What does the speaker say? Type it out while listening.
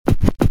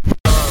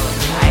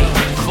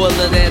full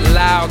of that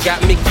loud,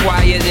 got me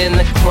quiet in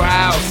the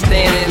crowd.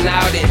 Standing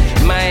out at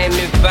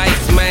Miami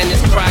Vice, minus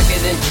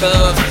Crockett and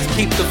Tubbs.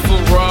 Keep the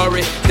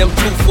Ferrari, them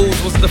two fools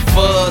was the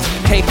fuzz.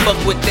 Can't fuck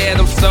with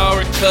that, I'm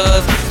sorry,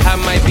 cuz I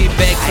might be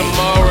back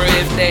tomorrow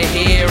if they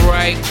head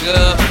right,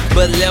 girl.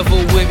 But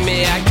level with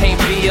me, I can't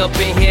be up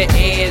in here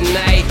at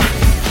night.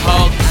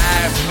 Hog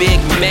eyes,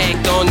 Big Mac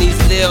on these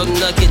little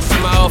nuggets,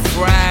 small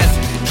fries.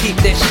 Keep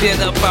that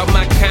shit up out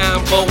my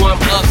combo, I'm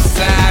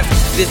upsized.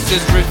 This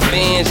is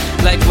revenge,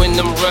 like when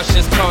them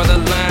Russians caught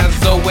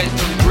Alonzo at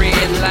the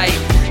red light.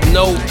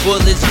 No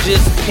bullets,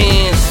 just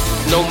pins.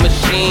 No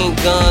machine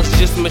guns,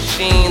 just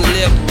machine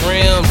lip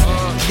rims.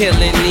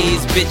 Killing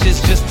these bitches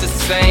just the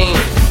same.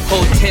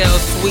 Hotel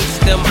suites,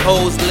 them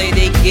hoes lay,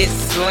 they get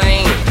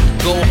slain.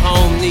 Go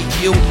home to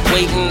you,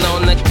 waiting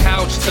on the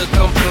couch to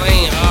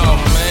complain. Oh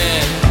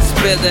man,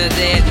 spill of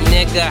that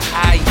nigga,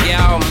 how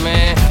y'all,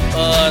 man?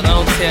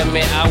 Don't tell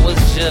me I was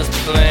just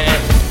playing.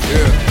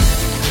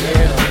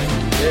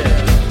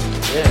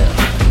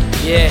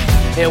 Yeah,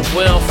 and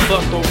we don't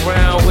fuck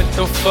around with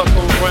them fuck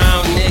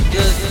around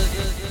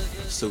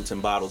niggas. Suits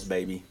and bottles,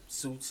 baby.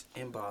 Suits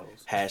and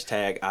bottles.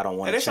 Hashtag I don't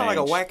want to That change. sound like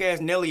a whack ass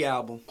Nelly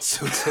album.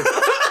 Suits and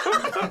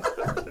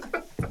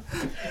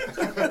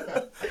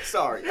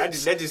Sorry, that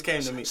just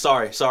came to me.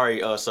 Sorry,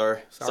 sir. Sorry,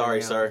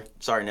 Nelly. sir.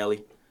 Sorry,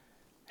 Nelly.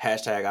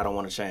 Hashtag I don't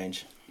want to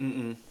change.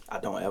 I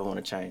don't ever want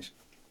to change.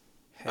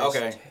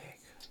 Okay.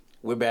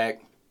 We're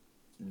back.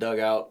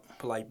 Dugout.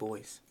 Polite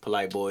boys.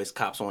 Polite boys.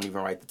 Cops won't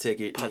even write the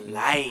ticket.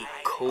 Polite.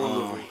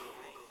 Cool.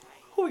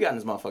 Who we got in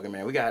this motherfucker,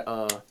 man? We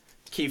got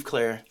Keith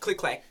Clare. Click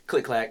clack.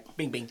 Click clack.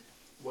 Bing bing.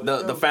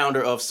 The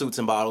founder of Suits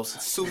and Bottles.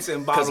 Suits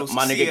and bottles. Because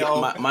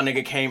my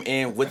nigga came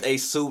in with a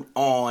suit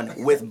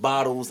on, with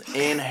bottles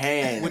in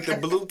hand. With the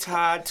blue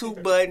tie, 2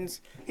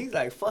 buttons. He's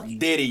like, fuck you.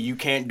 Diddy, you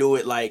can't do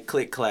it like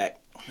Click Clack.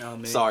 No,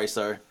 man. Sorry,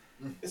 sir.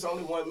 It's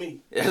only one me.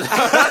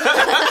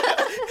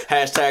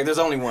 Hashtag there's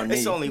only one me.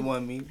 It's only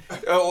one me.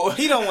 Oh,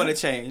 He don't want to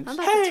change. I'm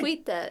about to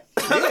tweet that.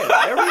 Yeah,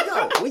 there we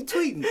go. We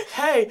tweeting.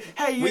 hey,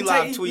 you We didn't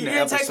live take- tweeting you the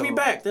didn't text me episode.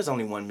 back. There's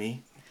only one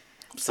me.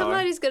 I'm sorry.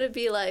 Somebody's gonna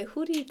be like,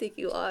 "Who do you think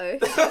you are?"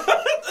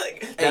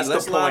 That's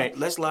let's the point.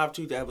 Let's live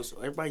tweet the episode.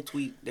 Everybody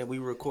tweet that we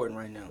recording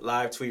right now.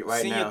 Live tweet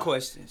right Send now. your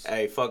questions.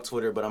 Hey, fuck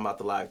Twitter, but I'm about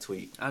to live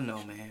tweet. I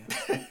know, man.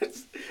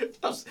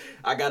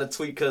 I got to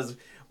tweet because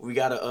we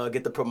got to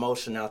get the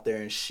promotion out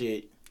there and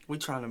shit. We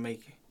trying to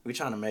make it. We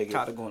trying to make it.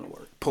 Tired of going to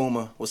work.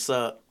 Puma, what's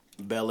up?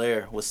 Bel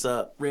Air, what's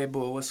up? Red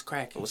Bull, what's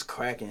cracking? What's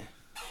cracking?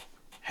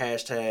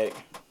 Hashtag,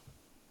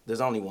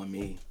 there's only one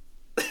me.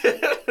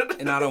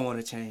 And I don't want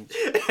to change.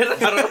 I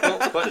don't know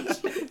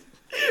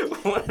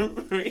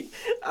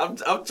I'm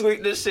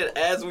tweeting this shit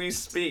as we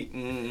speak.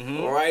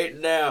 Right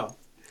now.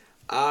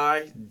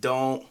 I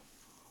don't.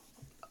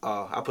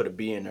 I put a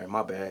B in there.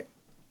 My bad.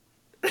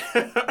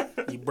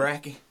 You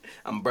bracking?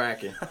 I'm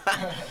bracking.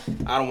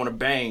 I don't want to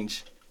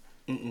bange.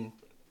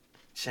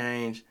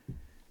 Change.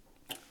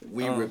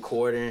 We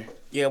recording.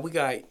 Yeah, we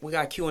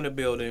got Q in the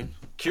building.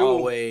 Q.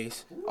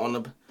 Always. On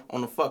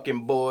the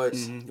fucking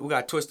boards. We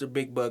got Twister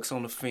Big Bucks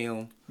on the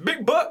film.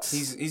 Big bucks.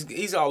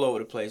 He's all over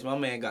the place. My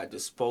man got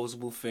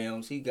disposable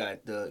films. He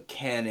got the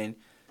Canon.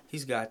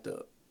 He's got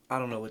the, I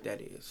don't know what that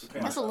is.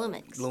 That's a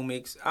Lumix.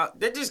 Lumix.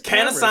 They're just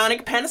cameras.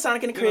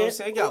 Panasonic in the You know what I'm crib.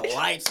 saying? He got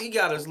lights. He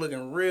got us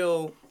looking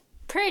real.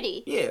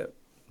 Pretty. Yeah,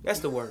 that's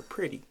the word.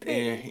 Pretty.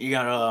 And you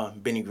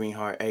got Benny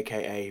Greenheart,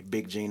 a.k.a.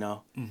 Big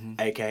Gino,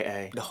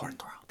 a.k.a. The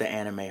heartthrob. the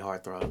anime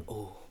heartthrob,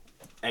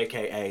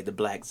 a.k.a. the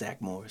Black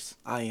Zach Morris.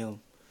 I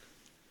am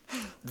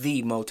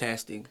the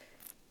Motastic.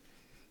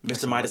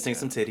 Mr. Might have seen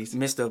some titties.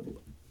 Mr.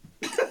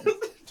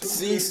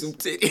 See some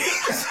titties.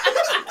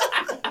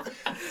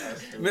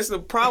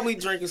 Mr. Probably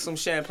drinking some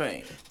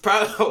champagne.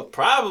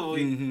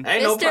 Probably. Ain't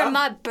no Mr. problem.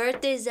 My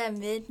birthday's at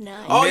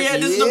midnight. Oh yeah,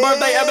 this is the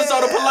birthday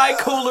episode of Polite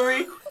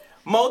Coolery.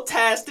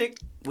 Motastic.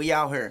 We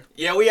out here.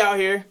 Yeah, we out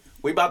here.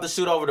 We about to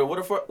shoot over to what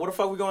the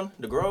fuck we going?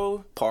 The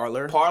Grove?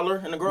 Parlor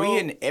in the Grove. We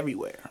in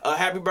everywhere.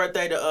 Happy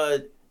birthday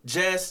to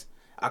Jess.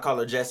 I call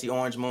her Jessie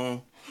Orange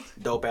Moon.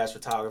 Dope ass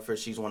photographer.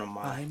 She's one of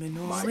my And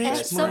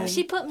best so friends.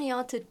 she put me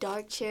on to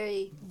dark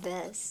cherry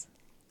vest.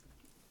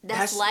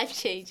 That's life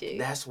changing.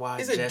 That's why.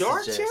 Is Jess it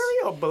dark Jess. cherry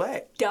or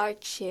black?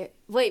 Dark cherry.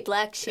 Wait,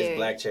 black cherry. It's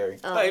black cherry.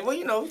 Hey, well,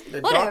 you know,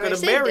 the Whatever, darker the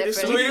same berry, the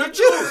difference. sweeter the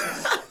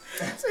juice.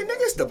 Say, nigga,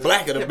 it's the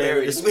blacker the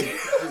berry, the sweeter.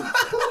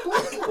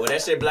 Well,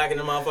 that shit black in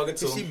the motherfucker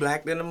too. She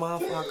black than the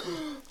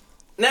motherfucker.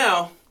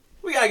 Now,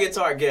 we gotta get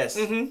to our guest.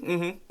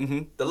 The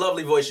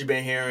lovely voice you've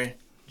been hearing,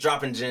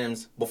 dropping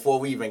gems before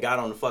we even got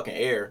on the fucking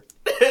air.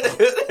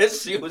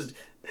 She was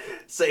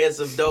saying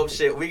some dope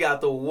shit. We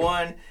got the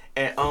one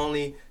and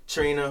only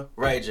Trina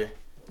Rager.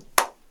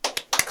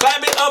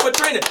 Clap it up for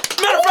Trina.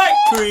 Matter of fact,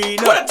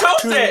 Trina, what a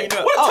toast Trina. at.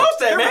 What a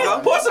toast at, here we man. go.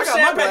 Pour some I got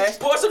my champagne. glass.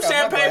 Pour some I got my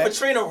champagne for glass.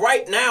 Trina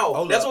right now.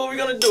 Hold That's up. what we're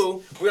gonna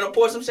do. We're gonna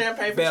pour some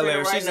champagne for Bel Trina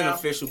Air, right she's now. an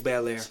official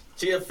Bel Air.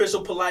 She an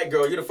official polite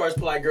girl. You're the first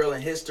polite girl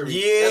in history.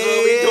 Yeah. That's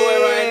what we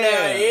doing right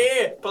now.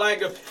 Yeah. Polite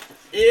girl.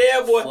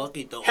 Yeah, boy. Fuck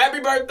it, though.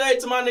 Happy birthday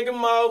to my nigga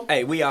Mo.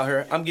 Hey, we out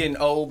here. I'm getting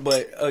old,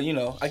 but, you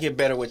know, I get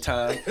better with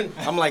time.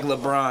 I'm like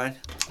LeBron.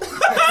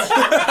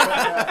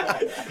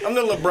 I'm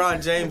the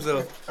LeBron James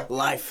of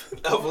life.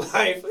 Of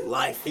life.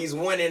 Life. He's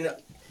winning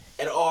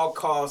at all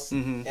costs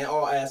in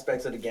all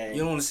aspects of the game. You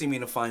don't want to see me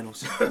in the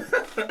finals.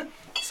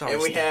 Sorry.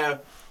 And we Steph.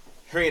 have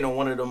Trina,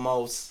 one of the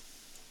most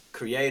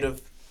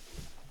creative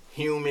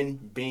human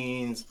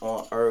beings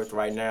on earth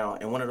right now,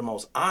 and one of the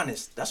most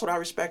honest. That's what I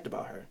respect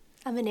about her.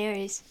 I'm an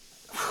Aries.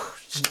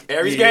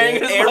 Aries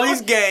gang.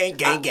 Aries gang.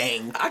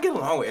 Gang. I get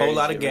along with Whole Aries.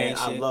 lot of man. gang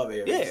I shit. love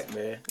Aries, Yeah.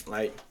 man.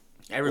 Like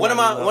Everybody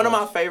one of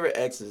love my favorite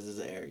exes is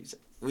Aries.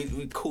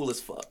 We cool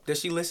as fuck. Does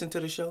she listen to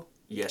the show?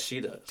 Yes,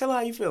 she does. Tell her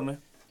how you feel,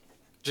 man.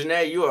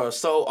 Janae, you are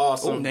so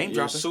awesome. Ooh, name You're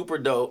dropping. super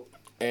dope,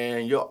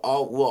 and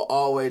we'll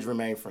always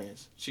remain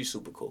friends. She's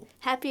super cool.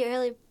 Happy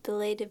early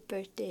belated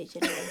birthday,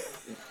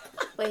 Janae.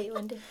 Wait,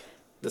 when did?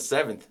 The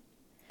 7th.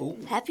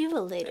 Happy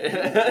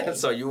belated.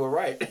 So you were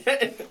right.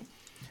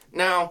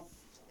 Now,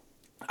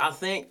 I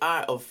think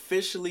I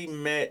officially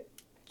met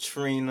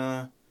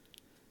Trina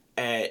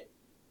at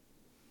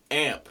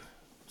AMP,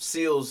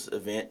 Seals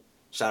event.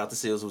 Shout out to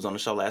Seals, who was on the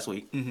show last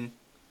week. Mm-hmm.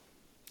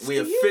 We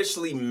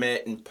officially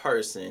met in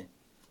person.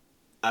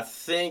 I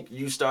think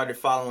you started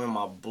following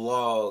my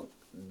blog.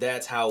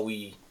 That's how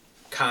we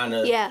kind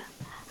of... Yeah,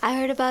 I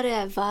heard about it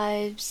at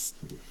Vibes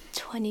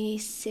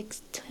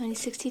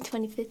 2016,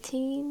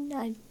 2015.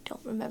 I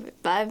don't remember,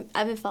 but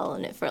I've been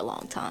following it for a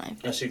long time.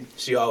 And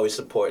she always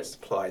supports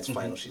Plies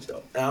Final. She's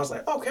dope. And I was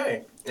like,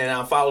 okay. And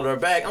I followed her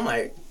back. I'm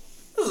like,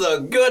 this is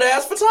a good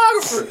ass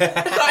photographer.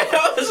 Like,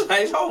 I was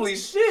like, holy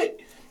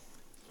shit.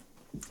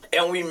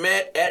 And we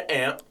met at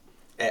AMP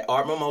at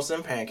Art Mimosa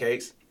and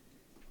Pancakes,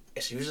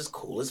 and she was just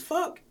cool as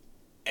fuck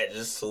and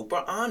just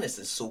super honest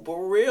and super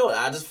real. And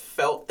I just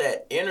felt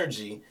that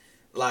energy,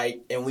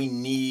 like, and we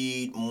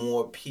need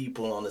more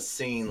people on the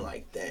scene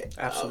like that.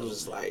 Absolutely. I was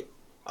just like,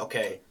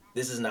 okay,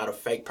 this is not a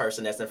fake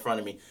person that's in front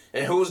of me.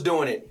 And who's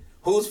doing it?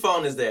 Whose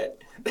phone is that?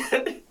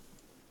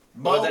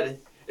 Was that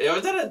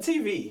a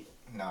TV?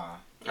 Nah.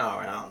 All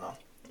right, I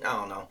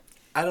don't know.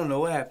 I don't know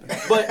what happened.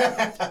 But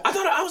I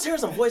thought I was hearing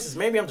some voices.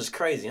 Maybe I'm just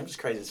crazy. I'm just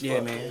crazy as fuck.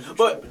 Yeah, man.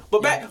 But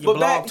back, Your but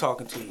blog back.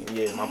 talking to you.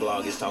 Yeah, my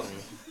blog is talking to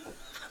me.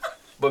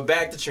 But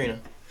back to Trina.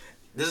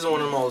 This is one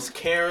of the most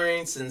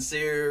caring,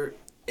 sincere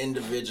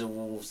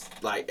individuals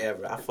like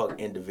ever. I fucked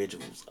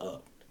individuals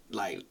up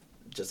like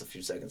just a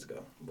few seconds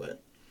ago.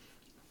 But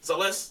so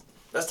let's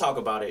talk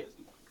about it.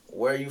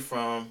 Where are you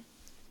from?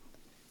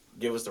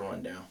 Give us the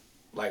rundown.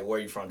 Like, where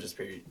are you from? Just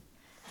period.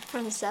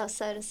 From the south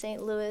side of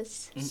St.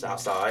 Louis. South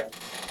side.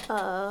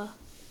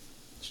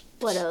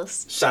 What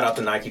else? Shout out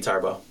to Nike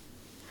Turbo.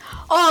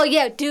 Oh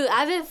yeah, dude,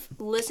 I've been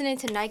listening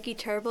to Nike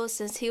Turbo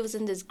since he was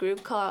in this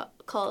group called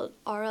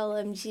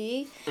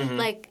RLMG.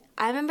 Like,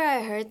 I remember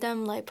I heard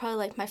them like probably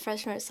like my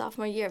freshman or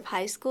sophomore year of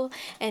high school,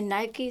 and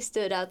Nike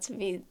stood out to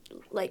me.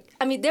 Like,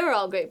 I mean, they were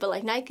all great, but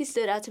like Nike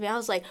stood out to me. I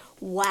was like,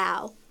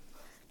 wow,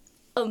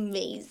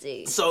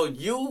 amazing. So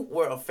you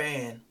were a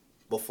fan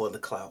before the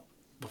clout.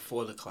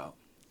 Before the clout.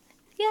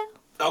 Yeah.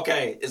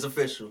 Okay, it's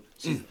official.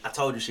 I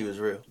told you she was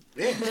real.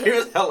 She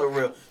was hella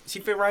real. She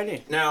fit right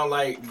in. Now,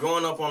 like,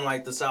 growing up on,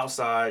 like, the South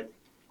Side,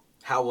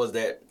 how was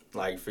that,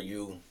 like, for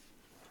you,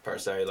 per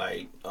se?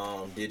 Like,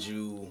 did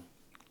you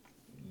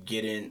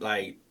get in,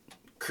 like,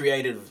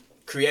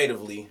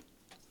 creatively,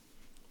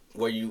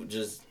 were you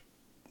just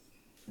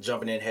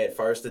jumping in head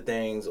first to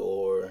things,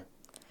 or?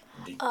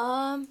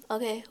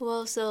 Okay,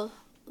 well, so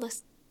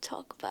let's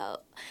talk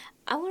about...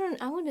 I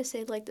want to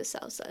say, like, the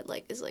South Side,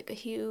 like, is, like, a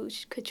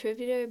huge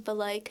contributor, but,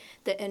 like,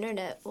 the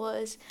internet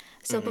was.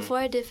 So before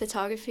I did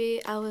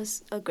photography, I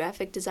was a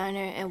graphic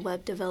designer and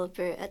web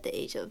developer at the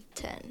age of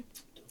 10.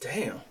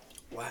 Damn.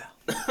 Wow.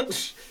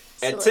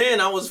 At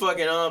 10, I was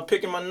fucking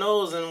picking my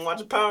nose and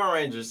watching Power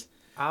Rangers.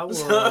 I was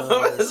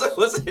So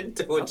wasn't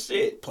doing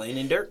shit. playing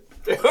in dirt.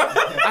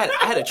 I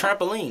had a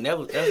trampoline. I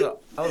was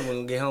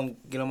gonna get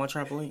on my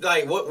trampoline.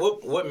 Like,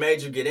 what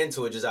made you get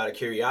into it? Just out of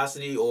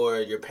curiosity, or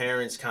your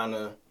parents kind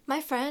of? My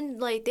friend,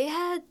 like, they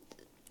had,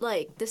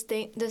 like, this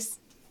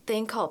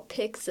thing called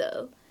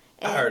Pixo.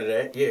 I heard of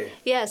that. Yeah.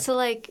 Yeah, so,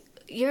 like,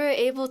 you're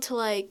able to,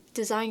 like,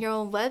 design your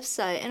own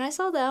website. And I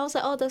saw that. I was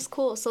like, oh, that's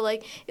cool. So,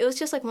 like, it was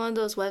just, like, one of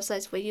those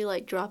websites where you,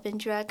 like, drop and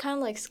drag, kind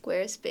of like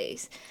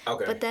Squarespace.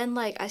 Okay. But then,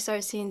 like, I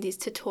started seeing these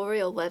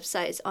tutorial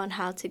websites on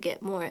how to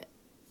get more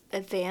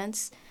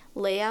advanced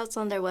layouts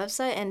on their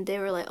website. And they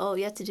were like, oh,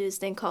 you have to do this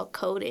thing called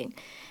coding.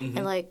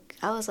 And, like,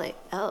 I was like,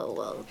 oh,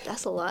 well,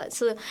 that's a lot.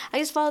 So I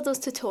just followed those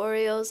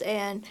tutorials,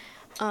 and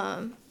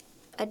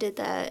I did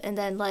that. And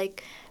then,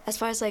 like, as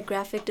far as, like,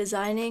 graphic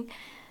designing,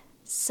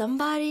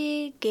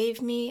 somebody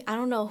gave me, I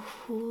don't know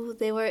who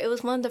they were. It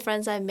was one of the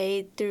friends I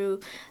made through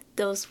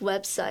those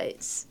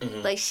websites.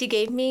 Like, she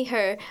gave me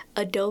her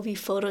Adobe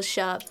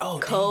Photoshop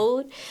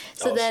code.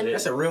 So then, shit.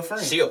 That's a real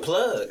friend. She a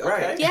plug, okay?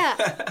 Right.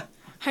 yeah.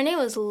 Her name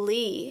was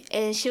Lee,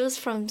 and she was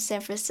from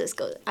San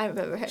Francisco. I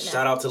remember her now.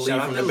 Shout out to Lee Shout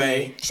out from to the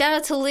Bay. Shout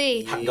out to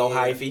Lee. Go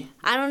Hyphy.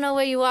 I don't know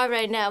where you are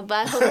right now,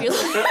 but I hope you're,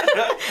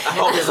 I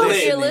hope I it's hope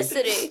lit. you're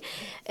listening.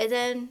 And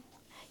then,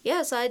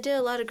 yeah, so I did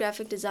a lot of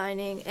graphic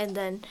designing, and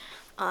then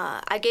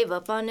I gave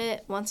up on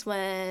it once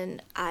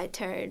when I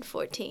turned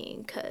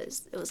 14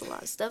 because it was a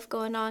lot of stuff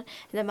going on.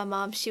 And then my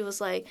mom, she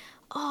was like,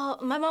 oh,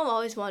 my mom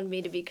always wanted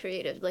me to be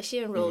creative. Like, she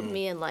enrolled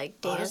me in,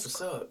 like,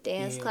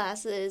 dance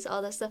classes,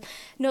 all that stuff.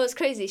 No, it's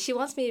crazy. She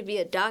wants me to be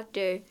a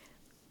doctor,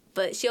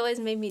 but she always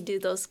made me do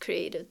those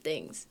creative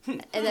things.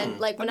 And then,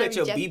 like, when I bet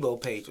your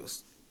Bebo page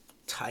was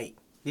tight.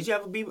 Did you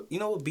have a Bebo? You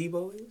know what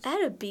Bebo is? I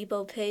had a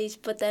Bebo page,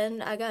 but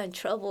then I got in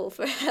trouble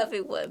for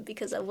having one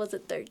because I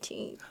wasn't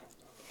 13.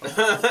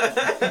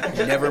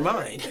 Never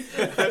mind.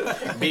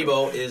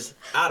 Bebo is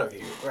out of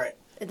here. Right.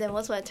 And then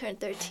once when I turned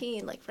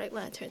 13, like right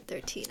when I turned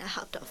 13, I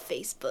hopped on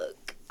Facebook.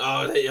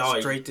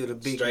 Straight to the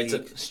big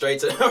league. Straight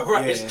to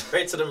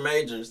the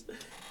majors.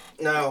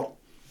 Now,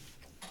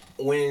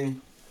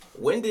 when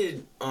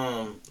did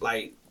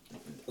like,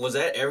 was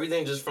that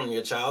everything just from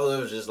your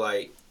childhood? Was just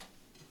like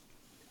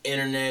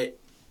internet?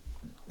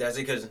 That's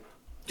it, cause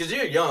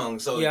you're young,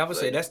 so yeah, I would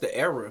say that's the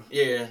era.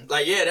 Yeah,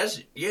 like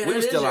we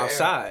were still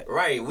outside,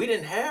 right? We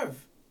didn't have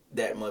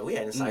that much. We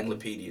had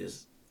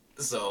encyclopedias,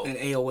 so an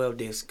AOL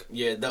disc.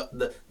 Yeah,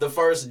 the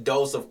first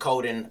dose of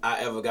coding I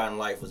ever got in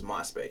life was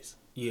MySpace.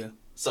 Yeah.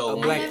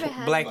 So Black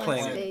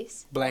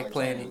Planet. Black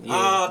Planet. Yeah.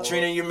 Oh,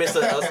 Trina, you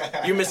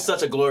missed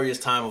such a glorious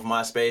time of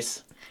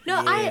MySpace.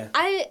 No, yeah.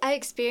 I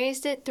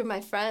experienced it through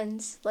my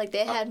friends. Like,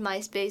 they had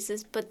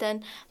MySpaces, but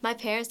then my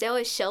parents, they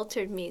always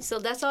sheltered me. So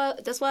that's why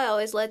I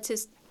always led to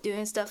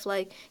doing stuff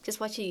like just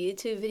watching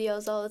YouTube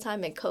videos all the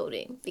time and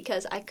coding,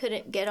 because I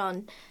couldn't get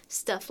on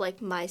stuff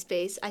like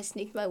MySpace. I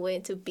sneaked my way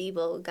into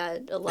Bebo,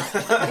 got a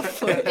laptop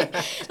for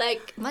it.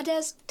 Like, my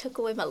dad took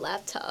away my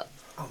laptop.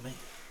 Oh, man.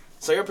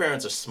 So your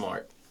parents are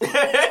smart.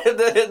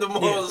 the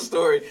moral of the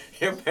story,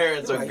 your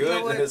parents are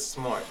good and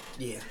smart.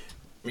 Yeah.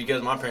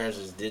 Because my parents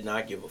just did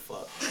not give a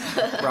fuck.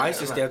 Bro, I used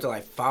to stay up till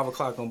like 5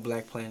 o'clock on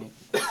Black Planet.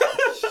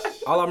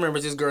 All I remember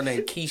is this girl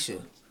named Keisha.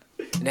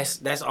 And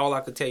that's all I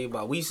could tell you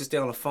about. We used to stay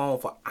on the phone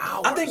for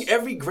hours. I think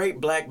every great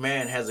black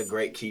man has a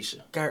great Keisha.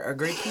 Got a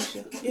great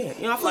Keisha? Yeah.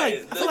 You know, I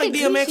feel like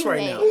DMX Gucci right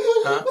Mane. now.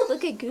 Huh?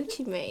 Look at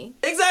Gucci Mane.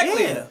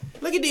 Exactly. Yeah.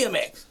 Look at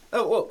DMX.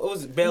 Oh, what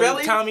was it?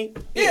 Belly? Tommy?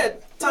 Yeah,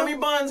 Tommy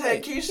Buns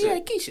had Keisha. Yeah,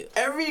 Keisha.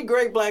 Every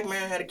great black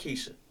man had a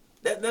Keisha.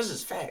 That's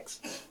just facts.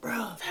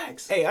 Bro.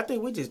 Facts. Hey, I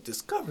think we just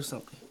discovered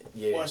something.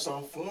 Yeah. Or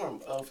some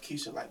form of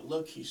Keisha, like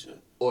Lil Keisha.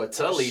 Or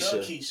Talisha.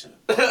 Keisha.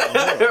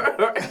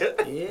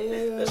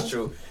 Yeah. That's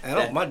true.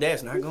 My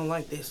dad's not going to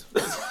like this.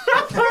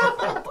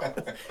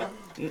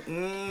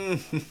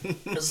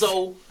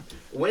 So,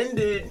 when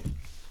did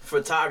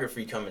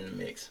photography come in the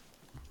mix?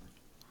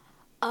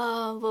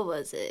 What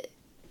was it?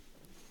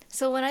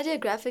 So when I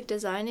did graphic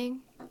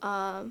designing,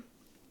 I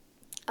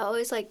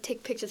always like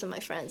take pictures of my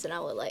friends and I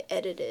would like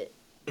edit it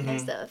and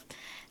stuff.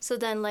 So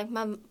then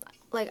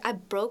I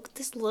broke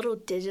this little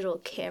digital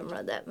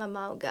camera that my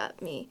mom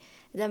got me.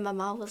 And then my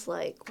mom was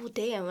like, well,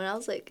 damn. And I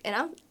was like, and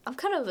I'm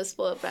kind of a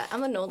spoiled brat.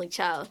 I'm an only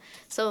child.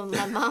 So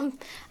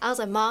I was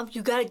like, Mom,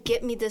 you got to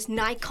get me this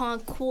Nikon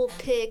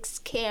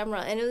Coolpix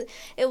camera. And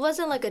it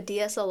wasn't like a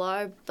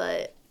DSLR,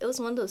 but it was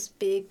one of those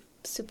big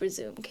super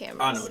zoom cameras.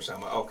 I know what you're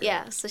talking about. Okay.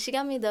 Yeah, so she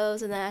got me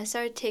those, and then I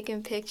started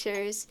taking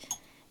pictures.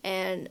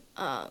 And,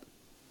 I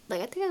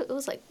think it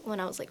was like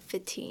when I was like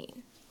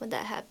 15 when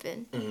that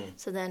happened.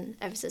 So then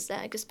ever since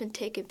then, I've just been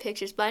taking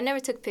pictures. But I never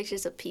took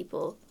pictures of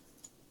people.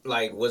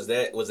 Like, was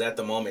that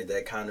the moment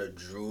that kind of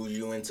drew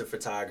you into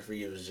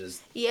photography? It was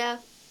just... Yeah,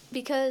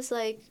 because,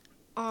 that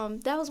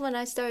was when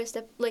I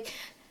started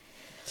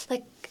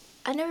I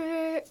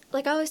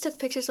always took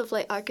pictures of,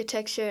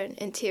 architecture and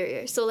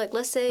interior. So,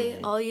 let's say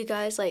all you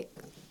guys,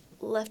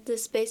 left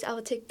this space, I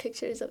would take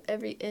pictures of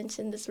every inch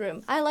in this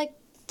room. I like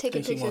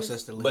taking pictures. Wants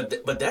us to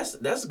leave. But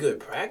that's good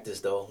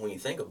practice, though, when you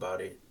think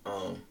about it.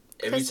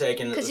 If you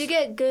taking... Because you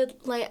get good,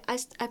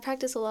 I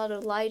practice a lot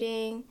of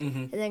lighting,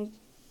 and then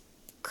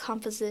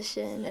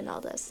composition and all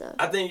that stuff.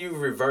 I think you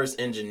reverse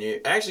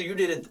engineered. Actually, you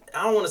did it.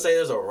 I don't want to say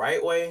there's a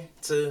right way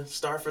to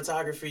start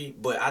photography,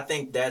 but I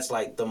think that's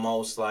the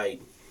most I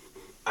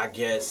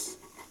guess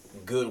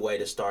good way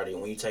to start it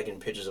when you're taking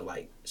pictures of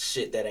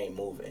shit that ain't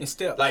moving.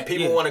 Instead,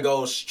 people want to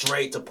go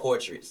straight to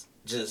portraits,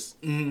 just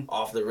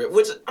off the rip.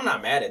 Which I'm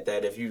not mad at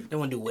that if you. They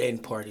want to do wedding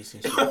parties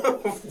and shit.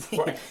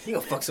 Right. You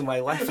gonna fuck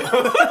somebody's life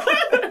up.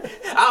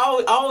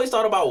 I always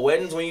thought about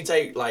weddings when you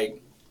take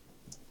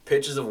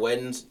pictures of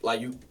weddings,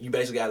 you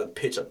basically got to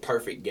pitch a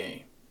perfect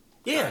game.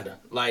 Yeah. Kinda.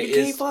 You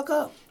can't fuck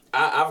up.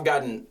 I've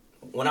gotten,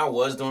 when I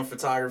was doing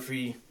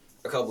photography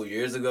a couple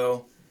years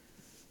ago,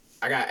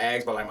 I got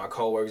asked by my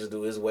coworkers to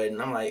do his wedding.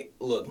 I'm like,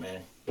 look,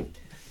 man,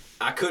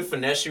 I could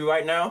finesse you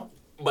right now,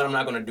 but I'm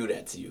not gonna do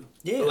that to you.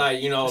 Yeah.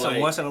 It's a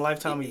once in a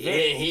lifetime event.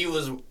 Yeah,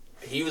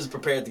 he was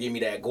prepared to give me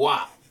that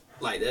guap.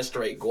 That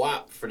straight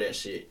guap for that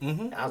shit.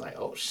 And I was like,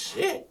 oh,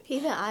 shit.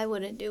 Even I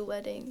wouldn't do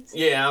weddings.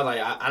 Yeah, I was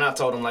and I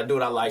told him,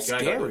 dude, I like you. I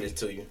ain't gonna do this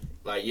to you.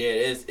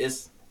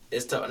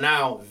 It's tough.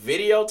 Now,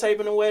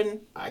 videotaping a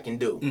wedding, I can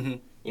do. You know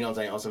what I'm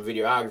saying? On some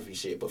videography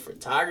shit. But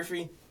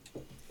photography,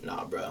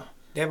 nah, bro.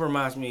 That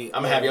reminds me.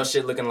 I'm gonna have your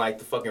shit looking like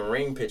the fucking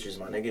ring pictures,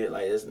 my nigga.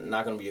 Like, it's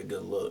not gonna be a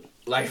good look.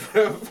 Like,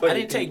 I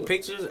didn't take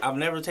pictures. I've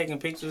never taken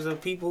pictures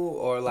of people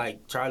or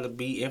like try to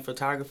be in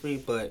photography,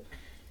 but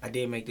I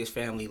did make this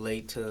family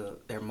late to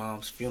their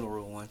mom's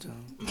funeral one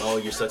time. Mo,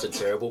 you're such a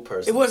terrible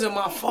person. It wasn't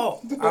my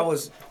fault. I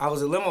was a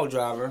limo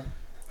driver,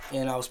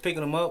 and I was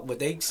picking them up, but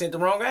they sent the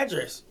wrong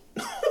address.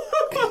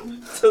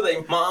 To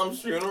their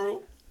mom's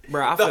funeral?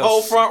 Bro, I The felt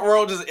whole front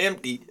row just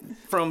empty.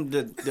 from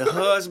the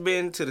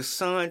husband to the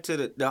son to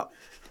the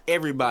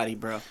everybody,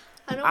 bro.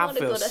 I don't I want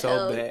to go feel to so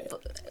hell. bad.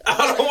 I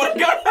don't want to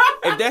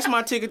go. If that's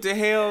my ticket to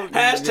hell,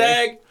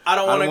 Hashtag, I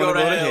don't want to go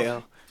to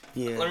hell.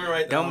 Yeah. Let me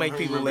write that Don't down. make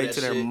people Remember late that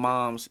to their shit.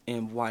 mom's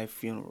and wife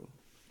funeral.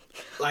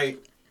 Like,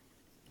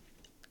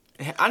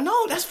 I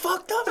know that's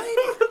fucked up, ain't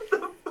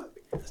it?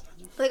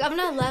 Like, I'm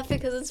not laughing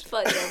because it's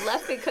funny. I'm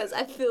laughing because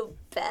I feel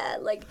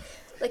bad. Like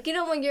you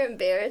know when you're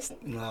embarrassed?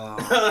 No.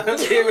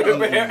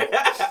 Rancho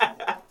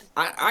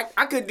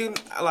I could do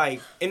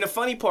like, and the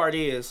funny part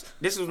is,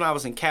 this was when I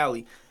was in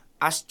Cali.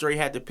 I straight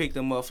had to pick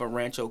them up from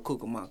Rancho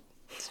Cucamonga.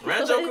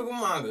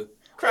 Cucamonga.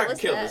 Cracker What's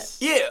killers.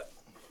 Yeah,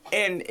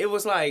 and it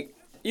was like,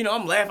 you know,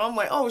 I'm laughing. I'm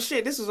like, oh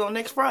shit, this is on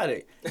next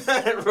Friday.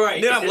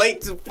 Right. Then I'm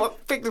late to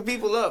pick the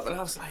people up, and I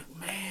was like,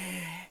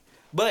 man.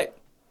 But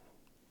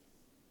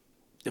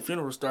the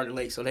funeral started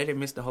late, so they didn't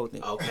miss the whole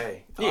thing.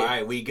 Okay. Yeah. All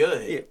right, we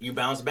good. Yeah. You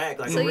bounce back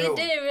like So a real you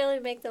didn't really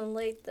make them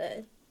late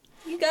then.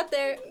 You got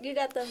them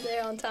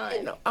there on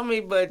time. No, I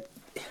mean, but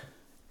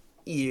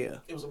yeah.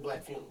 It was a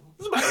black funeral.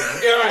 Yeah,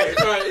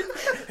 right.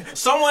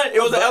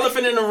 It was an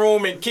elephant in the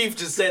room, and Keith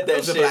just said that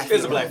was a shit. black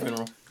It's a funeral. black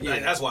funeral. Yeah,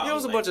 that's why. There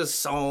was a bunch of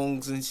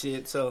songs and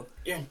shit, so.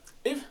 Yeah.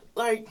 If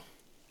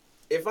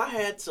I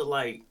had to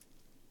like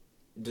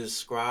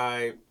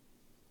describe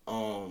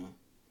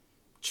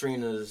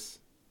Trina's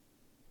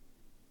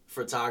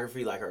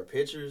photography, like her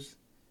pictures,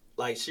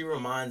 like she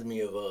reminds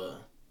me of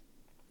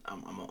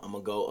I'm gonna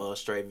go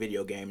straight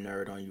video game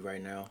nerd on you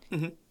right now.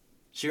 Mhm.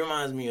 She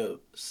reminds me of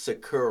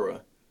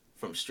Sakura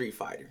from Street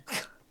Fighter.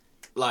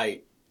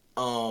 Like,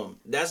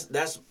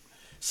 that's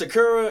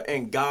Sakura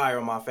and Guy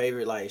are my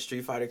favorite like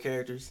Street Fighter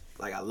characters.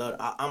 Like,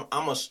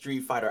 I'm a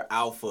Street Fighter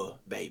Alpha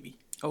baby.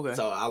 Okay.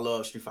 So I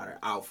love Street Fighter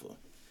Alpha,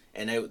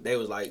 and they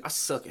was like, I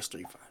suck at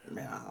Street Fighter.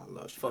 man, I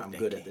love Street Fuck Fighter. I'm that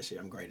good game. at this shit.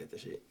 I'm great at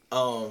this shit.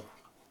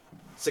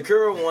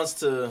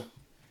 Sakura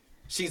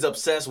she's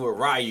obsessed with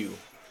Ryu.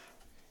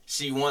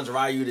 She wants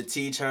Ryu to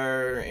teach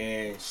her,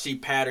 and she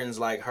patterns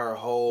like her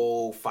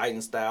whole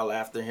fighting style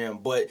after him.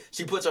 But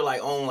she puts her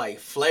like own like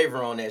flavor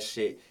on that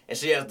shit, and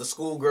she has the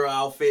schoolgirl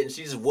outfit, and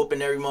she's just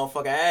whooping every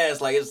motherfucker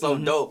ass. Like, it's so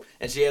dope.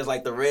 And she has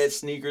like the red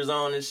sneakers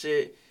on and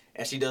shit,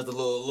 and she does the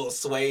little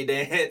sway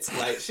dance.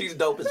 Like, she's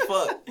dope as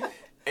fuck.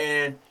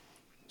 And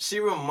she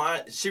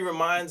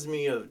reminds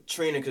me of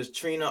Trina, because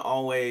Trina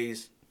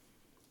always,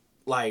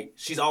 like,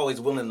 she's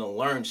always willing to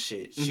learn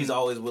shit. She's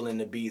always willing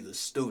to be the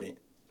student.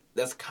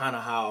 That's kind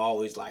of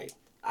how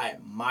I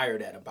admire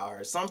that about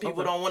her. Some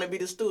people don't want to be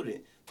the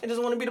student. They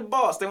just want to be the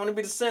boss. They want to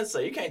be the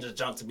sensei. You can't just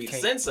jump to be the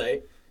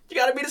sensei. You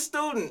got to be the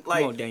student. Like,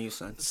 Come on, Daniel,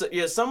 son. so,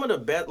 yeah, some of the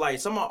best, like,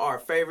 some of our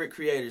favorite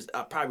creators,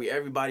 probably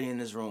everybody in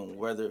this room,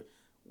 whether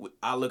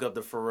I look up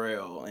to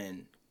Pharrell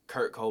and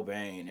Kurt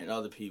Cobain and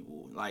other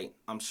people, like,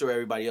 I'm sure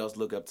everybody else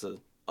look up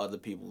to other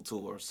people too,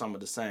 or some of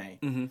the same.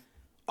 Mm-hmm.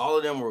 All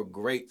of them were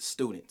great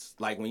students.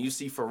 Like, when you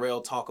see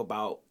Pharrell talk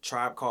about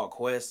Tribe Called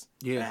Quest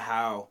and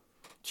how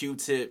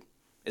Q-Tip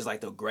is like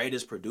the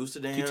greatest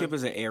producer to him. Q-Tip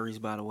is an Aries,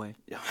 by the way.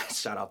 Yeah,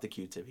 shout out to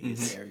Q-Tip.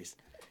 He's an Aries.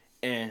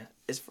 And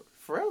it's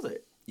Pharrell's an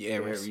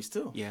Aries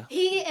too. Yeah.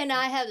 He and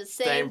I have the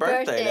same, Same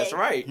birthday. That's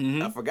right.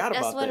 Mhm. I forgot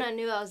That's about when that. I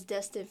knew I was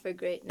destined for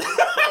greatness.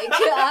 Like,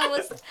 I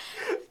was,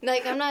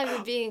 like, I'm not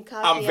even being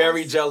cocky. I'm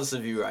very jealous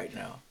of you right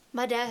now.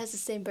 My dad has the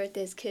same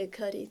birthday as Kid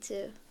Cudi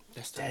too.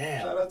 That's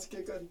Damn. Shout out to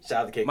Kid Cudi.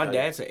 Shout out to Kid My Cudi.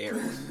 dad's an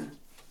Aries.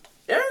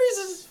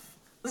 Aries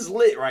is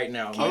lit right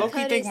now. I Man. low-key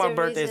Cudi's think my the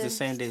birthday is the reason.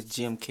 same day as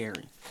Jim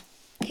Carrey.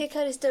 Kid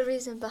Cudi's the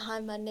reason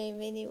behind my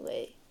name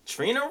anyway.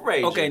 Trina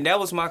Rager. Okay, and that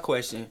was my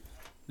question.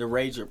 The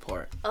Rager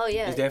part. Oh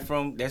yeah. Is that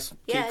from, that's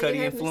yeah, Kid Cudi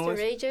you heard influence?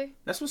 Mr. Rager?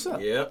 That's what's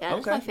up. Yep. Yeah,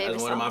 that's Okay. my That's favorite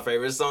That's one song. of my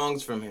favorite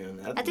songs from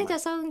him. I think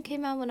that song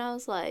came out when I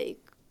was like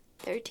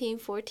 13,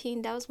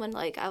 14. That was when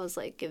like I was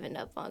like giving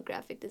up on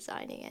graphic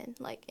designing and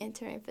like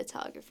entering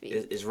photography.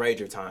 It's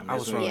Rager time. I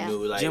That's was when wrong. you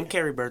knew, like, Jim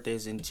Carrey birthday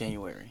is in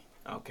January.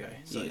 Okay,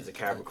 so Yeah. he's a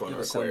Capricorn It or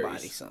was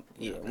Aquarius. something.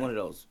 Yeah, one of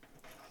those.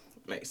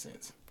 Makes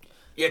sense.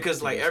 Yeah,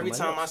 because like Yeah, every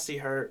somebody time I else.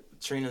 see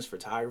Trina's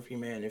photography,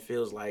 man, it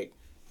feels like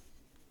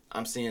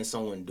I'm seeing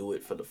someone do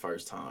it for the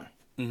first time,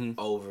 Mhm.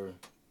 over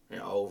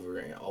and over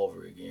and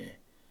over again,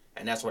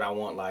 and that's what I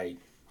want like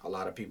a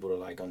lot of people to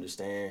like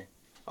understand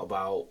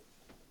about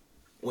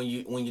when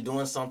you're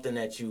doing something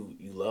that you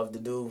love to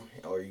do,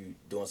 or you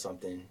doing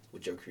something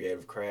with your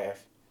creative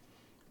craft.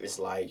 It's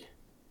like,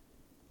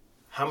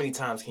 how many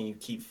times can you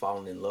keep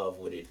falling in love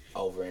with it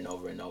over and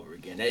over and over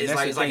again? And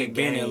that's It's like a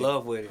being game. in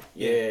love with it.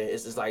 Yeah,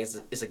 it's just like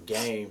it's a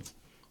game,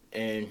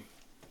 and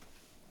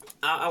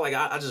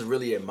I just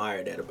really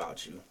admire that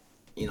about you.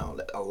 you know,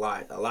 a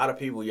lot of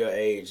people your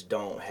age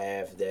don't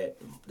have that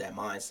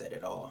mindset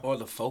at all. Or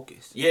the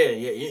focus. Yeah,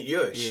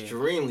 you're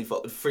extremely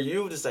focused. For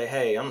you to say,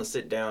 hey, I'm gonna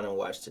sit down and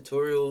watch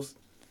tutorials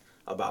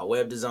about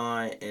web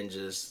design and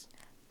just.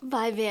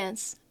 By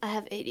Vance, I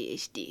have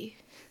ADHD.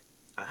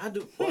 I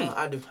do. Well,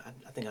 I do.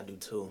 I think I do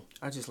too.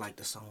 I just like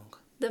the song.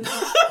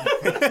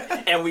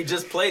 And we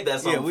just played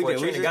that song before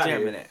Trina got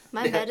here.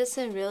 My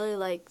medicine really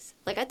like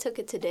I took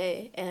it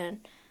today,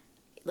 and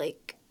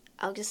like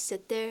I'll just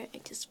sit there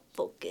and just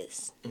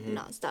focus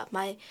nonstop.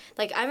 I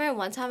remember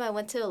one time I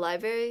went to the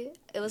library.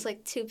 It was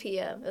like 2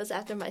 p.m. It was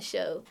after my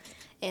show,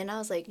 and I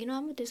was like, I'm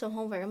gonna do some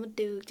homework. I'm gonna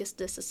do just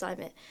this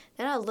assignment.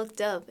 Then I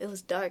looked up. It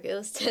was dark. It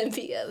was 10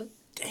 p.m.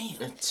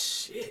 Damn.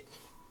 Shit.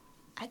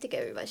 I think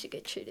everybody should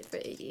get treated for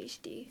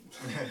ADHD.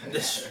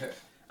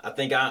 I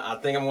think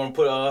I'm gonna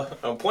put an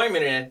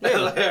appointment in.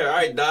 All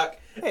right, doc.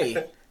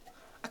 Hey,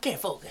 I can't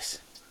focus.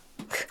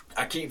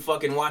 I keep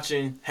fucking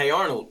watching Hey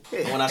Arnold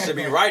when I should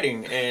be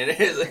writing, and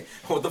it's like,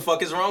 what the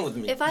fuck is wrong with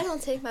me? If I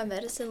don't take my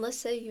medicine, let's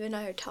say you and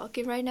I are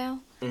talking right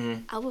now,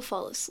 I will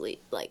fall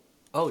asleep. Like,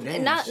 oh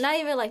damn. Not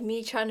even like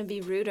me trying to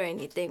be rude or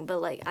anything,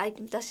 but like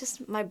that's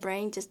just my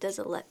brain just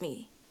doesn't let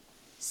me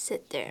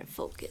sit there and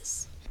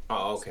focus.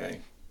 Oh,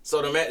 okay.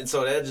 So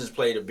that just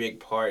played a big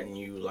part in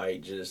you,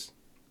 like just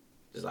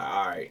like,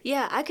 all right.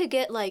 Yeah, I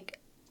get like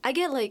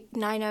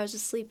 9 hours of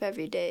sleep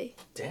every day.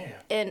 Damn.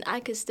 And I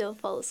could still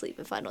fall asleep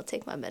if I don't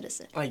take my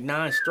medicine. Like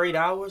 9 straight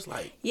hours,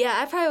 like. Yeah,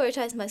 I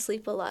prioritize my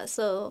sleep a lot.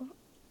 So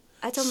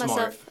I told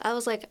myself, I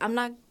was like, I'm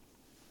not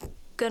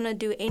gonna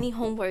do any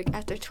homework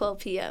after 12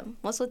 p.m.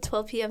 Once when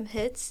 12 p.m.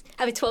 hits,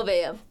 12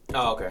 a.m.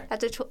 Oh, okay.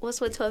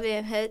 Once when 12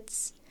 a.m.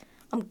 hits,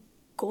 I'm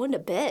going to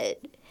bed.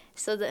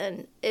 So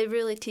then it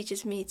really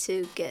teaches me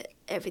to get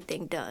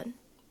everything done.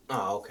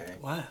 Oh, okay.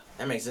 Wow.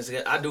 That makes sense.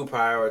 I do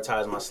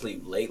prioritize my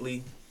sleep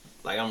lately.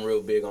 Like, I'm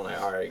real big on, like,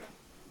 all right,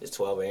 it's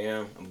 12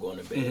 a.m., I'm going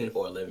to bed,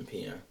 or 11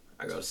 p.m.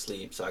 I go to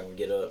sleep so I can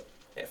get up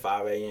at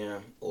 5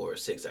 a.m. or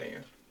 6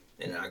 a.m.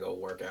 And then I go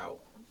work out.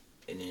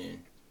 And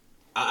then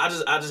I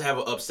just have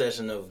an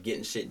obsession of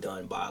getting shit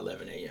done by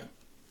 11 a.m.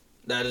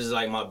 That is,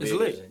 like, my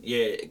biggest.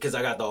 Yeah, because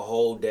I got the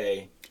whole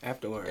day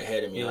afterward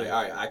ahead of me. Yeah. Like,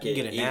 all right, I can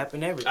get a nap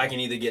and everything. I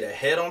can either get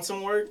ahead on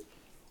some work,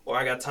 or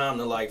I got time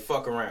to, like,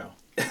 fuck around.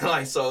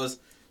 Like, so it's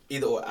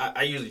either or.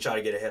 I usually try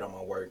to get ahead on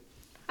my work.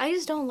 I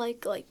just don't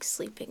like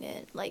sleeping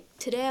in. Like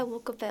today I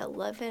woke up at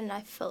 11 and I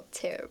felt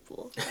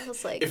terrible. I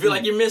was like, you feel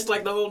like you missed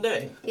like the whole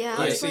day.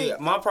 Yeah. Yeah. See,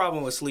 my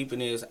problem with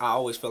sleeping is I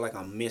always feel like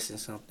I'm missing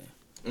something.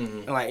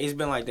 And like it's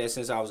been like that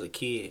since I was a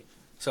kid.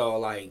 So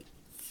like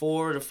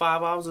 4 to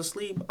 5 hours of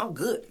sleep, I'm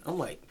good. I'm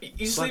like,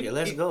 you sleep.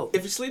 Let's go.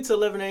 If you sleep till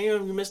 11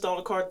 a.m., you missed all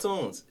the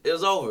cartoons. It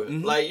was over.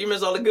 Like you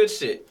missed all the good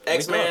shit.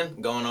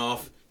 X-Men going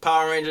off.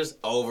 Power Rangers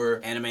over.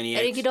 Animaniacs.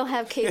 And if you don't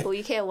have cable,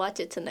 you can't watch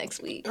it till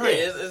next week. Right,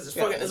 it's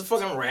a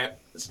fucking rap.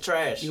 It's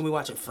trash. You can be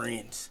watching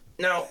Friends.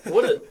 Now,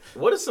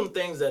 what are some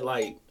things that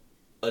like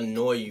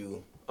annoy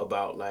you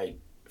about like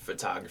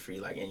photography,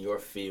 like in your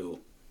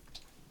field?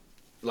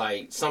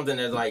 Like something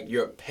that's like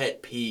your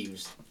pet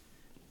peeves.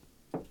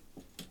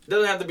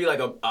 Doesn't have to be like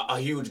a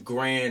huge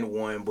grand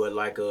one, but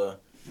like a.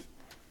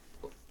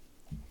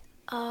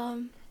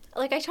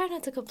 Like, I try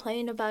not to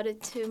complain about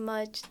it too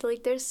much.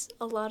 Like, there's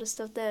a lot of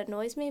stuff that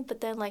annoys me, but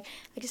then, like,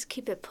 I just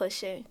keep it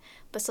pushing.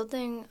 But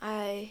something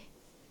I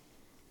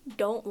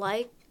don't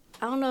like,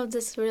 I don't know if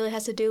this really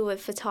has to do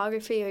with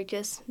photography or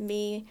just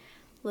me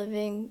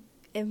living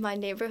in my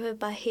neighborhood,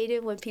 but I hate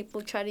it when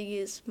people try to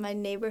use my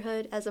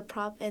neighborhood as a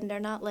prop and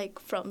they're not, like,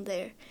 from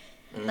there.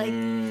 Like,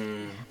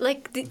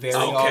 very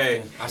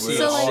often. I see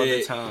it all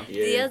the time.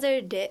 Yeah. The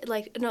other day,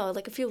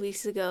 a few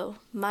weeks ago,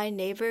 my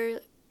neighbor...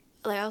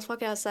 Like, I was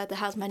walking outside the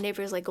house, my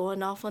neighbor was, like,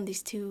 going off on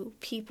these 2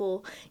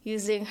 people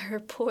using her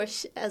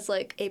Porsche as,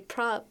 like, a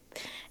prop.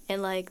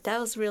 And, like,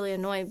 that was really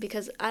annoying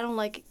because I don't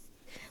like...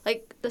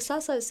 Like, the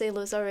south side of St.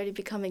 Louis is already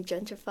becoming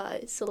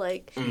gentrified. So,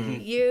 like,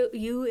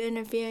 you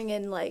interfering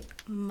in, like,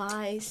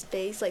 my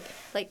space, like,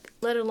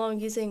 let alone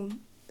using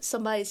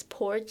somebody's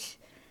porch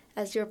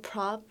as your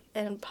prop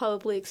and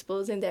probably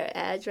exposing their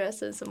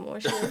address and some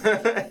more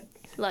shit.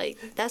 Like,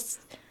 that's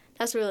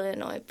really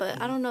annoying, but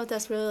I don't know if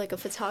that's really like a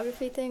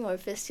photography thing or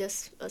if it's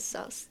just a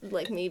south,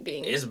 like me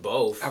being. It's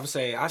both. I would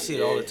say I see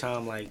it all the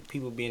time, like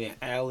people being in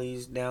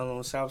alleys down on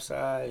the south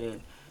side,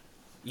 and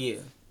yeah.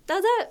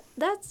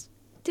 That's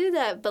do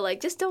that, but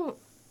like just don't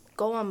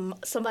go on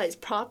somebody's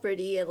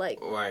property and like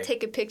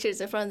taking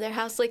pictures in front of their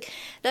house like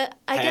that.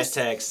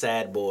 Hashtag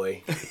sad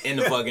boy in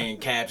the fucking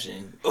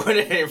caption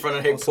in front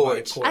of their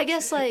porch. I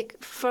guess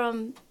like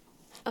from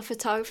a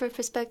photographer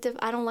perspective,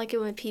 I don't like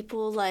it when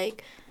people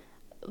like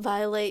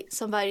violate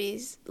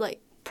somebody's like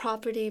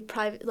property,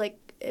 private, like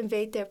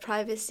invade their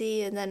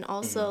privacy, and then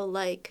also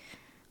like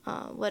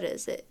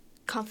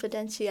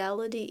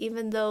confidentiality,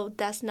 even though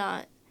that's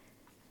not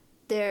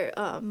their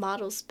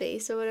model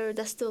space or whatever,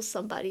 that's still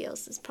somebody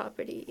else's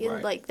property.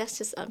 And like that's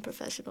just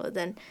unprofessional.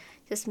 Then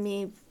just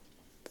me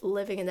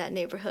living in that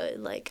neighborhood,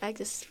 like I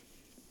just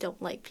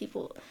don't like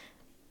people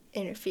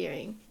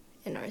interfering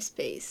in our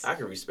space. I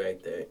can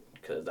respect that.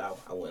 Cause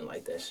I wouldn't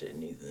like that shit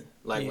neither.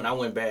 Like when I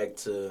went back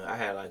to, I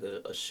had like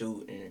a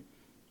shoot in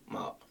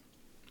my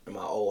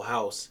old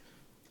house.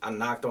 I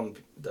knocked on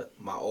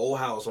my old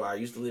house where I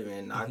used to live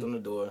in. Knocked on the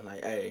door,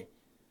 like, hey,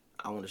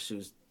 I want to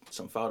shoot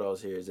some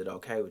photos here. Is it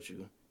okay with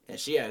you? And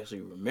she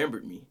actually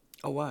remembered me.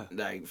 Oh, wow.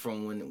 Like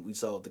from when we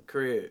sold the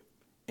crib.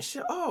 And she,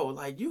 oh,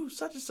 like you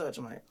such and such.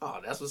 I'm like, oh,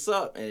 that's what's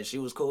up. And she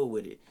was cool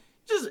with it.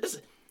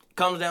 It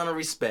comes down to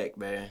respect,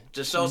 man.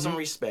 Just show some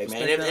respect,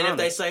 man. And if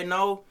they say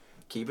no,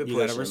 keep it pushing,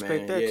 you gotta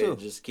respect man. that too.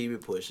 Just keep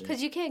it pushing.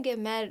 Because you can't get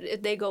mad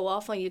if they go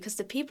off on you. Because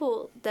the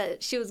people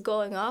that she was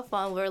going off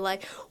on were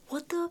like,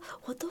 "What the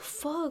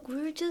fuck? We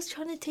were just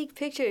trying to take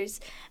pictures."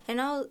 And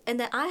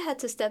then I had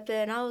to step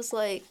in. I was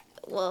like,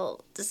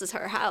 "Well, this is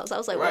her house." I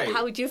was like, Right. "Well,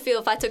 how would you feel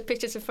if I took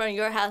pictures in front of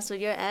your house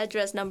with your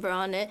address number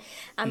on it?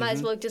 I might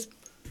as well just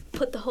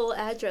put the whole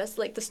address,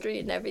 like the street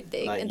and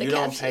everything, Like in the you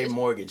caption." don't pay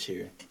mortgage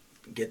here.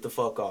 Get the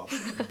fuck off.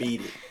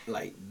 Beat it.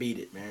 Like beat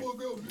it, man. What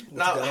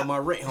got on my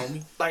rent,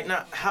 homie? Like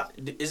now, how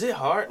is it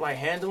hard? Like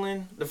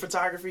handling the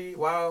photography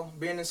while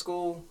being in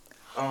school.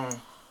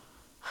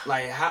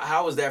 Like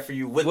how was that for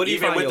you? What do you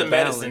even find with the your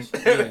medicine,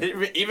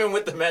 balance? even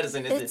with the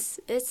medicine, is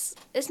it?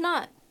 It's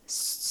not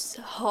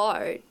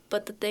hard,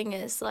 but the thing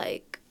is,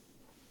 like,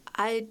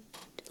 I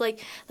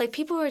like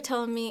people were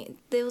telling me,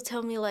 they will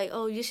tell me like,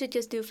 oh, you should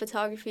just do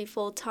photography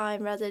full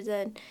time rather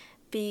than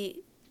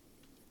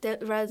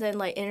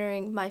like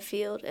entering my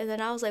field. And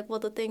then I was like, well,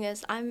 the thing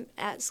is, I'm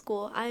at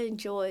school, I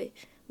enjoy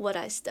what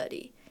I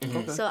study.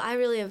 Okay. So I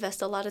really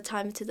invest a lot of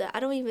time into that. I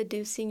don't even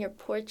do senior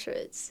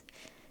portraits.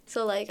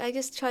 So, like, I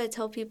just try to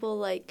tell people,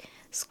 like,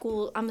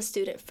 school, I'm a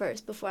student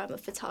first before I'm a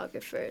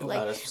photographer.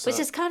 Like, that's what's which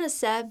up. is kind of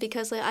sad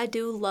because, like, I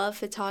do love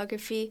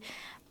photography,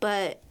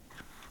 but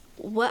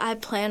what I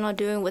plan on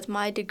doing with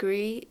my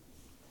degree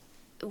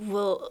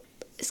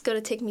it's going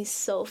to take me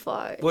so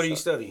far. What are you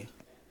studying?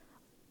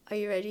 Are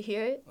you ready to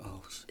hear it?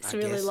 Oh, It's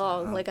really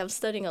long. Like, I'm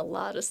studying a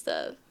lot of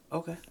stuff.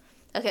 Okay.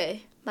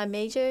 Okay, my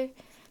major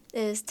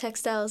is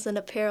textiles and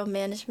apparel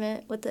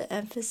management with the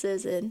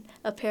emphasis in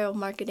apparel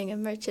marketing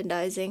and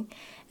merchandising.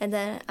 And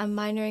then I'm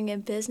minoring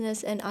in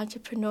business and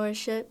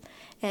entrepreneurship,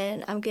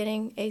 and I'm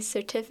getting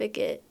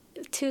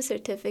two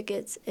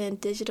certificates in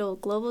digital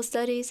global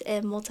studies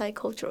and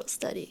multicultural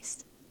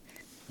studies.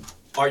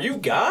 Are you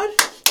God?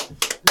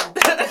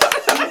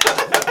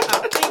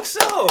 I think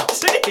so.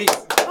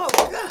 Jeez. Oh,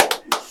 God.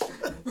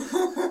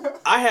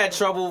 I had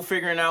trouble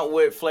figuring out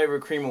what flavor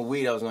cream of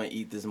wheat I was gonna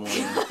eat this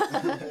morning,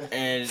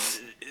 and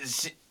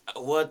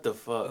what the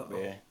fuck,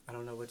 man? I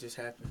don't know what just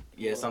happened.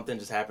 Yeah, something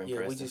just happened. Yeah,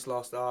 Preston. we just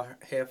lost our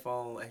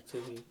headphone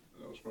activity.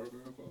 That was probably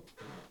my fault.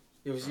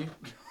 It was you?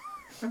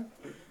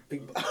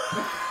 Big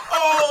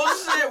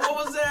Oh shit!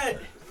 What was that?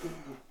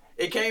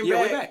 It came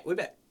back. we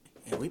back.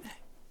 Yeah, we back.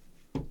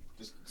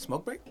 Just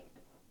Smoke break?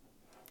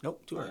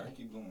 Nope, too alright, early.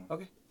 keep going.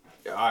 Okay.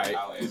 All right.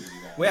 I'll edit it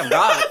out. We have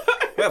God.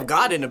 We have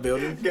God in the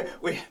building.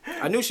 We,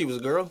 I knew she was a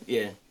girl.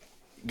 yeah.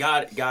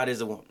 God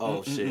is a woman.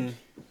 Oh shit. You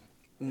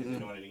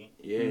doing it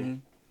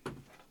again? Yeah.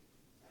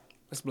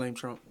 Let's blame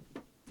Trump.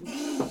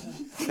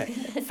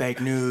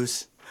 Fake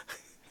news.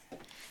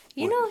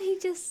 You know, he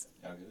just,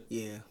 Y'all good?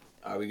 Yeah.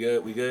 Are we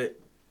good? We good?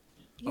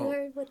 you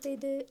heard what they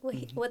did,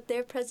 what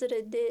their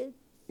president did.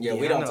 Yeah, Yeah,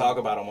 we I don't know. talk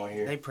about them on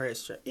here. They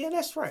press check. Yeah,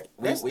 that's right.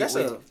 That's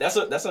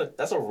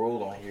a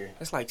rule on here.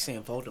 That's like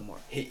saying Voldemort.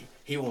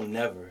 He will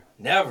never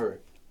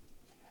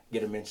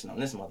get a mention on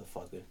this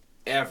motherfucker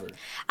ever.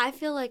 I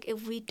feel like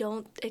if we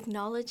don't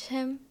acknowledge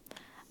him,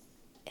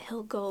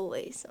 he'll go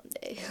away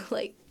someday.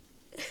 Like,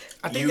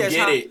 I think You that's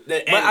get how, it.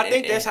 But I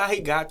think that's how he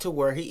got to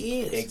where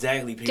he is.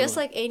 Exactly. People, just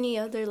like any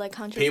other, like,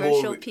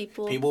 controversial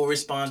people. People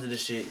respond to the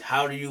shit.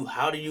 How do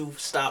you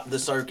stop the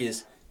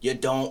circus? You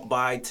don't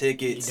buy You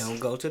tickets. don't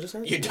go to the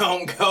circus. You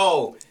don't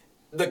go.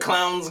 The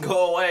clowns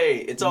go away.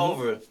 It's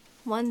over.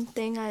 One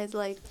thing I,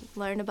 like,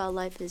 learned about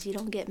life is you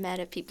don't get mad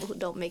at people who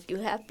don't make you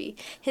happy.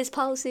 His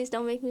policies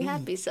don't make me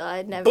happy, so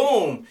I'd never...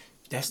 Boom.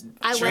 That's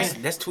I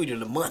that's tweet of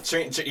the month.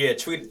 Tweet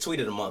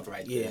of the month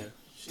right Yeah.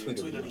 there.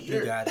 Tweet of the You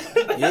year. got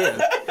it.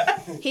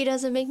 Yeah. He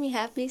doesn't make me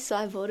happy, so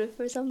I voted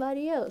for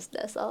somebody else.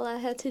 That's all I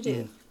had to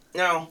do.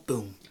 Now,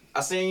 Boom.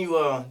 I seen you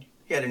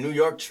had a New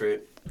York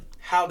trip.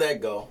 How'd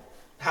that go?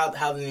 How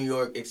the New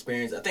York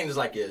experience? I think it was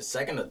like your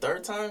second or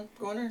third time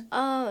going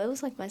there. It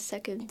was like my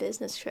second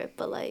business trip,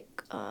 but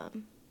like,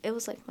 it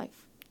was like my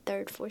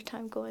third, fourth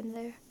time going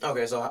there.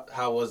 Okay, so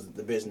how was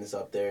the business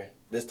up there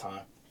this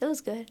time? It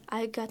was good.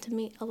 I got to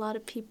meet a lot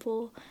of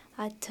people.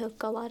 I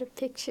took a lot of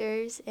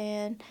pictures,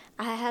 and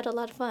I had a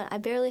lot of fun. I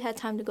barely had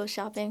time to go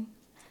shopping,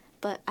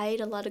 but I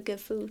ate a lot of good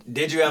food.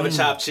 Did you have a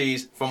chopped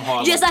cheese from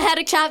Harlem? Yes, I had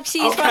a chopped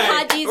cheese from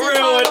Haji's in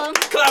real one. Harlem.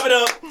 Clap it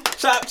up.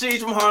 Chopped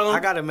cheese from Harlem. I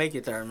gotta make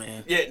it there,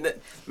 man. Yeah,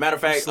 matter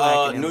of fact,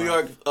 Slacking in New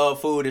life. York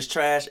food is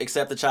trash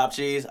except the chopped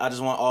cheese. I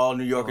just want all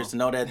New Yorkers to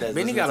know that.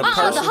 Benny got a The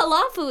person.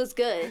 halal food is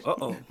good.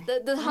 Uh-oh.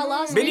 The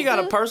halal street Benny got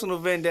a food? personal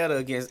vendetta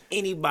against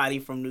anybody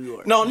from New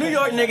York. No, New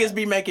York niggas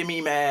be making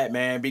me mad,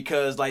 man,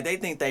 because like they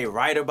think they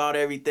right about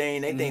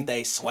everything. They think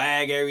they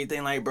swag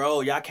everything. Like,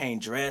 bro, y'all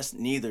can't dress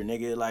neither,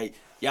 nigga. Like,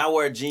 Y'all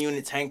wear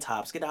G-Unit tank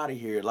tops. Get out of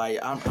here. Like,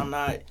 I'm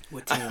not.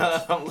 What teams?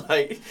 I'm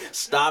like,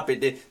 stop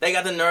it. They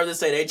got the nerve to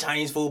say they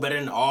Chinese food better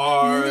than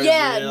ours.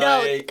 Yeah, and, no,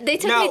 like, they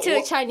took Now, me to a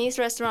what- Chinese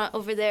restaurant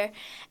over there,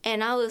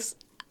 and I was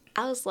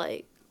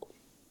like,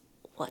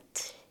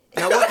 what?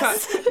 Now what kind?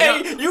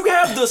 Hey, you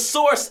have the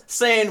source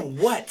saying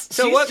what?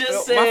 So She what?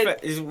 just my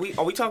said.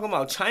 are we talking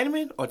about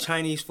Chinaman or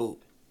Chinese food?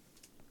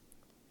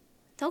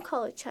 Don't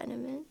call it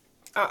Chinaman.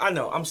 I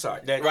know. I'm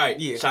sorry. That, Right,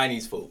 Yeah.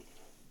 Chinese food.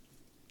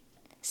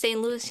 St.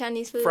 Louis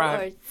Chinese food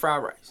Fried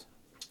rice.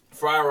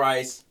 Fried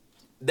rice.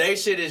 They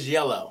shit is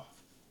yellow.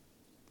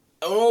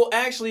 Oh,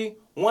 actually,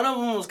 one of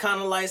them was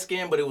kind of light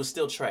skinned, but it was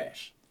still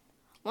trash.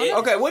 It-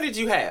 Okay, what did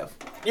you have?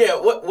 Yeah,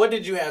 what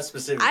did you have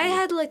specifically? I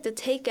had like the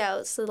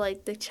takeouts, so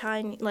like the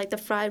Chinese, like the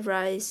fried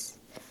rice,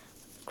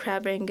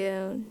 crab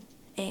rangoon,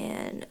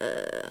 and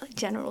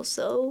General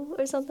Tso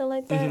or something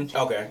like that. Mm-hmm.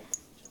 Okay.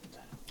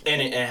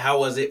 And how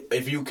was it?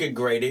 If you could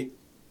grade it,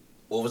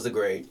 what was the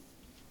grade?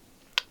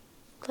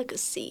 Like a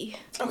C.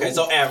 Okay,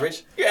 so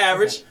average. You're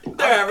average.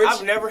 They're average.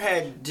 I've never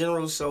had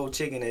General Tso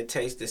chicken that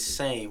tastes the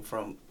same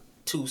from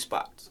two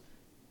spots.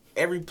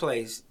 Every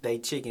place they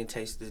chicken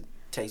tastes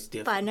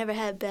different. But I never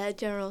had bad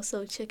General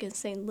Tso chicken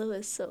St.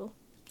 Louis, so.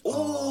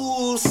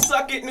 Ooh,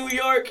 suck it, New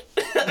York.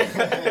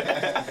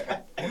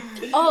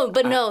 Oh,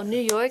 but no, New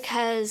York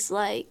has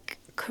like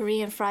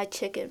Korean fried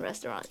chicken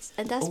restaurants,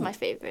 and that's my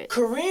favorite.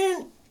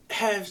 Korean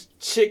have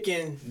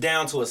chicken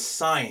down to a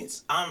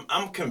science.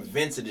 I'm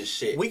convinced of this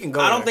shit. We can go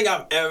I don't there. think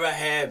I've ever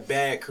had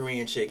bad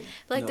Korean chicken.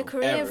 Like the No,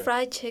 Korean ever.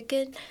 fried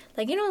chicken,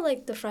 like you know,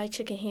 like the fried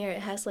chicken here,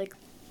 it has like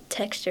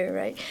texture,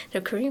 right?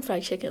 The Korean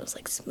fried chicken was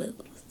like smooth.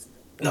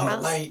 No,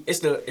 Wow. like It's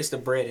the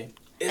breading.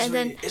 it's And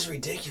then- it's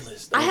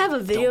ridiculous. I have a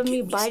Don't video of get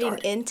me biting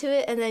started. into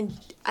it, and then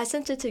I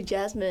sent it to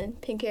Jasmine,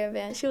 Pink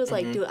Caravan. She was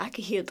Mm-hmm. like, "Dude, I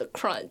could hear the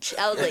crunch."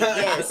 I was like,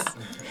 "Yes."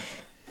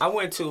 I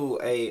went to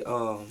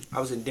I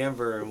was in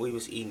Denver and we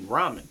was eating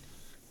ramen,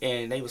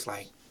 and they was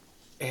like,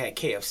 it had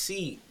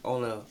KFC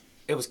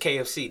it was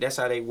KFC. That's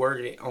how they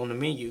worded it on the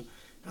menu.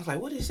 I was like,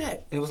 what is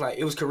that? And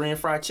it was Korean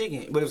fried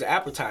chicken, but it was an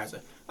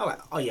appetizer. I was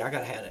like, oh yeah, I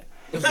gotta have that.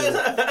 It was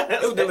delicious.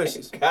 It was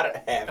delicious.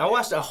 Gotta have I it.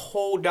 watched a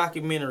whole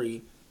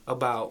documentary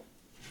about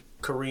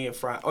Korean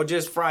or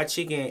just fried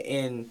chicken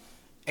in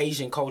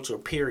Asian culture,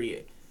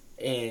 period.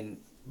 And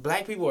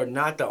black people are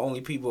not the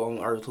only people on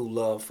earth who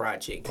love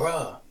fried chicken.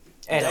 Bruh.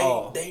 At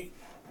all.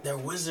 They're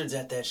wizards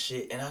at that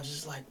shit, and I'm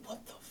just like,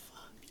 what the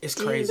fuck? It's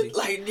crazy.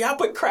 Like, y'all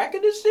put crack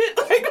in this shit?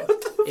 Like,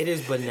 what the It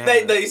is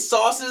bananas. They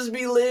sauces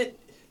be lit.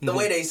 The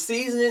way they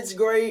season it's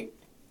great.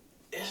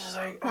 It's just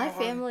like My oh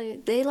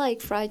family, they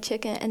like fried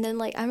chicken, and then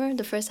like I remember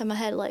the first time I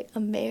had like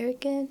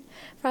American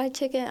fried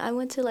chicken. I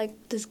went to like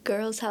this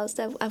girl's house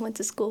that I went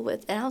to school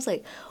with, and I was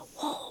like,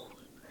 "Whoa,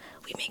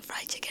 we make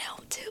fried chicken at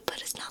home too,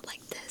 but it's not like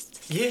this."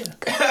 Yeah,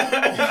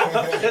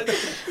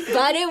 But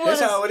I didn't want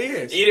that's how to. it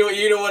is.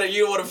 You don't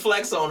want to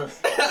flex on her.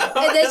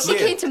 And then she Yeah.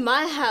 came to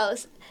my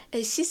house,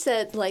 and she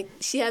said like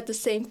she had the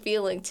same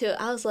feeling too.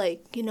 I was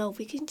like,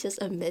 we can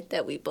just admit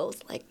that we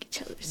both like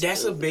each other's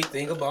That's a food. big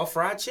thing about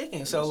fried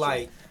chicken. So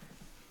like,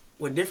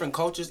 when different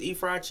cultures eat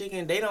fried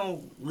chicken, they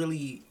don't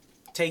really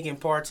take in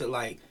part to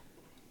like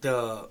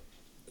the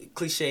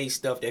cliche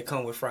stuff that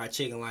come with fried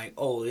chicken, like,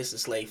 oh, this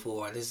is slave food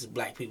or this is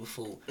black people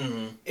food.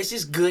 Mm-hmm. It's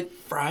just good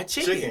fried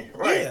chicken. Chicken,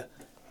 right. Yeah.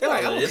 They're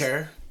like, I it don't is.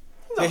 care.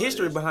 No, The it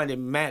history is. behind it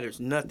matters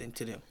nothing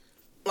to them.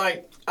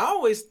 Like, I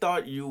always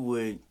thought you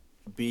would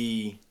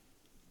be.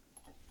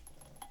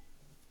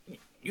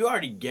 You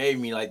already gave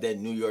me like that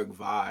New York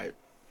vibe,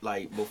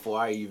 like before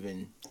I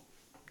even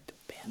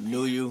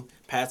knew you.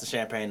 Pass the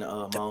champagne to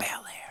Mo, Bel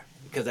Air.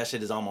 because that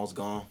shit is almost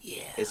gone.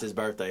 Yeah. It's his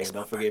birthday. It's my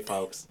Don't forget, birthday.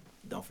 folks.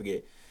 Don't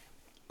forget.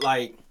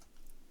 Like,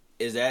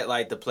 is that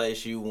like the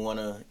place you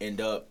wanna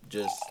end up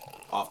just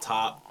off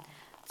top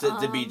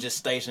to be just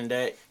stationed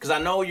at? Because I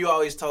know you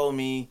always told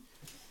me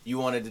you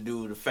wanted to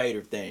do the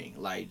fader thing,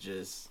 like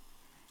just.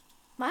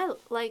 My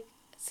like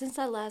since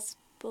I last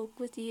spoke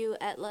with you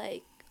at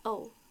like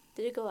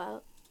did it go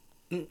out?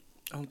 I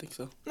don't think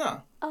so.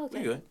 No, Oh, okay.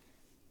 we good.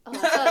 Oh,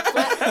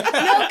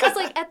 no, because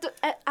like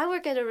I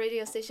work at a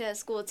radio station at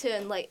school too,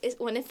 and like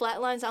when it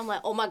flatlines, I'm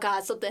like, oh my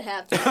god, something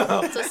happened.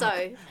 So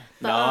sorry.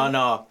 But,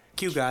 No.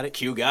 Q got it.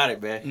 Q got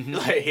it, man.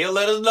 Like, he'll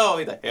let us know.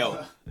 He's like,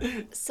 hell.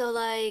 So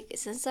like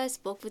since I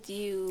spoke with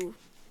you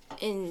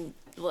in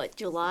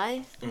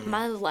July,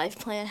 my life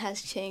plan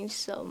has changed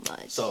so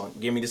much. So,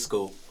 give me the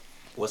scoop.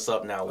 What's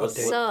up now? What's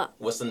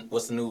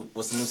the new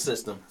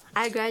system?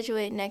 I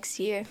graduate next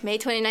year, May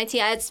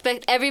 2019. I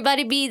expect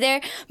everybody to be there.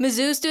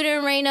 Mizzou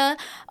student arena.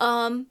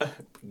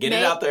 Get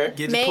May- it out there.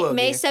 Get the plug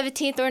May in.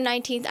 17th or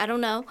 19th. I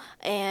don't know.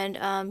 And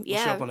We'll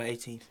show yeah. up on the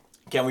 18th.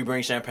 Can we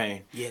bring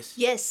champagne? Yes.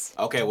 Yes.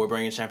 Okay, we're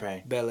bringing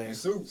champagne. Bel Air.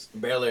 Suits.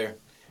 Bel Air.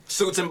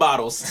 Suits and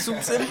bottles.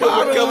 Suits and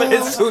bottles. We're coming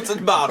in suits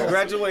and bottles.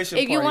 Graduation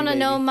If you party, want to baby.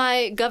 know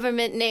my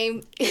government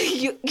name,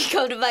 you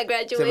come to my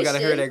graduation. So we gotta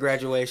hear that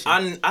graduation.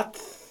 I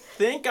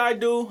think I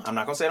do. I'm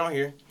not gonna say it on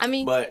here. I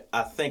mean, But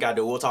I think I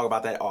do. We'll talk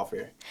about that off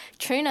here.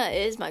 Trina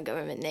is my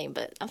government name,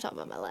 but I'm talking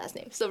about my last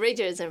name. So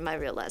Rager isn't my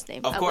real last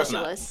name. Of course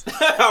I not. wish it was.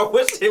 I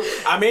wish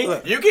it. I mean,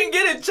 Look. you can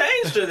get it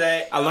changed to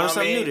that. I learned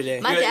something new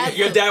today. My Your, dad-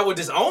 your dad would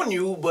disown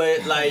you,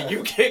 but like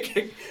you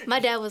can't. My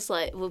dad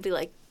will be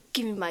like,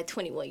 give me my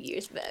 21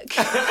 years back.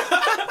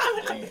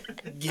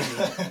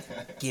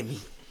 Give me.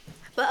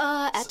 But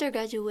after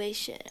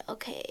graduation,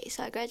 okay,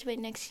 so I graduate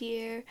next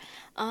year.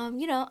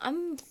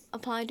 I'm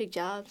applying to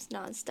jobs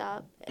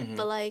nonstop,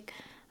 but like,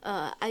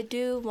 I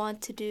do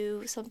want to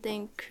do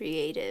something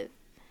creative,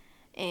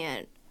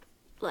 and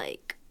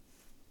like,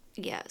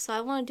 yeah. So I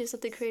want to do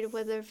something creative,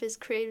 whether if it's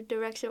creative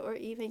direction or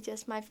even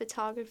just my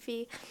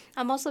photography.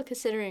 I'm also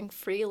considering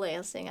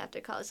freelancing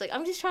after college. Like,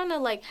 I'm just trying to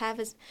like I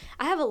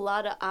have a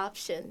lot of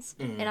options,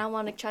 and I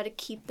want to try to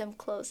keep them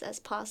close as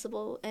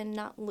possible and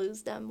not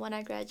lose them when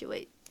I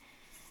graduate.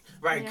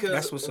 Right, Yeah.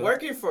 That's because what's up.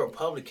 working for a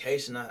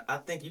publication, I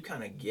think you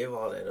kind of give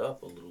all that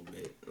up a little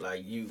bit.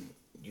 Like you.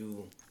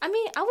 I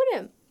mean, I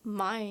wouldn't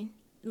mind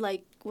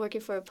like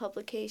working for a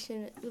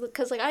publication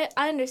because like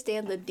I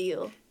understand the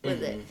deal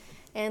with it,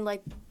 and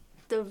like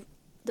the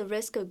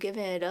risk of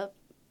giving it up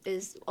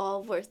is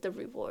all worth the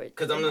reward.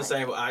 Because I'm in the my-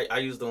 same. I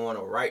used to want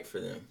to write for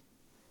them,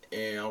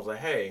 and I was like,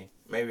 hey,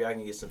 maybe I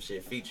can get some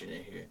shit featured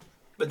in here.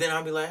 But then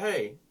I'll be like,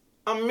 hey,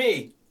 I'm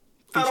me.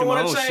 I Feature don't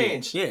my want own to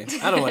change. shit.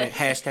 Yeah, I don't want it.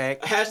 Hashtag.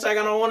 Hashtag I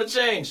don't want to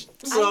change.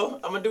 So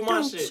I'm gonna do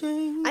my shit.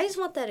 I just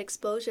want that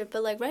exposure,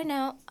 but like right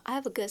now, I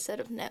have a good set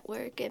of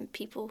network and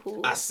people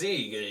who. I see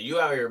you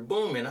out here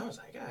booming. I was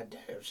like, God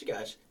damn, she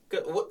got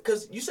you.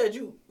 Because you said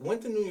you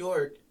went to New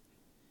York,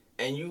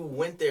 and you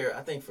went there,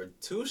 I think, for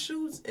 2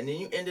 shoots, and then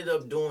you ended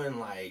up doing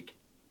like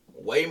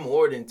way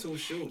more than 2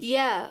 shoots.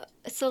 Yeah,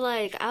 so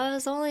like I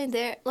was only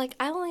there, like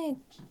I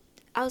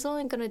was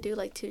only gonna do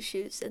like 2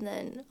 shoots, and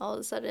then all of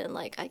a sudden,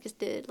 like I just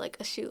did like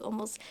a shoot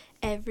almost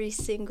every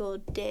single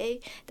day.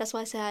 That's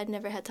why I said I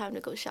never had time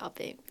to go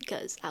shopping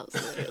because I was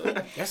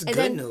literally. That's And good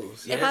then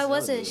news. Yeah, if that's I really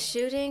wasn't good.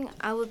 shooting,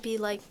 I would be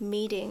like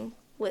meeting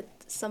with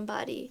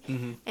somebody,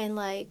 and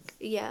like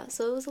yeah.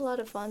 So it was a lot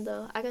of fun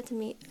though. I got to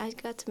make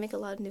a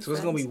lot of new So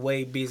it's friends. gonna be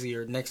way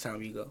busier next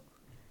time you go.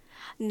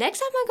 Next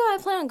time I go, I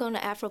plan on going to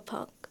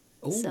Afropunk.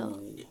 Ooh. So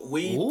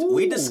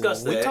We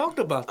discussed that. We talked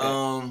about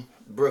that.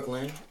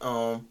 Brooklyn.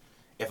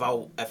 If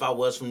I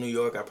was from New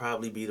York, I'd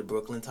probably be the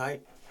Brooklyn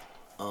type.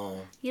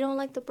 you don't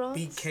like the Bronx?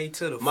 BK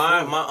to the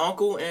My full. my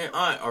uncle and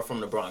aunt are from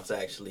the Bronx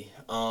actually.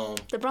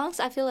 The Bronx,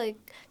 I feel like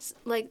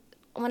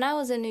when I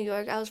was in New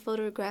York, I was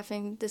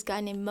photographing this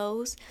guy named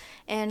Mose,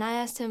 and I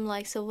asked him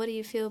like, so what do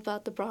you feel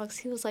about the Bronx?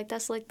 He was like,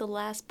 that's like the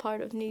last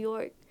part of New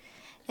York,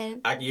 and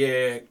I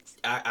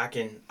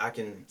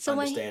can so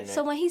understand that.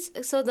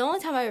 so the only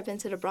time I ever been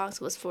to the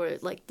Bronx was for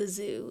like the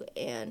zoo,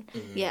 and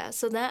yeah,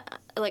 so that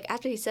like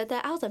after he said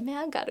that, I was like, man,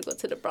 I gotta go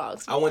to the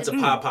Bronx. I went to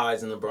And-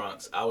 Popeyes in the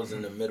Bronx. I was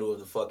in the middle of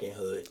the fucking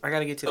hood. I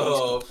gotta get to the East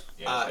Coast.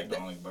 Yeah, it's like the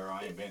only borough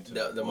I ain't been to.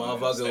 The Well,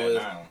 motherfucker Staten was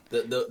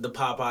Island. the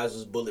Popeyes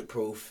was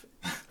bulletproof.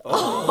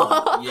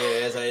 Yeah,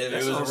 it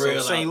That's was on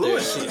real some St. out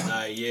Louis there.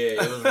 shit.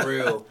 Yeah, it was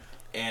real,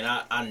 and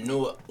I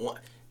knew it.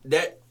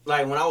 That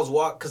like when I was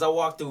because I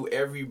walked through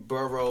every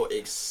borough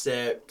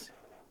except.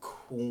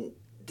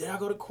 Did I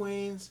go to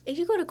Queens? If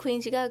you go to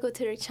Queens, you gotta go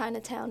to their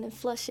Chinatown and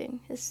Flushing.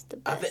 It's the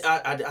I best. think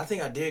I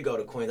think I did go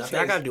to Queens. See,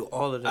 I gotta do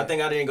all of that. I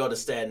think I didn't go to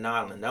Staten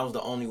Island. That was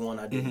the only one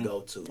I didn't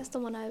go to. That's the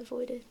one I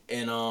avoided.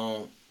 And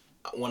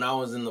when I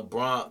was in the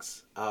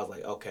Bronx, I was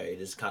like, okay,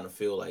 this kind of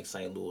feel like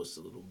St. Louis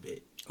a little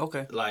bit.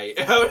 Okay. Like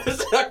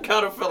I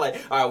kind of felt like,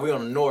 all right, we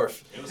on the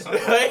north. It was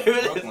something about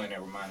Brooklyn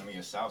that reminded me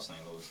of South St.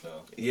 Louis,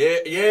 though. Yeah,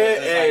 It's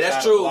hey, like that's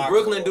South true. Block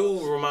Brooklyn Road.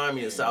 do remind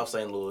me of South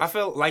St. Louis. I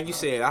felt like you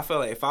said. I felt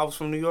like if I was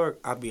from New York,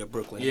 I'd be a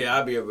Brooklyn. Yeah,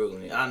 I'd be a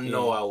Brooklyn. I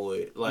know Yeah. I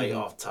would. Like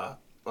off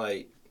top,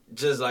 like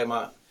just like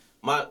my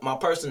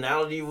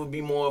personality would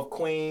be more of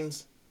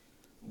Queens,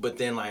 but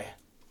then like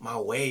my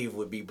wave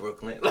would be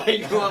Brooklyn. Like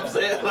you know what I'm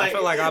saying? Like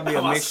feel like I'd be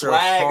a my mixture of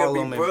swag would be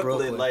Harlem and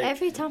Brooklyn. Like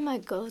Every time I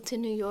go to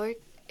New York,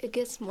 it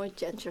gets more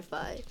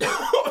gentrified.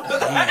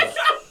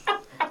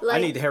 I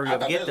need to hurry I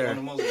up thought and get that was one there. of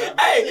the most goddamn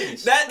Hey,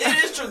 cities. that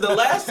it is true. The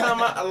last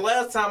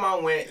time I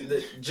went,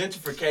 the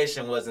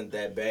gentrification wasn't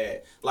that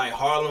bad. Like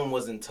Harlem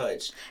wasn't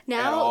touched. at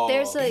Now all.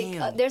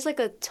 there's like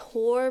a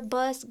tour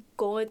bus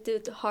going through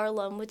to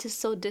Harlem, which is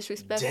so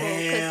disrespectful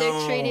because they're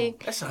Damn. treating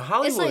That's some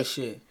Hollywood like-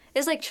 shit.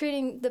 it's like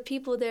treating the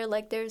people there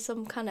like they're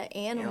some kind of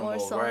animal or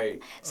Animal, something.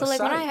 right. So A like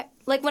sight.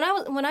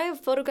 when I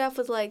photograph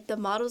with like the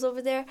models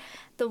over there,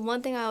 the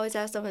one thing I always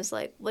ask them is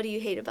like, what do you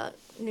hate about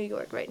New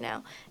York right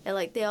now? And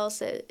like they all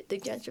said the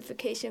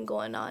gentrification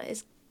going on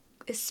is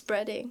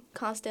spreading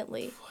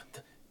constantly.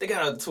 They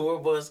got a tour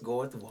bus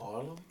going through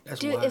Harlem.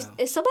 That's Dude, wild.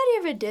 if somebody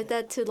ever did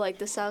that to like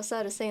the south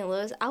side of St.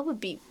 Louis, I would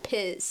be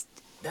pissed.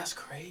 That's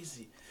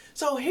crazy.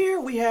 So here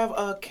we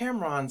have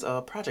Cameron's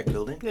project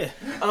building. Yeah.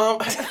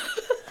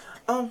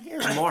 Um,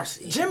 Here's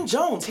Marcy. Jim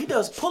Jones, he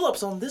does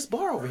pull-ups on this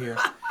bar over here.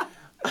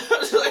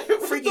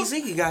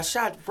 Ricky Ziggy got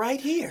shot right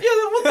here.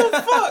 Yeah, what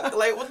the fuck?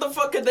 Like, what the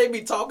fuck could they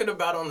be talking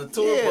about on the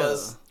tour Yeah.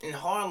 bus in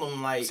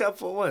Harlem? Like, Except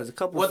for what? A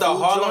couple what, the food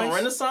Harlem joints?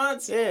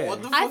 Renaissance? Yeah.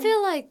 What the fuck? I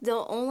feel like the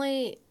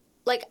only,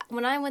 like,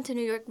 when I went to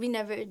New York, we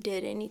never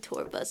did any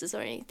tour buses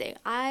or anything.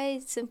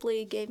 I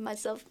simply gave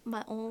myself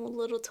my own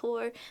little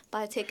tour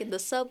by taking the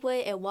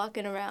subway and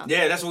walking around.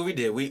 Yeah, that's what we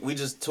did. We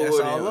just toured That's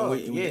all and up, we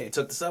yeah.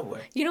 took the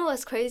subway. You know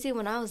what's crazy?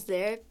 When I was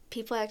there,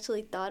 people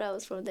actually thought I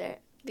was from there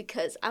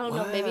because I don't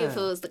know, maybe if it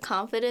Wow. was the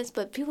confidence,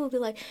 but people would be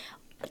like,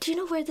 "Do you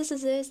know where this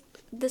is?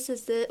 This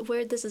is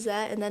where this is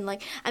at?" And then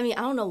like, I mean,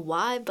 I don't know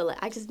why, but like,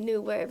 I just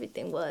knew where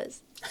everything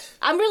was.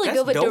 I'm really That's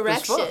good with dope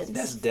as fuck. directions.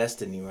 That's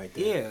destiny right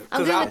there. Yeah. I'm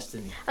 'cause good I-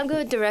 with, I'm good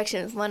with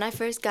directions. When I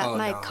first got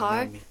my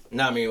car, not me.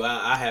 No, I mean,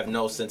 I have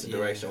no sense of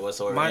direction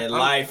whatsoever My- in I'm-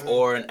 life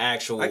or in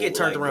actual. I get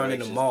turned like, around in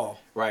the directions. mall.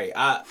 Right.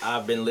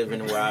 I've been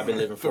living where I've been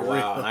living for a For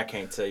while, real. and I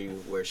can't tell you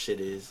where shit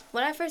is.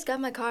 when I first got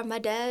my car, my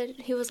dad,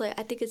 he was like,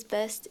 "I think it's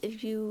best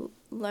if you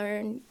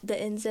learn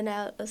the ins and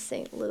out of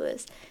St.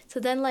 Louis." So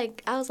then,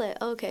 like, I was like,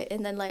 okay.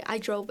 And then, like, I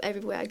drove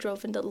everywhere. I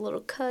drove into the little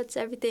cuts,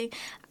 everything.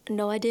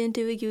 No, I didn't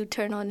do a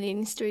U-turn on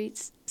any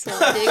streets. So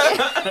I didn't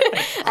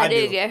get, I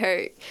didn't get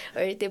hurt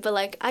or anything. But,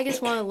 like, I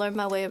just want to learn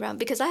my way around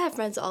because I have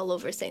friends all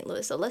over St.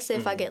 Louis. So let's say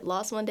if I get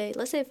lost one day,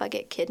 let's say if I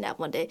get kidnapped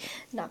one day,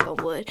 knock on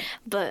wood.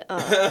 But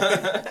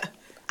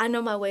I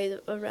know my way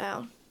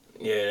around.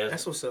 Yeah,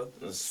 That's what's up.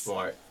 that's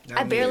smart.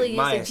 I barely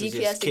My use ass the is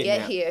GPS just to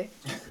get kidnapped. here.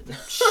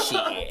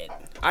 Shit.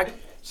 I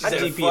said,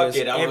 GPS "Fuck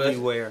it, I'm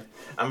everywhere.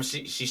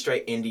 She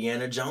straight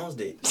Indiana Jones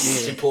did.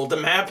 She pulled the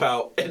map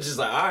out and just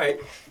like, all right,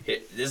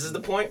 this is the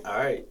point. All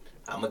right,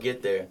 I'm gonna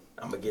get there.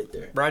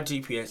 Bro, I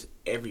GPS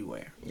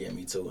everywhere. Yeah,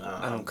 me too.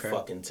 I I'm don't care.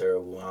 fucking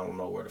terrible. I don't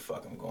know where the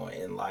fuck I'm going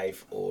in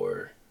life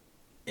or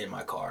in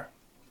my car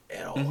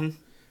at all. Mm-hmm.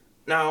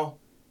 Now,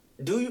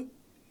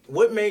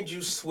 what made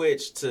you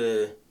switch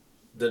to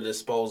the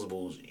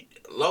disposables?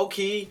 Low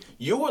key,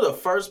 you were the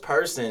first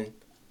person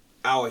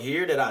out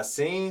here that I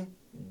seen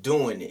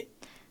doing it.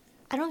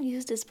 I don't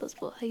use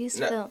disposable. I use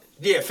Nah, film.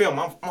 Yeah, film.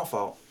 My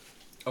fault.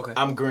 Okay.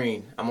 I'm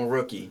green. I'm a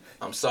rookie.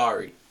 I'm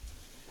sorry.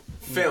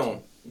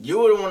 Film. You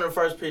were one of the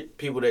first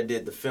people that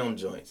did the film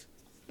joints.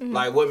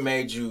 Like, what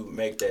made you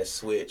make that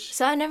switch?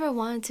 So I never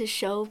wanted to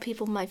show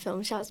people my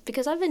film shots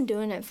because I've been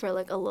doing it for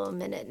like a little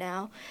minute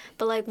now.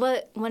 But like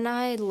when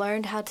I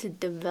learned how to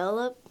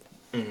develop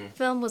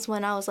film was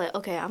when I was like,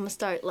 okay, I'm gonna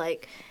start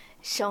like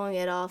showing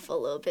it off a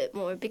little bit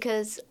more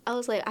because I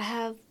was like, I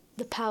have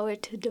the power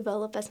to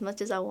develop as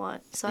much as I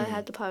want. So I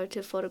have the power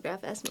to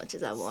photograph as much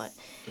as I want.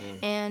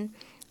 And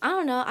I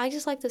don't know, I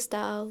just like the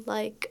style.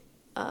 Like,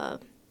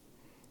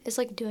 it's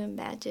like doing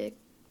magic,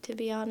 to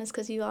be honest,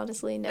 because you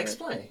honestly never.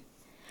 Explain.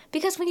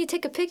 Because when you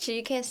take a picture,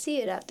 you can't see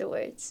it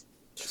afterwards.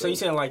 So you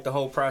saying like the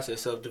whole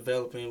process of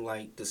developing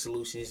like the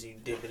solutions you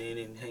dip it in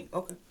and hang?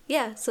 Okay.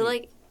 Yeah. So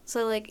like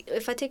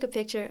if I take a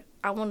picture,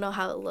 I won't know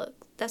how it looks.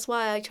 That's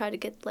why I try to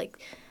get like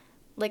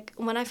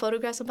when I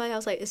photograph somebody, I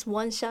was like, it's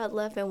one shot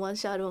left and one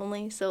shot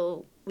only.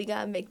 So we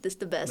gotta make this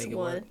the best Make it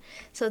one. work.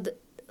 So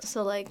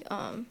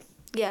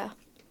yeah.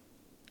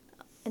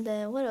 And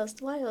then what else?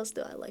 Why else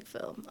do I like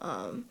film?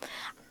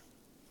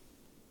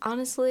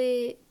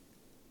 Honestly,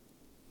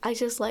 I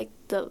just like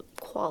the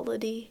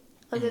quality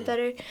of it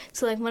better.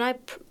 So like when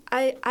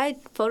I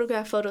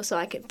photograph photos so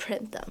I can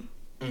print them.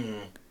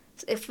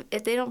 So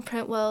if they don't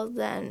print well,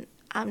 then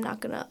I'm not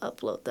gonna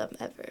upload them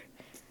ever.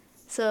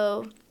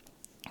 So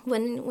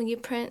when you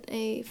print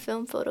a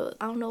film photo,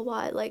 I don't know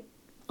why, like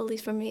at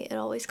least for me, it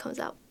always comes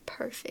out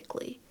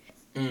perfectly.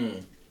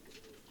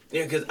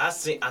 Yeah, cause I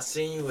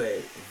seen you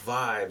at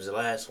Vibes, the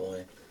last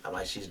one. I'm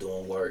like, she's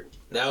doing work.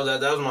 That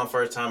was my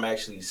first time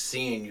actually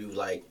seeing you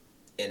like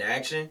in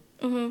action.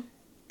 Mhm.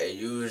 And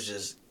you was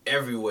just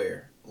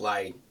everywhere,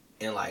 like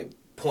in like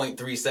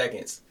 0.3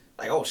 seconds.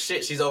 Like, oh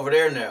shit, she's over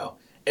there now.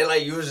 And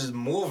like you was just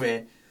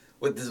moving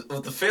with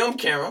the film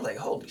camera. I'm like,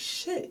 holy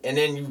shit. And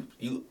then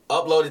you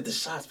uploaded the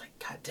shots. Like,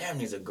 god damn,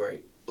 these are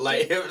great.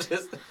 Like it was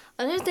just.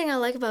 Another thing I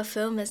like about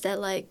film is that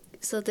like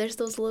so there's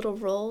those little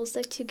rolls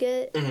that you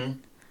get.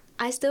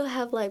 I still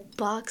have like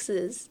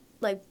boxes,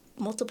 like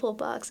multiple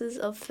boxes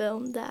of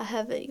film that I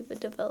haven't even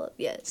developed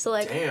yet. So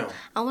like Damn.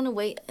 I want to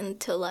wait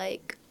until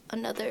like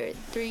another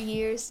 3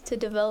 years to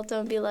develop them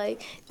and be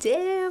like,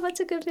 damn, I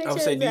took a picture I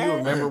would say, of do you that.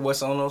 remember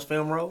what's on those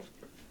film rolls?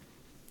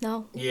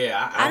 No.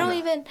 Yeah, I don't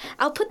even.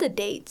 I'll put the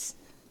dates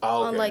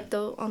Oh, on okay. like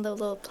the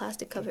little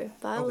plastic cover,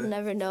 but I will Okay.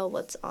 never know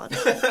what's on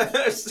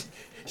it.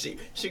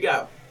 she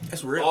got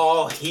That's real.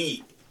 all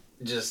heat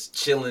just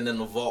chilling in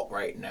the vault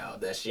right now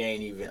that she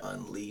ain't even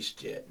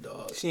unleashed yet,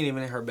 dog. She ain't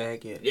even in her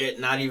bag yet. Yeah,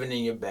 not even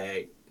in your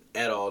bag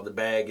at all. The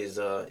bag is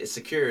it's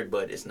secured,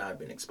 but it's not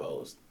been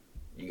exposed.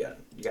 You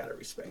gotta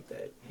respect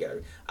that.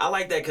 I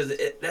like that because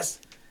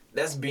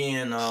that's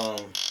being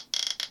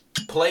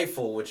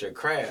playful with your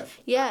craft.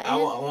 Yeah, I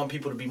and want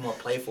people to be more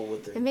playful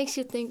with it it. makes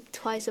you think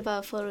twice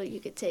about a photo you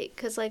could take.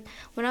 Cause like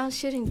when I was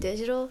shooting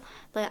digital,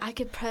 like I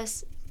could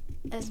press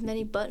as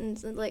many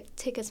buttons and like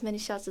take as many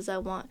shots as I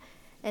want,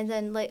 and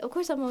then like of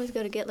course I'm always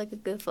gonna get like a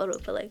good photo,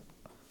 but like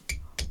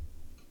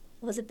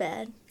was it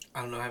bad?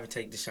 I don't know. I haven't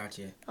taken the shot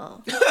yet.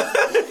 Oh.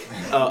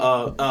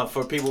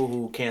 For people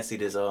who can't see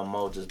this,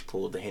 Mo just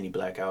pulled the Henny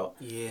Black out.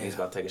 Yeah. He's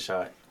about to take a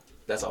shot.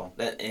 That's all.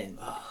 And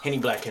Henny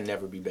Black can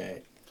never be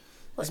bad.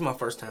 This is my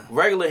first time.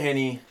 Regular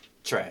Henny,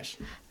 trash.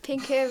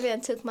 Pink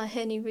Caravan took my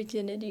Henny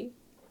virginity.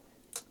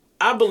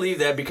 I believe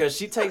that because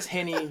she takes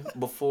Henny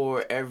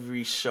before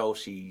every show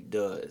she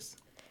does.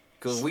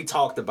 Because we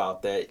talked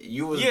about that.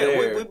 You was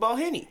there. we bought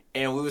Henny.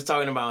 And we was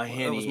talking about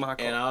Henny. was my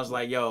call. And I was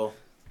like, yo,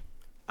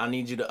 I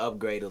need you to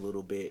upgrade a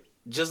little bit.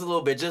 Just a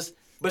little bit.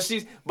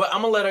 But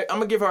I'm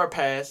gonna give her a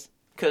pass.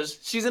 Because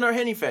she's in her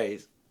Henny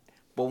phase.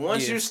 But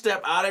once you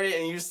step out of it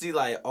and you see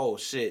like, oh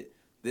shit,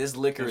 this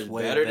liquor is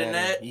better than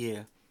that.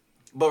 Yeah.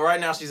 But right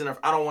now she's in her.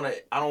 I don't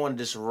want to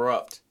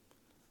disrupt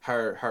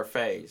her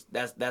phase.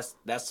 That's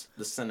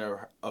the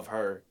center of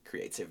her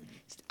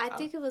creativity. I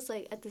think it was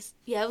like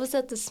it was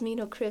at the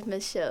Smino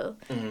Christmas show.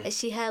 Mm-hmm. And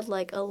she had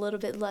like a little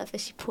bit left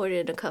and she poured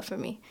it in a cup for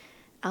me.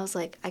 I was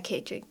like, I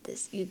can't drink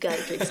this. You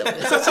gotta drink some of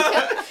this.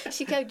 So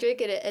she kept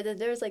drinking it, and then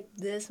there was like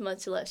this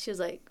much left. She was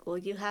like, well,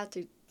 you have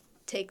to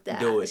take that.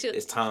 Do it. She was,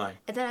 It's time.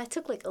 and then I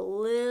took like a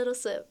little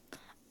sip.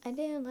 I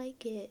didn't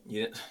like it.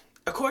 Yeah.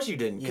 Of course you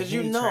didn't, because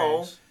Yeah, you Henny know,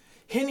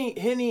 trash.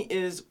 Henny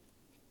is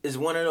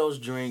one of those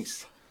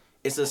drinks.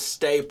 It's a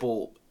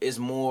staple. It's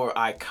more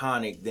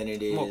iconic than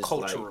it is More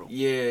cultural.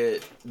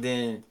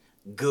 than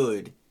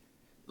good.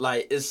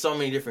 Like, it's so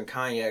many different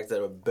cognacs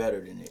that are better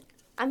than it.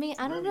 I mean,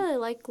 I don't really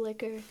like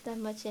liquor that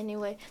much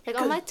anyway. Like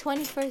on my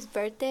 21st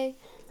birthday,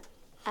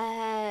 I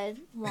had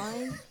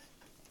wine.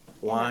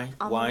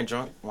 Wine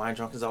drunk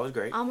is always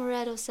great.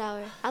 Amaretto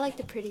sour. I like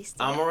the pretty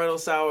stuff. Amaretto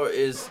sour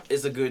is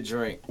a good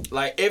drink.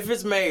 Like, if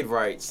it's made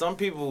right. Some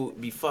people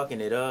be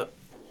fucking it up,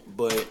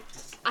 but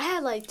I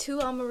had like 2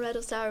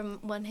 amaretto sour in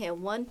one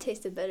hand. One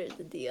tasted better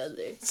than the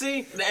other.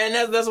 see,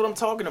 and that's what I'm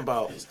talking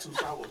about. It's too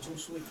sour, too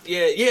sweet.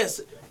 Yeah, yes,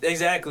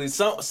 exactly.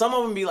 Some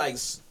of them be like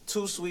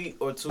too sweet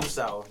or too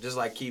sour, just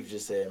like Keith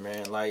just said,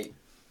 man. Like,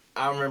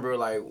 I remember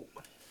like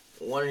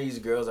one of these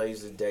girls I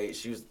used to date.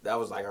 That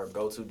was like her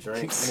go-to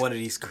drink. One of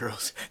these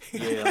girls.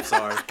 Yeah, I'm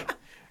sorry.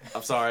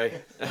 I'm sorry.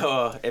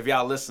 If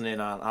y'all listening,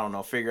 I don't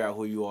know. Figure out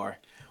who you are.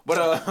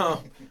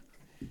 But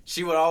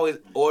she would always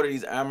order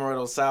these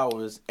amaretto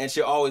sours, and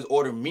she'd always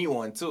order me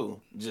one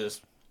too.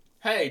 Just,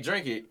 hey,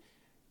 drink it.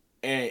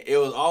 And it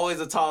was always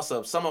a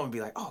toss-up. Some of them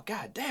be like, oh,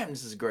 god damn,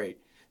 this is great.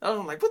 And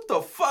I'm like, what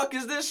the fuck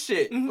is this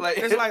shit? Like,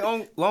 It's like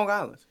on Long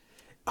Island.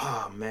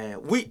 oh, man.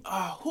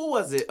 Who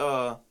was it?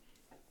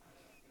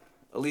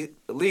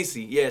 Elise.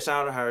 Yeah,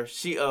 shout out to her.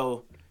 She's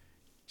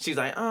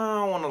like, I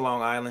don't want a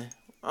Long Island.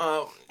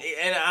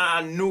 And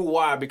I knew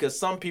why, because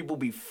some people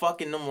be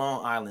fucking them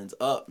Long Islands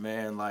up,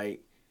 man.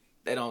 Like,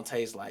 they don't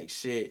taste like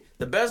shit.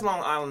 The best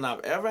Long Island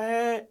I've ever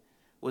had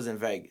was in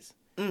Vegas.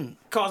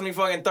 Cost me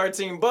fucking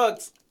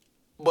 $13,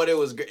 but it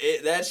was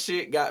that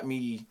shit got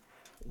me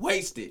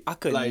wasted. I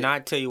could like,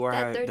 not tell you where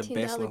I That had the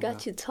best $13 Long got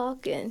Island. you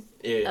talking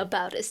Yeah.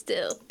 about it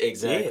still.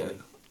 Exactly.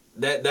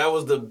 That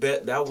was the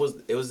bet.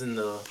 It was in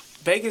the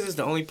Vegas is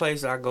the only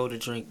place I go to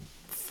drink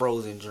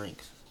frozen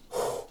drinks.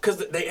 because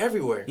they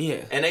everywhere.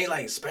 Yeah. and they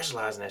like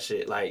specialize in that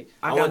shit. Like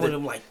I got went one to- of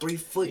them like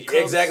 3-foot cups.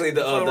 Exactly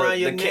the put around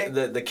your neck.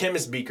 the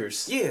chemist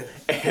beakers. Yeah.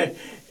 And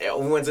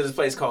we went to this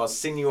place called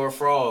Senor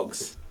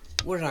Frogs.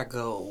 Where did I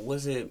go?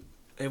 Was it?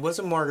 It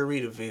wasn't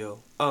Margaritaville.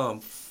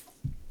 Damn,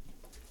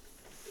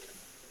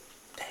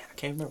 I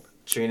can't remember.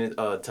 Trina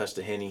touched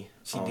the Henny.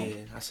 She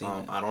did. I seen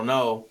that. I don't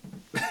know.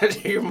 I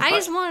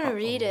just want to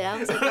read it. I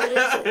was like, what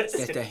is this?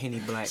 That's that Henny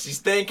Black. She's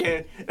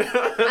thinking.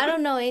 I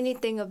don't know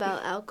anything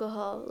about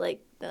alcohol,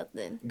 like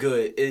nothing.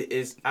 Good.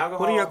 It's alcohol.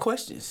 What are your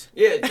questions?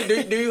 Yeah.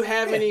 Do you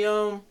have any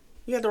You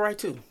got the right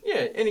to.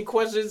 any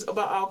questions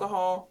about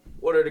alcohol?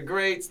 What are the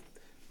grades?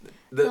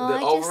 The No, I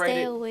just stay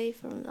overrated. away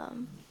from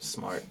them.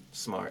 Smart.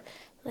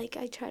 Like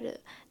I try to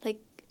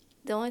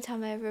the only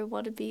time I ever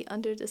want to be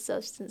under the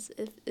substance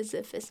is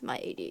if it's my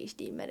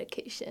ADHD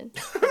medication.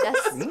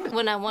 That's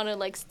when I want to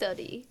like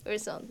study or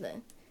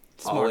something.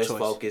 Smart Always choice.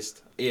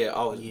 focused. Yeah.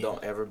 Always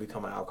don't ever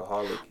become an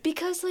alcoholic.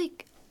 Because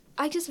like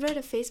I just read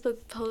a Facebook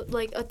post,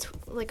 like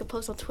a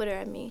post on Twitter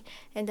at me,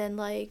 and then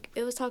like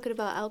it was talking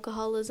about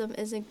alcoholism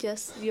isn't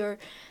just your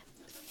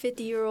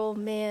 50-year-old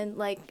man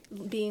like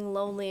being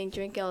lonely and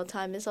drinking all the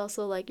time. It's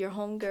also like your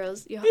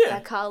homegirls,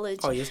 at college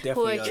Oh, it's who are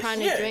definitely us. trying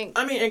to Yeah, drink.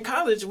 I mean, in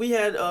college we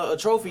had a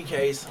trophy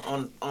case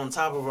on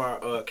top of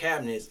our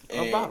cabinets,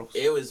 and bottles.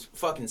 it was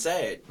fucking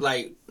sad.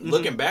 Like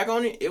looking back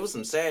on it, it was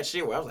some sad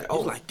shit where I was like, I oh,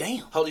 was like, damn.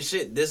 holy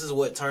shit, this is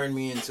what turned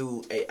me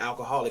into a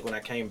alcoholic when I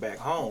came back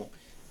home,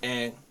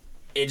 and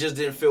it just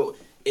didn't feel.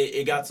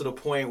 It got to the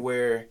point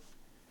where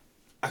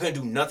I couldn't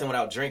do nothing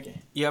without drinking.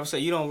 Yeah, I'm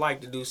saying you don't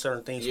like to do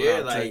certain things Yeah,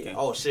 without like drinking.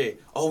 oh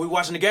shit, oh we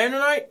watching the game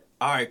tonight?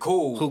 All right,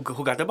 cool. Who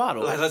got the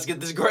bottle? Like, let's get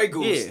this Grey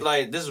Goose. Yeah.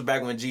 Like, this was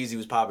back when Jeezy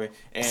was popping,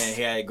 and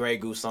he had a Grey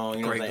Goose song.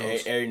 You know Grey what I'm saying?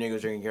 Goose. Every nigga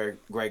was drinking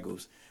Grey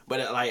Goose.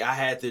 But, like, I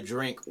had to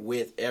drink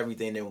with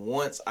everything. And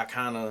once I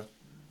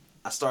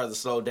started to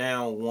slow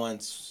down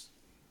once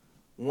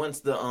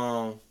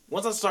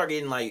I started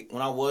getting, like,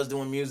 when I was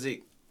doing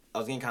music, I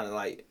was getting kind of,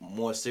 like,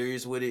 more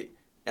serious with it.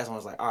 That's when I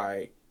was like, all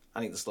right,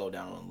 I need to slow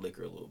down on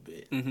liquor a little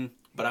bit. Mm-hmm.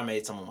 But I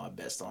made some of my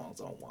best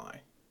songs on wine.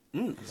 I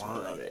love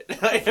Wine.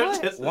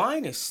 it.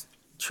 Wine is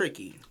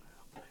tricky.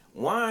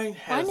 Wine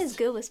has... Wine is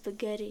good with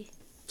spaghetti.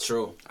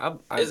 True.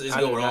 It's It's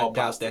good with all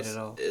doubt pastas. that at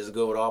all. It's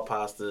good with all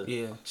pasta.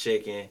 Yeah.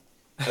 Chicken.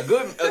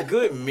 A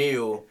good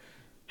meal.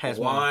 Has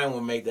Wine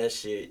will make that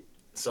shit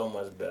so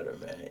much better,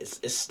 man. It's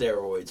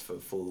steroids for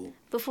food.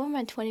 Before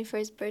my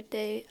 21st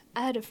birthday,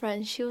 I had a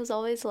friend. She was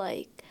always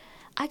like,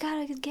 I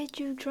gotta get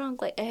you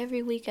drunk, like,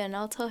 every weekend.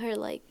 I'll tell her,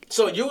 like...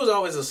 So you was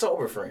always a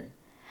sober friend?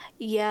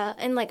 Yeah,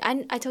 and, like,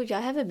 I told you,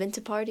 I haven't been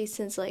to parties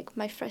since, like,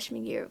 my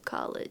freshman year of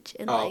college.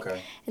 And, Oh, like,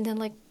 okay. And then,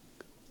 like,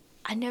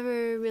 I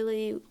never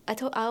really... I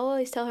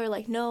always tell her,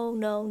 like,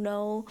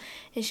 no.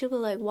 And she'll be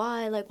like,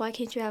 why? Like, why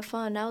can't you have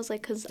fun? And I was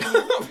like, because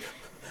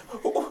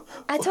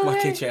I told Why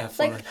her... can't you have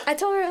fun? Like, I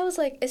told her, I was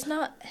like, it's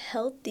not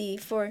healthy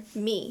for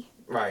me.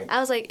 Right. I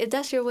was like, if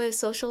that's your way of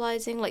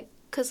socializing, like,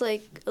 because,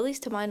 like, at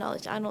least to my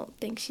knowledge, I don't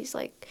think she's,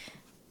 like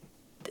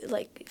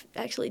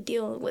actually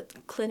dealing with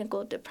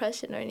clinical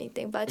depression or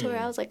anything. But I told her,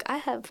 I was like, I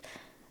have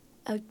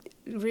a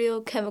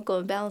real chemical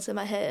imbalance in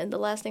my head, and the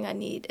last thing I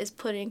need is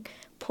putting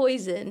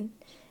poison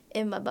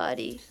in my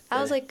body.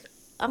 I was like,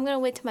 I'm going to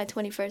wait till my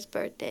 21st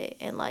birthday,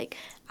 and, like,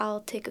 I'll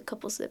take a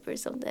couple sips or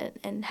something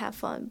and have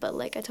fun. But,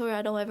 like, I told her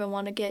I don't ever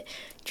want to get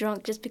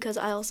drunk just because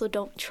I also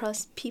don't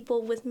trust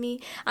people with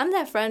me. I'm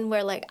that friend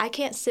where, like, I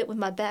can't sit with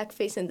my back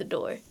facing the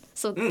door.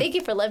 So thank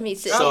you for letting me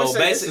sit. I would So say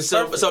this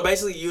basically, is so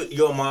basically,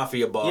 you're a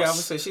mafia boss. Yeah, I would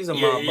say she's a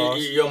mob boss.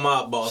 You're a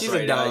mob boss. She's a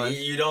right now. don.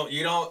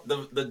 You don't.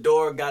 The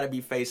door got to be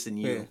facing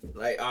you. Yeah.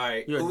 Like, all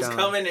right, You're a who's don.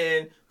 coming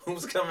in?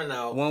 Who's coming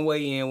out? One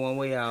way in, one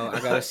way out.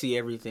 I gotta see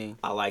everything.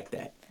 I like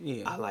that.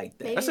 Yeah. I like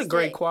that. Maybe That's a it's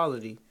great like-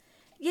 quality.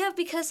 Yeah,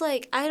 because,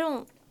 like,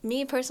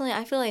 me personally,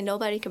 I feel like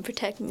nobody can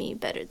protect me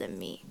better than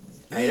me.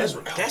 Hey,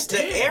 that's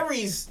the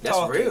Aries. That's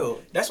talking.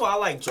 real. That's why I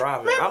like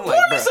driving. Man, I'm pour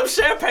like, me bruh. some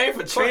champagne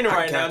for Trina I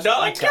right now, got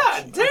dog. you. Like,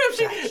 I got God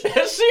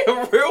damn, she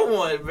a real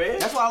one, man.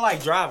 That's why I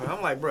like driving.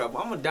 I'm like, bro, if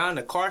I'm gonna die in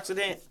a car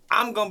accident,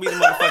 I'm gonna be the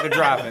motherfucker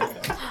driving.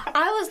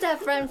 I was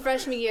that friend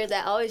freshman year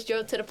that always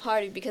drove to the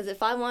party because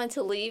if I wanted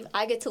to leave,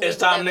 I get to leave. It's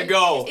time to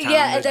go.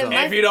 Yeah, and then go.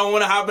 And if you don't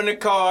want to hop in the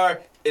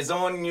car, it's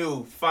on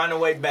you. Find a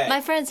way back.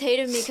 my friends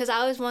hated me because I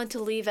always wanted to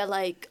leave at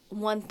like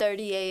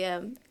 1:30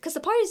 a.m. Because the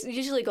parties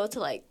usually go to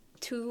like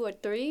 2 or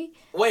 3.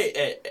 Wait,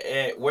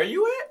 at where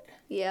you at?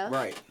 Yeah.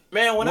 Right.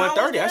 Man, when 1:30. I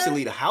I was should there,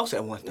 leave the house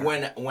at 1:30.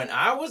 when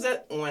I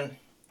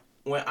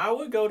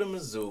would go to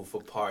Mizzou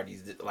for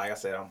parties, like I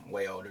said, I'm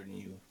way older than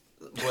you,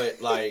 but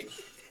like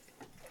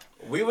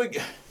we would.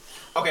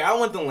 Okay, I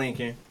went to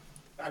Lincoln.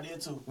 I did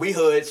too. We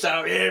hood.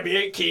 Shout out, yeah,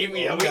 Big Keith.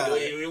 Yeah,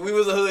 we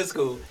was a hood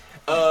school.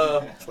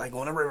 It's like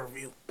going to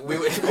Riverview. We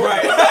would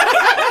right.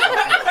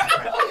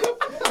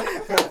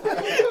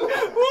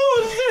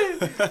 Oh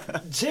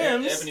shit.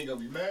 Gems. Ebony gonna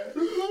be mad.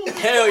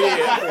 Hell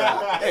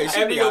yeah. Hey,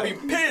 she Ebony be gonna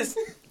out. be pissed.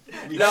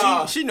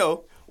 Nah, She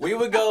know. we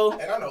would go.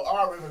 And I know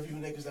our Riverview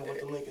niggas that went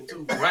to Lincoln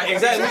too. Right,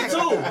 exactly. Me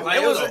too.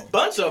 Like, it was a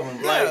bunch of them.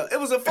 Yeah, Like, it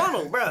was a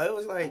funnel, bro. It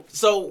was like,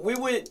 so we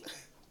would,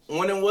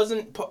 when it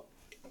wasn't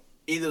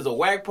either the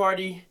WAC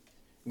party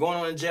going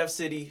on in Jeff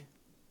City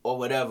or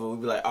whatever,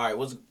 we'd be like, all right,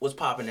 what's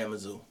popping at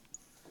Mizzou?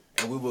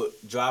 And we would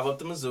drive up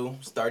to Mizzou.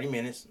 It's 30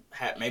 minutes,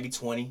 maybe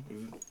 20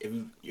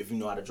 if you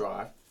know how to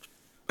drive.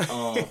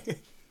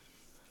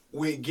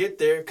 We'd get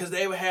there because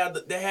they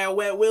had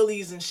Wet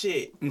Willies and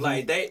shit. Mm-hmm.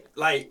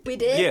 We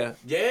did? yeah.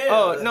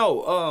 Yeah.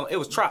 No, it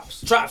was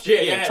Trops. Trops,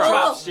 yeah, Yeah,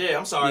 Trops. Yeah,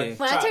 I'm sorry. Yeah.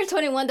 When I Trops. turned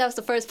 21, that was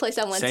the first place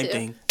I went Same to.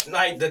 thing.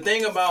 Like, the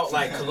thing about,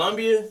 like,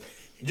 Columbia,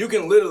 you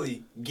can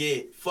literally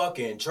get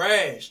fucking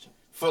trashed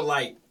for,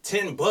 like,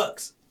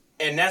 $10.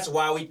 And that's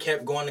why we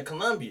kept going to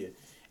Columbia.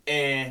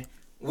 And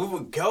we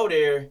would go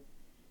there,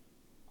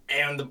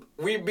 and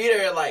we'd be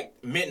there at, like,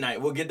 midnight.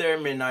 We'll get there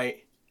at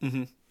midnight.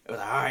 Mm-hmm. It was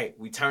like, all right,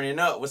 we turning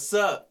up. What's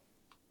up?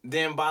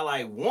 Then by,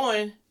 like,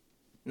 1,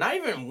 not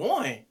even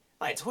 1,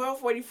 like,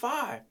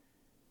 12:45,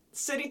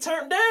 city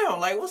turned down.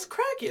 Like, what's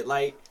cracking?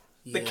 Like,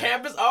 the Yeah.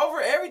 campus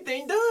over,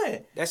 everything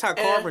done. That's how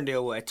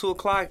Carbondale was. At 2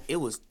 o'clock, it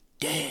was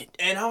dead.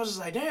 And I was just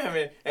like, damn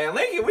it. And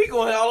Lincoln, we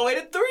going all the way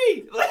to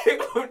 3. Like,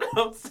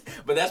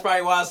 but that's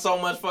probably why so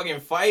much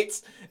fucking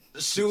fights,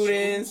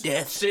 shootings,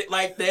 Death. shit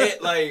like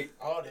that. Like,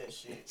 All that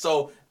shit.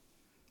 so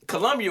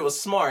Columbia was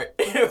smart.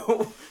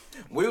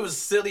 We was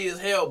silly as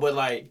hell, but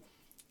like,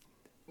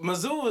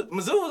 Mizzou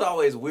was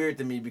always weird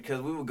to me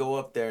because we would go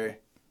up there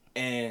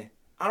and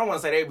I don't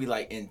want to say they'd be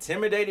like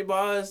intimidated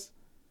by us,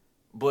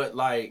 but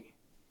like,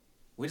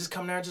 we just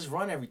come there and just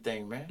run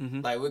everything, man.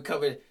 Mm-hmm. Like, we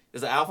come in,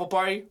 it's an alpha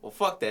party? Well,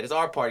 fuck that. It's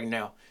our party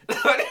now.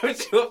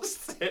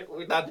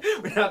 We're not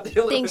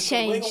dealing Things with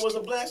change. Lincoln was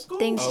a black school.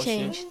 Things Oh, shit.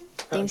 change.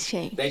 Things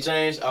change. They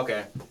changed?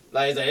 Okay.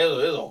 Like, it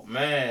was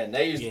man,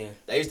 they used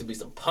Yeah. to be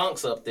some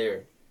punks up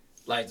there.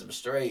 Like, some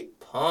straight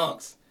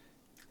punks.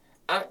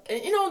 And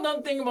you know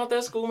another thing about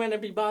that school, man,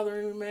 that be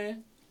bothering me,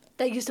 man?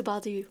 That used to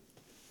bother you.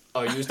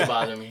 Oh, it used to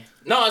bother me.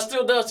 No, it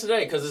still does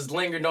today, because it's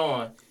lingered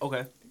on.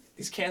 Okay.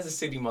 These Kansas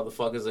City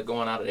motherfuckers are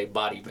going out of their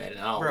body, man, and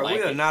I don't Bro, like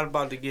we are it. not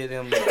about to give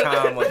them the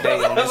time of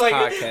day on this I'm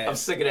podcast.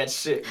 sick of that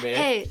shit, man.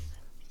 Hey,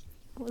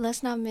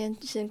 let's not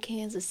mention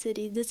Kansas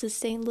City. This is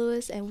St.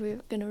 Louis, and we're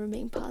gonna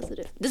remain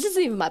positive. This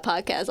isn't even my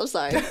podcast. I'm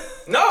sorry.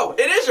 No,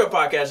 it is your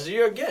podcast.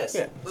 You're a guest.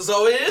 Yeah.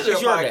 So it is your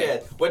It's your podcast.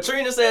 day. What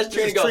Trina says,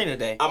 Trina is goes. Trina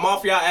Day. I'm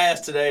off y'all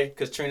ass today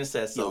because Trina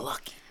says so. You're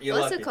lucky. You're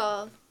What's lucky. it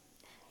called?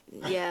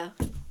 Yeah,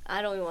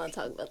 I don't even want to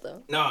talk about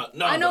them. No.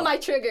 I know my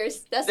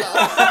triggers. That's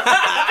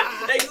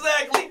all.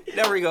 Exactly.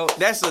 There we go.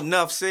 That's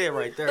enough said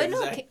right there. But no,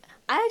 Exactly.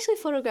 I actually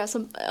photographed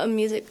some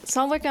music.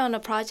 So I'm working on a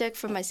project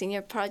for my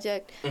senior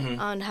project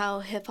on how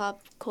hip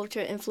hop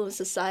culture influenced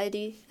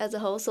society as a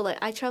whole. So like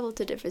I travel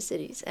to different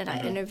cities and I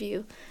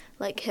interview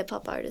like hip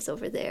hop artists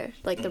over there,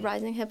 like the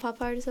rising hip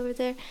hop artists over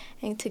there,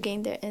 and to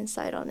gain their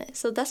insight on it.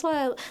 So that's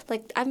why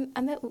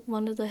I met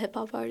one of the hip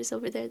hop artists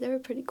over there. They were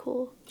pretty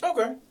cool.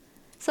 Okay.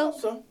 So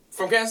So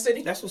from Kansas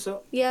City. That's what's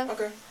up. yeah,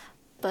 Okay.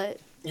 but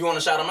You want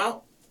to shout them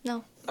out?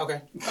 no.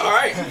 Okay. All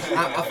right.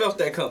 I felt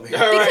that coming.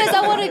 All right. Because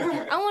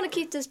I want to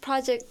keep this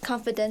project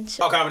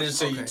confidential. Oh, confidence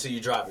till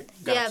you drop it.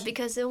 Yeah, Gotcha.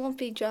 because it won't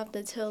be dropped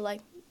until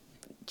like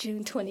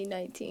June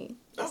 2019.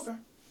 Okay.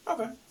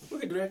 We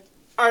can do that.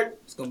 All right.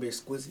 It's gonna be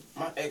exquisite.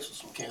 My ex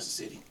was from Kansas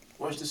City.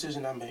 Worst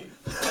decision I made.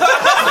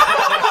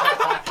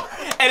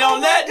 And on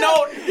that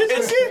note,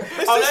 it's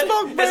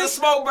a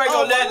smoke break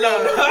on that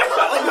note.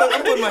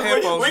 I'm putting my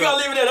headphones We're up. gonna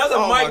leave it there. That's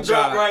a mic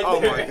drop right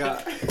Oh there. my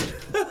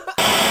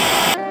god.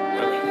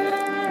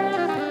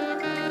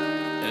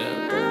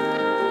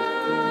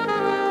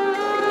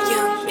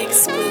 Young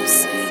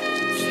exclusive.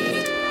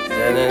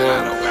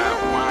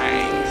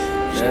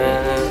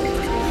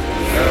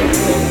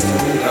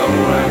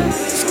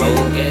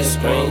 Smoke gas,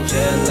 spring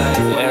jet, life,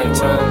 and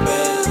trumpet.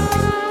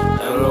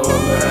 I'm the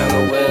one behind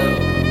the wheel,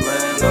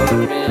 mind on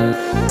the bill.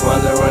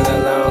 Wanna run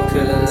along,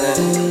 couldn't let.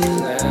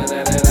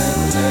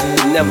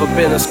 Never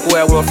been a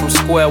square one from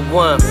square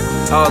one.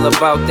 All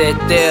about that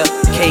there,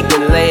 cake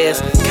and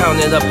layers.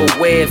 Counted up a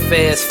way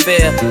fast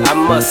fare. I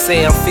must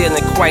say I'm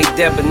feeling quite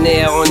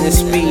debonair on this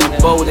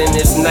speedboat in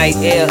this night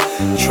air.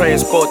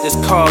 Transport this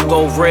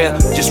cargo rare.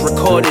 Just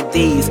recorded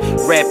these,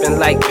 rapping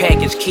like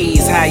package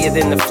keys, higher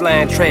than the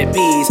flying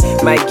trapeze.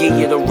 Might give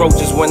you the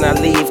roaches when I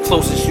leave.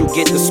 Closest you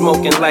get to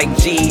smoking like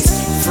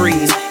G's.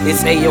 Freeze,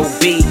 it's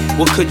AOB.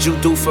 What could you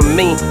do for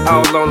me?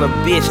 All on a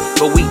bitch,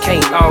 but we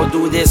can't all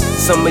do this.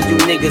 Some of you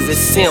niggas is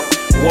simp.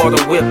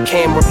 Water whip,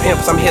 camera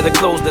pimps. I'm here to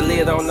close the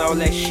lid on all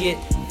that shit.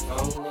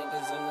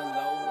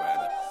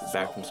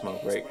 Back from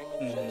smoke break,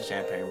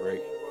 champagne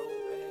break.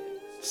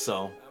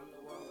 So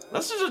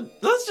let's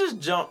just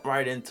jump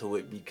right into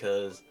it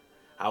because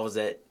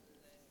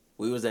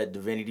we was at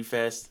Divinity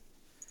Fest,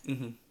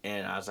 and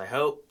I was like,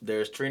 "Oh,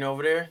 there's Trina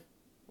over there.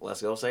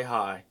 Let's go say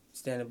hi."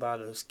 Standing by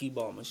the ski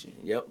ball machine.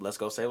 Yep, let's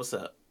go say what's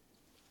up.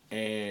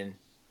 And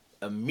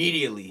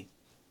immediately,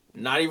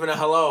 not even a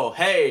hello,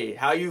 hey,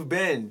 how you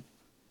been?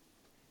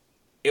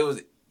 It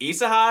was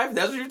Issa Hive.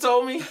 That's what you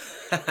told me.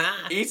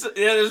 Issa,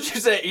 yeah, that's what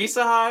you said.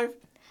 Issa Hive.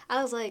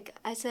 I was like,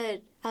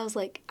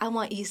 I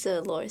want Issa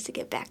and Lawrence to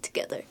get back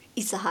together.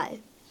 Issa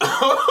Hive.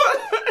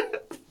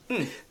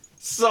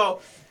 So,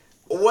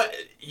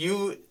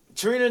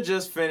 Trina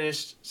just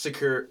finished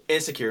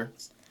Insecure.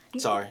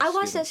 Sorry. I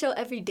watch excuse me. that show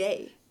every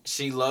day.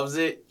 She loves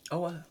it. Oh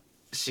wow.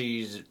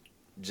 She's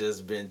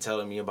just been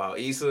telling me about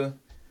Issa.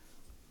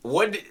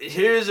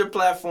 Here's your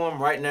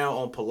platform right now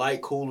on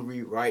Polite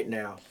Coolery right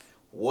now.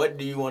 What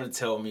do you want to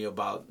tell me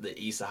about the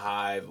Issa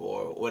Hive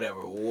or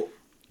whatever?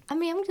 I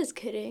mean, I'm just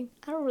kidding.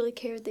 I don't really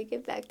care if they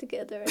get back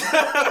together.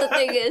 But the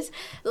thing is,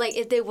 like,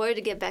 if they were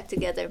to get back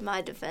together,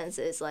 my defense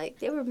is, like,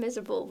 they were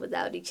miserable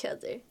without each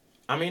other.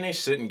 I mean, they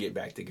shouldn't get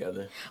back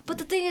together. But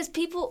the thing is,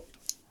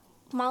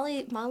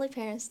 Molly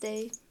parents,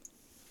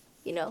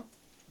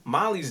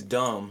 Molly's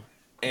dumb,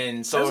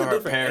 and so That was are a her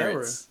different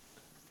parents.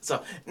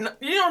 So,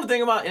 you know the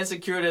thing about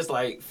Insecure that's,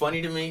 like,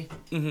 funny to me?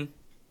 Mm-hmm.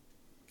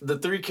 The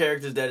three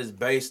characters that is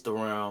based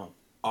around,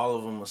 all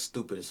of them are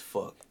stupid as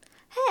fuck.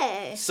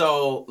 Hey.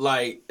 So,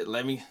 like,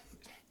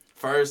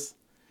 first,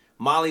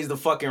 Molly's the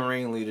fucking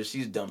ringleader.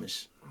 She's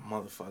dumbish,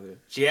 motherfucker.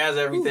 She has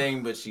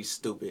everything, but she's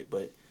stupid.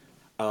 But,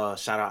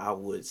 shout out, I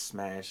would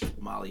smash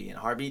Molly in a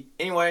heartbeat.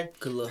 Anyway,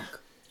 Good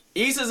luck.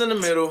 Issa's in the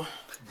middle.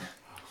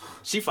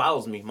 She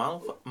follows me.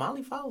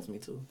 Molly follows me,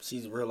 too.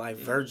 She's a real life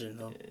virgin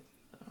though.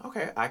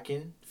 Okay, I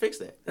can fix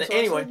that. That's why I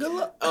Anyway, said good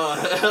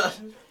luck.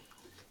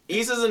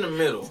 Issa's in the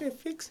middle.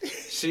 Fix it.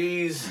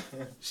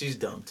 She's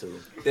dumb, too.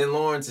 Then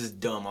Lawrence is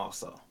dumb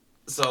also.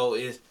 So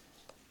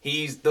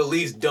he's the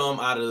least dumb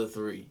out of the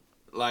three.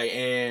 Like,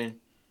 and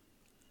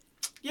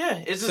yeah,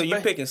 it's just. So you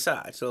picking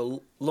sides.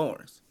 So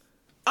Lawrence.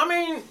 I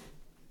mean,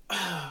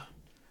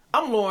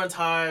 I'm Lawrence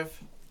Hive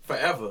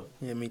forever.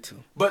 Yeah, me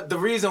too. But the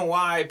reason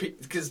why,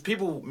 because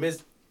people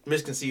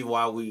misconceive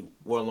why we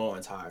were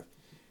Lawrence Hive.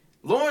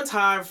 Lawrence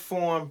Hive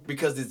formed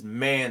because it's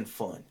man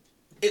fun.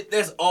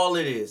 That's all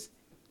it is.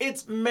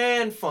 It's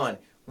man fun.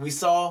 We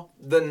saw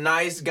the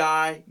nice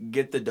guy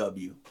get the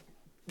W.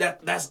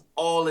 That's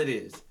all it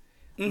is.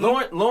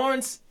 Mm-hmm.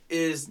 Lawrence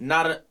is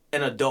not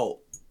an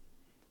adult.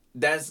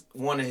 That's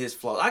one of his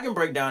flaws. I can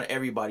break down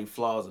everybody's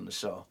flaws in the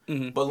show.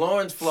 Mm-hmm. But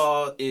Lawrence's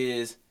flaw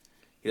is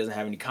he doesn't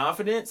have any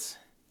confidence.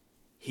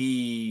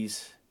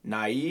 He's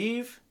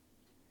naive.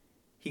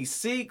 He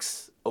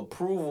seeks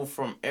approval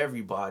from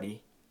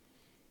everybody.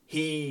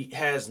 He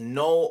has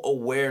no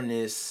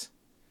awareness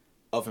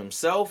of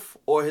himself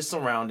or his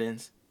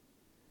surroundings,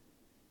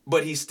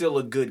 but he's still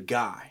a good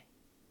guy.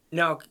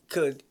 Now,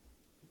 could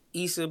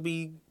Issa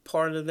be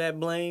part of that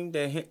blame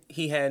that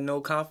he had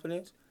no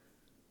confidence?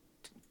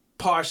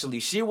 Partially,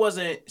 she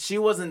wasn't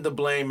the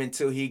blame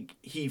until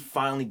he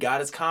finally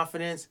got his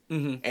confidence,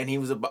 and he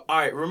was about. All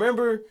right,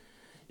 remember,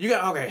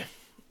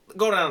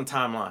 go down the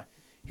timeline.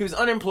 He was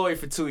unemployed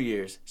for 2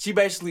 years. She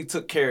basically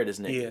took care of this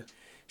nigga. Yeah.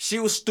 She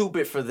was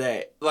stupid for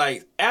that.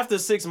 Like, after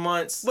 6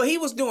 months, But he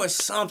was doing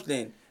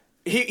something.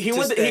 he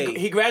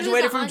stay.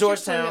 graduated from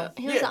Georgetown.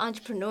 He was an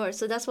entrepreneur,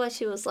 so that's why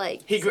she was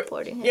like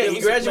supporting him. Yeah, he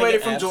was graduated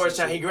like from an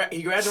Georgetown. absence.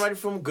 He graduated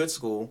from a good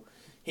school.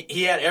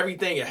 He had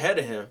everything ahead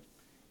of him,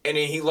 and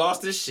then he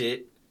lost his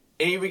shit,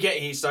 and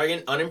he started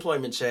getting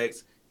unemployment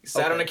checks. He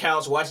sat on the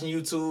couch watching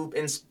YouTube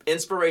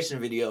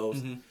inspiration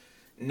videos,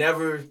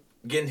 never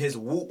getting his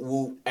Whoop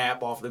Whoop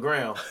app off the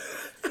ground,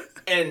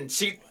 and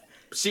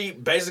she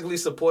basically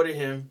supported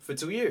him for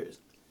 2 years.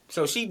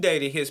 So she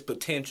dated his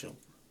potential.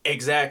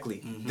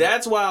 Exactly.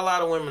 That's why a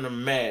lot of women are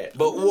mad.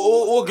 But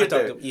we'll get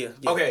there. Yeah.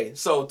 Okay,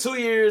 so 2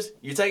 years,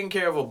 you're taking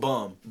care of a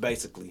bum,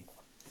 basically.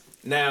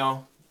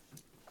 Now,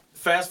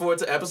 fast forward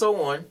to episode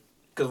 1,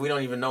 because we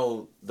don't even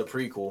know the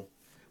prequel.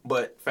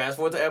 But fast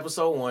forward to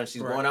episode 1,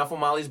 she's going out for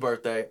Molly's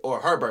birthday,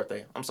 or her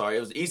birthday. I'm sorry, it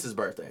was Issa's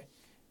birthday.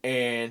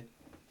 And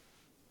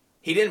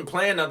he didn't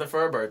plan nothing for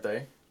her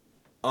birthday.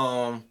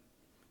 And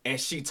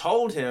she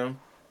told him,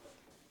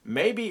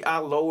 maybe I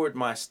lowered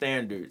my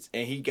standards.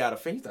 And he got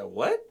offended. He's like,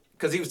 what?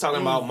 Because he was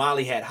talking about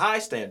Molly had high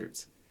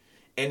standards.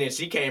 And then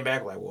she came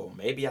back like, well,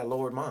 maybe I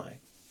lowered mine.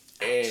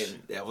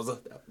 And that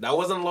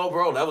wasn't low,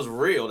 bro. That was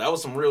real. That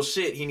was some real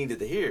shit he needed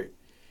to hear.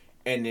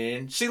 And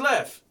then she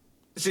left.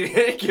 She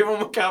didn't give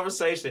him a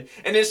conversation.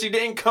 And then she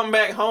didn't come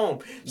back home.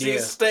 She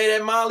stayed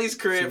at Molly's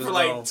crib for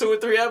like gone. 2 or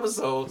 3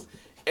 episodes.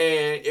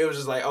 And it was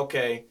just like,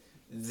 okay,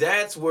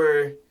 that's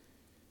where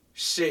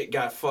shit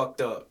got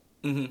fucked up.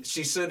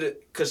 She should have,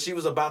 because she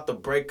was about to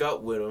break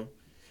up with him.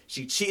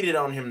 She cheated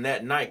on him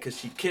that night because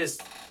she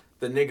kissed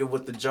the nigga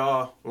with the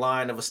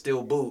jawline of a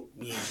steel boot.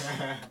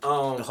 Yeah.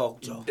 The Hulk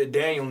jaw. The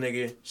Daniel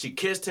nigga. She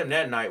kissed him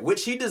that night,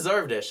 which he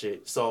deserved that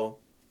shit. So.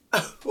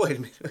 Wait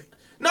a minute.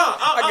 No,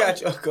 I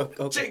got you.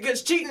 Okay.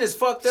 Because cheating is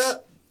fucked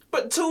up.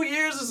 But 2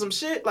 years of some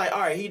shit, like,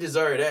 all right, he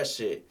deserved that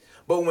shit.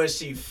 But when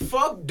she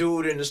fucked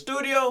dude in the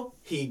studio,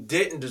 he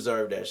didn't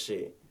deserve that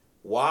shit.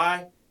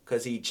 Why?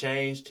 Because he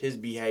changed his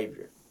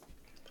behavior.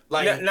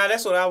 Like, now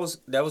that's what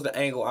that was the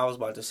angle I was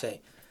about to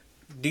say.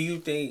 Do you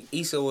think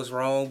Issa was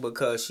wrong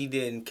because she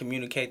didn't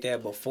communicate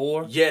that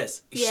before?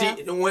 Yes.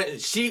 Yeah. When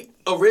she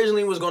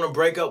originally was going to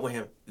break up with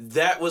him,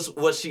 that was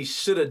what she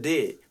should have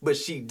did, but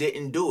she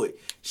didn't do it.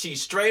 She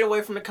strayed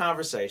away from the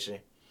conversation.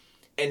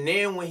 And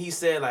then when he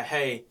said, like,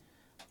 hey,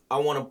 I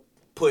want to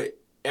put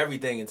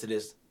everything into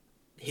this,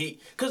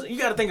 because you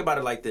got to think about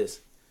it like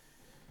this.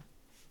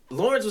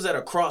 Lawrence was at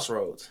a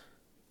crossroads.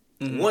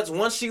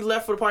 Once she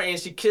left for the party and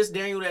she kissed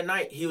Daniel that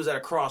night, he was at a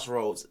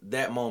crossroads.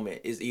 That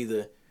moment is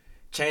either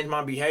change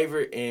my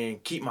behavior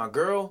and keep my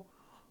girl,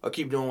 or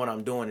keep doing what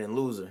I'm doing and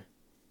lose her.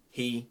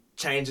 He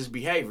changed his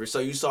behavior. So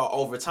you saw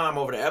over time,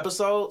 over the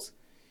episodes,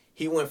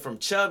 he went from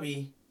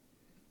chubby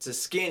to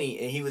skinny,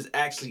 and he was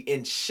actually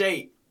in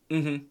shape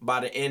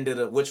by the end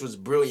of which was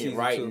brilliant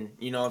writing.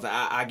 You know,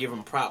 I give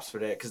him props for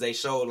that, because they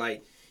showed,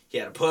 like, he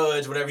had a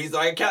pudge, whatever. He's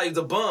like, he's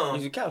a bum.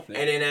 He's a couch nigga.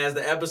 And then as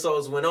the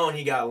episodes went on,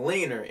 he got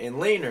leaner and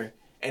leaner,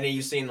 and then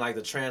you seen, like,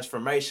 the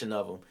transformation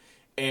of him.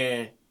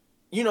 And,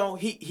 you know,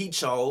 he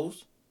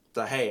chose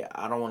to, hey,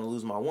 I don't want to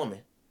lose my woman.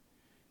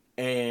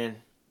 And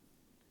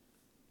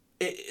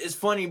it's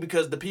funny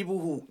because the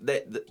people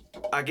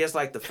I guess,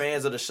 like, the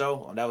fans of the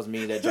show, that was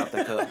me that dropped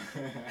that cup.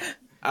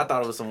 I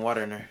thought it was some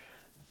water in there.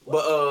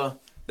 But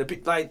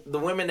the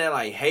women that,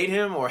 like, hate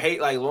him or hate,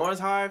 like, Lawrence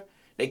Hive,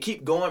 they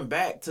keep going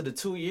back to the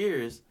 2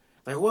 years.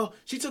 Like, well,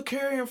 she took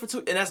care of him for 2,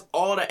 and that's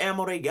all the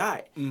ammo they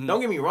got.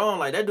 Don't get me wrong,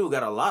 like, that dude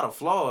got a lot of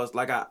flaws,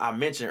 like I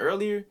mentioned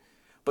earlier.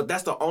 But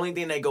that's the only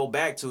thing they go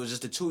back to is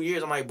just the 2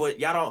 years. I'm like,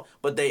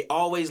 but they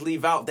always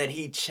leave out that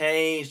he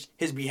changed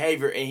his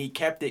behavior and he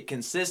kept it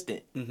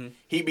consistent.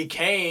 He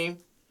became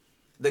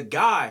the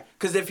guy.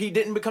 Because if he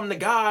didn't become the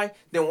guy,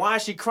 then why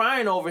is she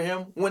crying over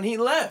him when he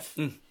left?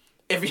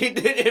 If he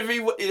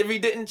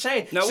didn't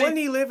change. Now, wasn't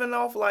he living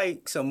off,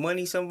 like, some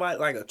money, somebody,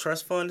 like a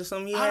trust fund or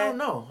something he had? I don't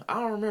know. I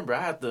don't remember.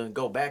 I have to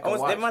go back and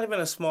watch. That might have been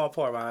a small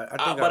part,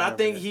 but I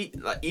think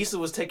Issa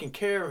was taking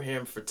care of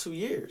him for 2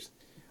 years.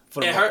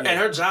 And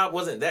her job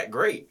wasn't that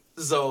great.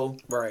 So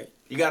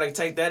you got to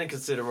take that in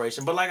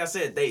consideration. But like I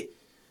said,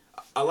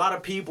 a lot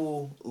of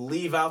people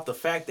leave out the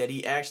fact that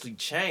he actually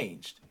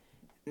changed.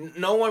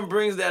 No one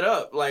brings that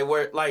up. Like,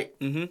 where, like,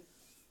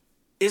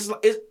 it's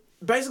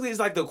basically, it's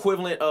like the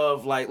equivalent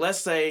of, like, let's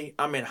say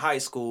I'm in high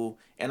school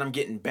and I'm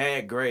getting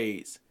bad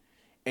grades,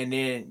 and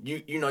then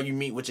you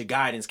meet with your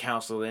guidance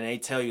counselor and they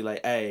tell you,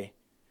 like, hey,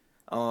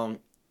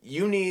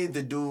 you need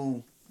to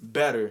do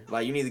better.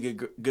 Like, you need to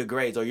get good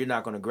grades or you're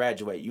not going to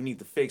graduate. You need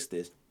to fix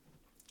this.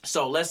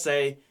 So let's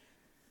say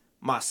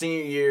my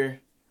senior year,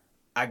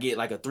 I get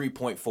like a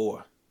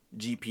 3.4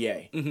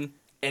 GPA.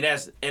 And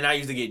I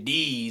used to get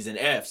D's and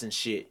F's and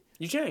shit.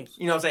 You changed.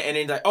 You know what I'm saying? And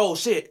then like, oh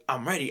shit,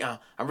 I'm ready. I'm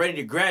ready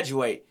to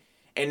graduate.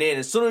 And then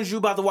as soon as you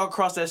about to walk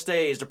across that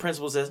stage, the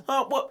principal says,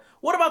 oh,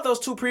 what about those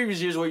 2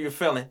 previous years where you're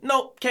failing?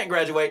 Nope, can't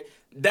graduate.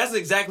 That's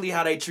exactly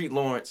how they treat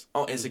Lawrence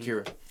on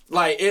Insecure.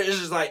 Like, it's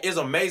just like, it's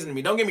amazing to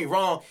me. Don't get me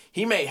wrong.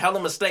 He made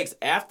hella mistakes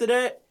after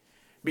that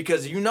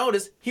because you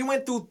notice he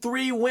went through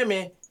 3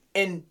 women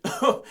in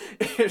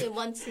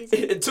one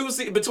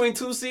season. Between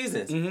 2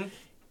 seasons.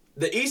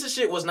 The Issa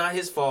shit was not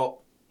his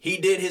fault. He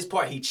did his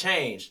part. He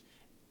changed.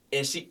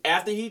 And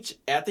after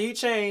he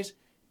changed,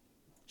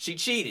 she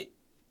cheated.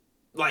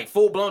 Like,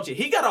 full-blown cheat.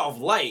 He got off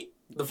light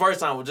the first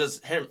time with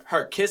just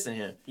her kissing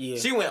him. Yeah.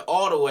 She went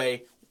all the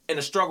way in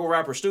the Struggle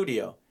Rapper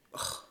studio.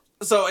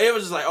 So it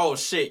was just like, oh,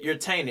 shit, you're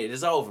tainted.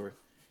 It's over.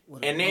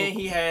 And then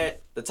he had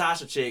the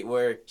Tasha chick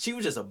where she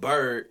was just a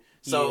bird.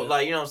 So,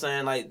 like, you know what I'm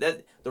saying? Like,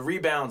 that the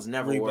rebounds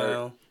never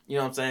work. You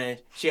know what I'm saying?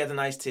 She had the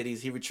nice titties.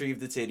 He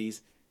retrieved the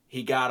titties.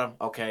 He got them.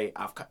 Okay,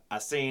 I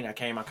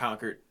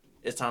conquered.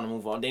 It's time to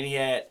move on. Then he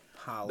had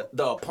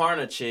the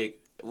Aparna chick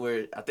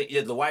where I think,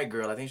 the white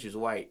girl. I think she was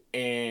white.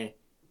 And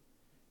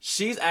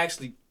she's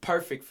actually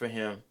perfect for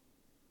him.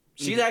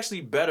 She's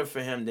actually better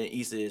for him than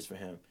Issa is for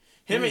him.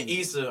 Him and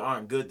Issa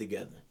aren't good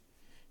together.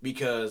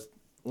 Because,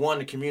 one,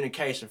 the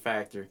communication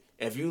factor.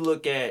 If you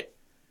look at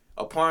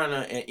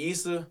Aparna and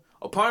Issa,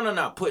 Aparna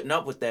not putting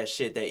up with that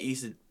shit that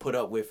Issa put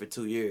up with for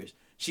 2 years.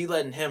 She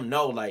letting him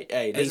know, like,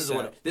 hey, this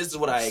is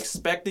what I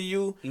expect of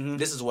you.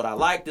 This is what I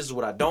like. This is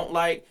what I don't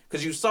like.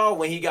 Because you saw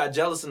when he got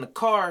jealous in the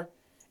car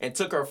and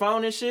took her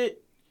phone and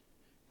shit,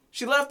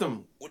 she left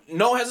him.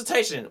 No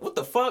hesitation. What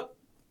the fuck?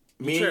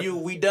 Me and you,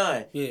 we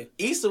done. Yeah.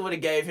 Issa would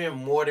have gave him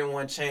more than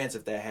one chance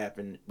if that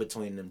happened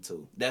between them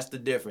two. That's the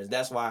difference.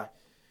 That's why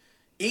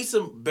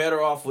Issa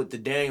better off with the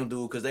Daniel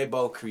dude because they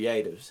both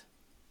creatives.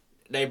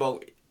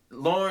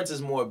 Lawrence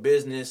is more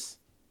business,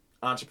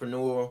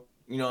 entrepreneur.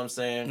 You know what I'm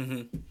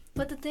saying?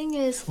 But the thing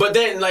is... But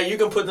then, like, you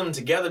can put them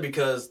together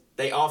because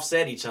they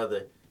offset each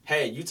other.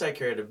 Hey, you take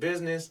care of the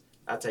business,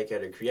 I take care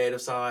of the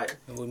creative side.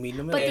 And we meet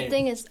them But the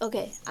thing is,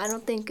 okay, I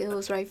don't think it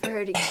was right for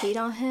her to cheat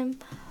on him,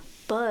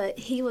 but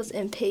he was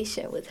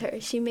impatient with her.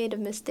 She made a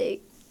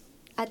mistake.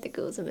 I think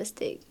it was a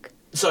mistake.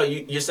 So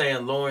you're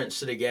saying Lawrence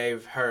should have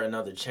gave her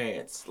another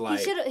chance?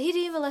 Like, he didn't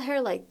even let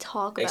her, like,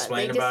 talk about it.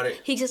 Explain about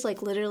it? He just,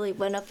 like, literally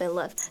went up and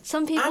left.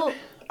 Some people...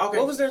 Okay.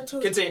 What was there to...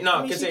 Continue.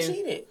 No, continue. She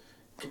cheated.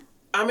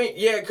 I mean,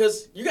 yeah,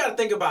 because you got to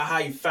think about how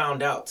you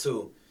found out,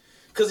 too.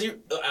 Because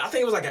I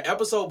think it was like an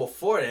episode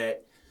before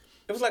that.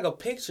 It was like a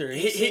picture.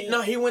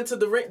 He went to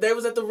the ring. They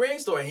was at the ring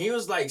store, and he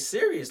was, like,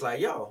 serious. Like,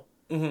 yo,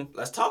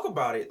 let's talk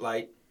about it.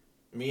 Like,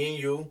 me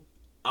and you,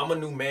 I'm a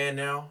new man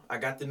now. I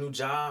got the new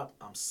job.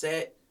 I'm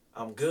set.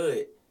 I'm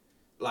good.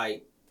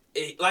 Like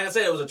I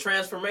said, it was a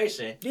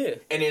transformation. Yeah.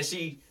 And then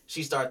she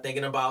started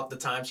thinking about the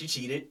time she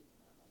cheated.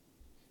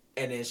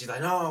 And then she's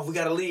like, no, we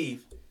got to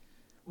leave.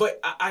 But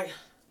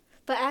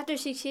But after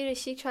she cheated,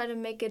 she tried to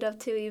make it up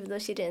too, even though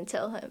she didn't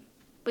tell him.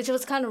 Which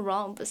was kind of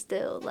wrong, but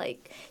still,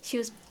 like, she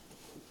was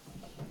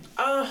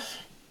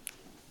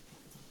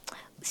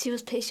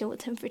patient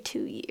with him for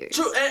 2 years.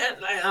 True,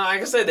 and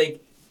like I said,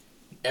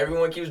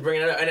 everyone keeps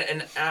bringing it up,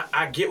 and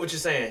I get what you're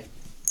saying.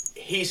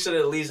 He should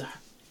at least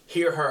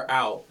hear her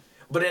out.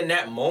 But in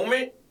that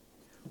moment,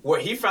 where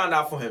he found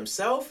out for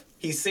himself,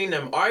 he's seen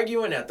them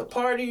arguing at the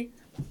party.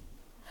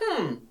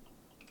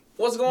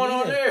 What's going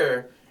on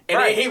there? And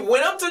then he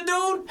went up to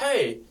dude,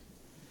 hey,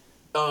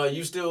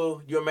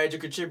 you're a major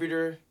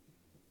contributor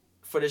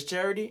for this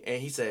charity? And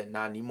he said,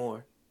 not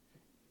anymore.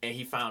 And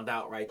he found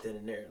out right then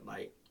and there,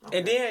 like. Okay.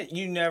 And then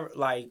you never,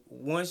 like,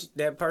 once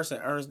that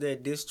person earns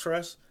that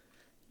distrust,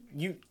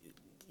 he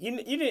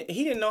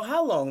didn't know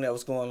how long that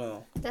was going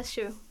on. That's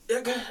true.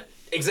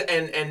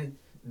 And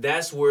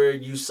that's where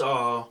you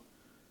saw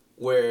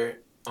where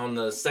on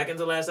the second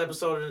to last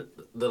episode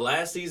of the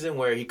last season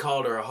where he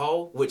called her a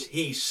hoe, which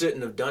he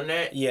shouldn't have done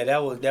that. Yeah,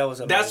 that was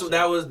amazing.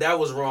 That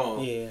was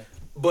wrong. Yeah.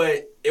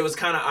 But it was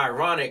kind of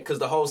ironic because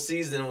the whole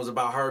season was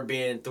about her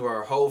being through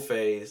her hoe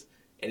phase,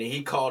 and then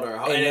he called her a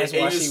hoe. And that's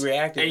why she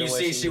reacted. And you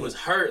see she was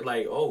hurt,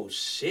 like, oh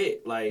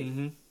shit, like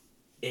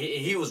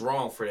he was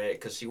wrong for that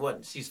because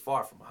she's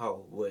far from a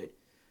hoe,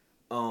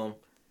 but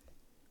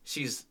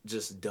she's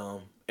just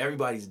dumb.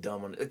 Everybody's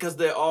dumb because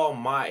they're all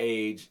my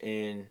age,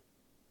 and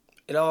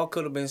it all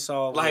could have been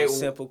solved with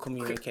simple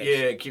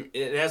communication.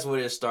 Yeah, that's where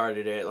it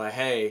started at. Like,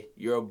 hey,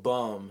 you're a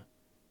bum.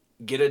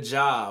 Get a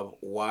job.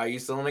 Why are you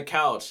still on the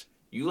couch?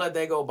 You let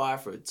that go by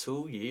for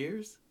 2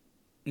 years?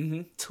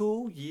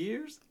 2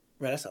 years?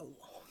 Bro, that's a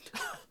long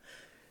time.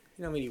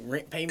 You know how many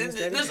rent payments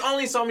that is? There's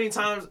only so many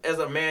times as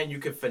a man you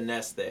can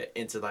finesse that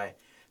into like,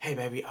 hey,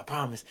 baby, I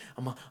promise,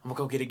 I'm gonna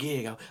go get a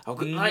gig. I'll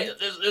go. Like,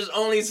 there's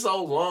only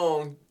so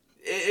long.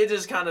 It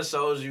just kind of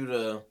shows you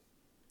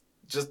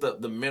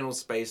the mental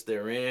space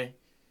they're in.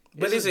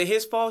 But is it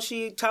his fault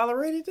she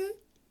tolerated it?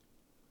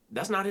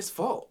 That's not his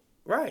fault.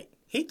 Right.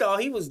 He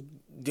thought he was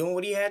doing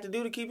what he had to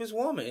do to keep his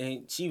woman,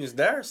 and she was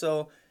there,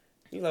 so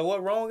He's like,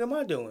 what wrong am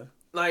I doing?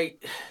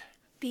 Like,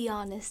 Be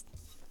honest.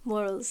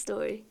 Moral of the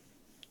story.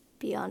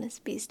 Be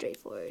honest. Be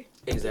straightforward.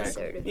 Exactly. Be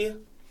assertive. Yeah.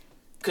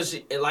 cause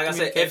she, like I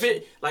said, if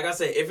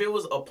it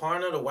was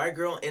Aparna, the white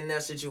girl in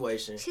that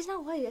situation, She's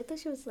not white. I thought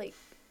she was like.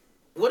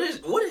 what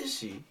is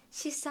she?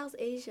 She's South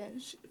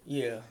Asian.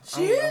 Yeah.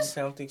 She is?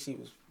 I don't think she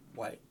was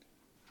white.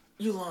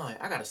 You lying?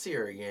 I gotta see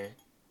her again.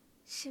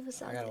 She was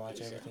South I gotta watch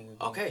Asian. everything again.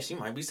 Okay, she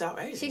might be South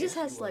Asian. She just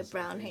has like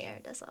brown hair.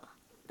 That's all.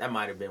 That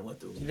might have been what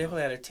threw She me.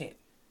 definitely had a tent.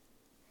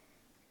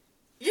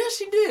 Yeah,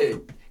 she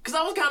did. Cause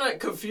I was kind of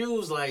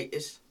confused. Like, what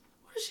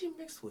is she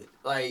mixed with?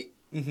 Like,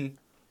 Mm-hmm.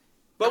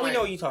 But we Like-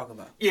 know what you talking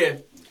about. yeah,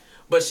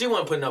 but she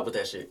wasn't putting up with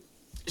that shit.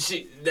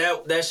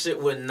 That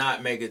shit would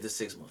not make it to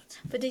 6 months.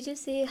 But did you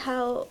see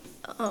how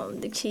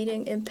the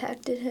cheating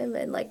impacted him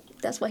and like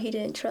that's why he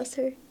didn't trust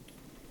her?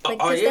 Like,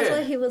 'cause yeah, that's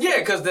why he was. yeah, like,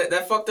 because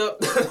that fucked up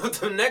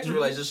the next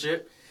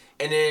relationship,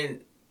 and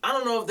then I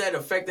don't know if that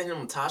affected him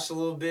and Tasha a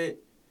little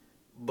bit,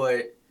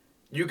 but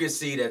you could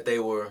see that they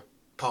were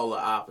polar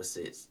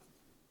opposites.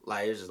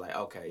 Like it's just like,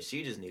 okay,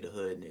 she just need a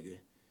hood nigga.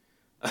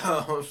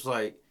 I was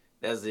like,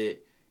 that's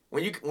it.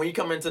 When you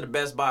come into the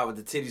Best Buy with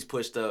the titties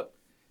pushed up,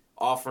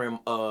 offering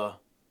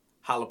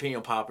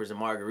jalapeno poppers and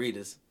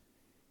margaritas,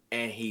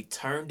 and he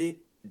turned it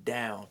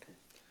down.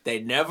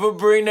 They never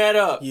bring that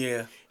up.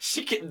 Yeah.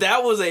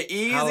 That was an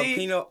easy.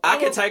 Jalapeno- I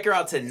can take her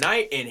out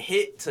tonight and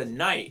hit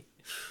tonight,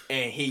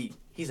 and he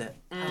said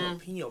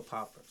Jalapeno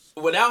poppers.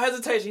 without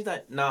hesitation. He's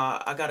like,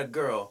 nah, I got a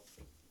girl,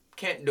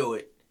 can't do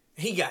it.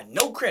 He got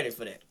no credit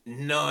for that.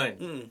 None.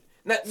 Mm.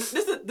 Now this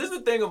is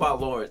the thing about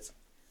Lawrence.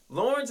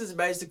 Lawrence is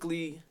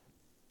basically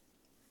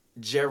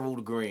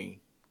Gerald Green.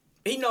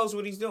 He knows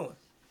what he's doing.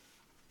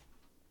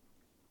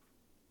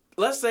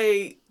 Let's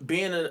say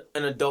being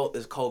an adult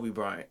is Kobe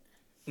Bryant.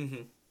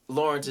 Mm-hmm.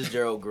 Lawrence is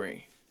Gerald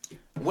Green.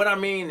 What I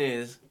mean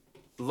is,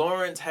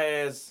 Lawrence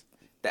has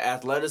the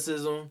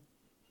athleticism,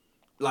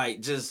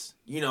 like just,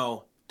 he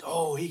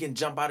can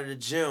jump out of the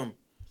gym,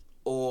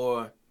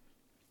 or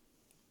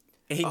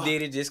And he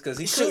did it just because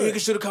he he could. can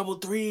shoot a couple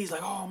threes,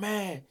 like, oh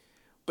man.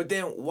 But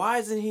then why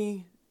isn't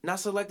he not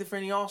selected for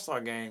any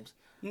All-Star games?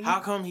 How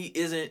come he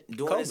isn't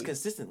doing this Kobe.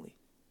 consistently?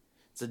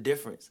 It's a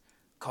difference.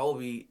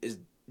 Kobe is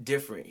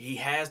different. He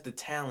has the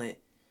talent,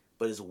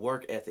 but his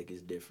work ethic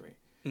is different.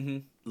 Mm-hmm.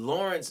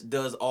 Lawrence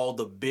does all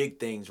the big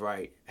things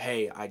right.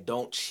 Hey, I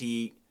don't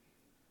cheat.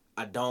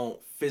 I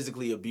don't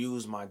physically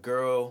abuse my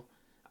girl.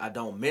 I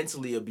don't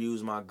mentally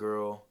abuse my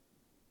girl.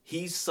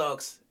 He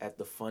sucks at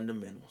the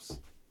fundamentals.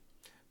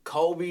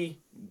 Kobe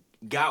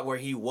got where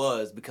he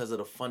was because of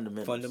the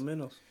fundamentals.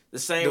 Fundamentals. The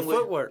same The with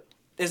footwork.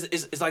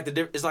 it's like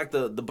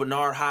the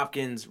Bernard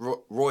Hopkins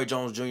Roy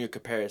Jones Jr.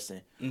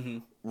 comparison. Mm-hmm.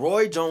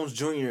 Roy Jones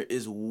Jr.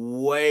 is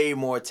way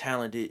more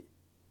talented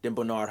than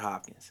Bernard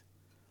Hopkins.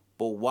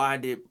 But why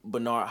did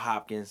Bernard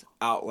Hopkins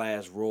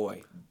outlast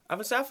Roy?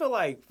 I feel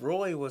like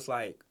Roy was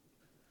like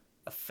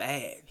a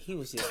fad. He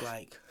was just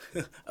like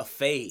a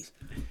phase.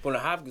 But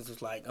Hopkins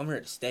was like, I'm here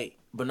to stay.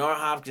 Bernard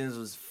Hopkins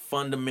was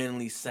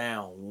fundamentally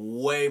sound,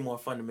 way more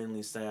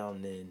fundamentally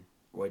sound than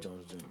Roy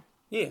Jones Jr.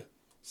 Yeah.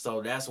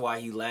 So that's why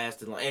he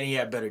lasted long, and he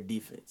had better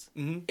defense.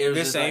 Mm-hmm. It was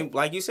The just same,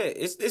 like you said,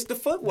 it's the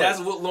footwork. That's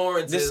what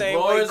Lawrence The is. same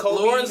Lawrence, way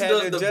Kobe Lawrence had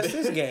does to the adjust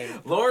his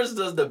game. Lawrence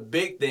does the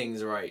big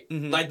things right.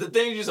 Mhm. Like the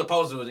things you're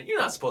supposed to do. You're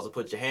not supposed to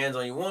put your hands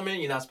on your woman.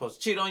 You're not supposed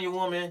to cheat on your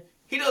woman.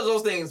 He does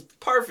those things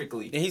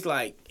perfectly. And he's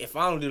like, if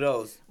I don't do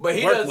those, But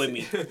he work does, with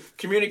me.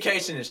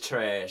 Communication is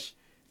trash.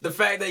 The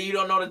fact that you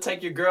don't know to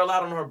take your girl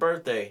out on her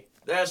birthday,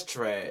 that's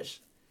trash.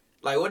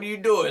 Like, what are you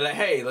doing? Like,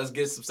 hey, let's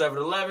get some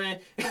 7-Eleven,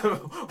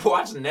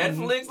 watch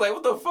Netflix. Like,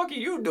 what the fuck are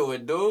you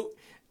doing, dude?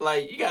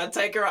 Like, you gotta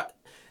take her out.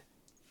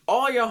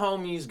 All your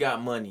homies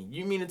got money.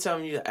 You mean to tell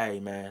me, hey,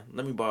 man,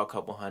 let me borrow a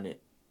couple $100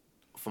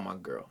 for my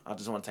girl. I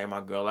just want to take my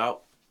girl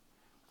out.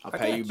 I'll I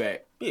pay got you you.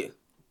 back. Yeah.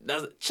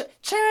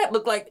 Chad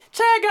looked like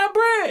Chad got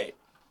bread.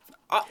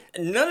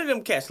 None of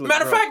them cats look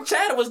Matter of broke. fact,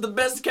 Chad was the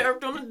best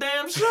character on the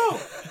damn show.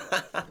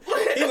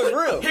 He was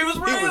real. He was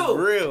real. He was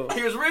real.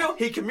 He was real.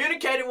 He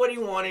communicated what he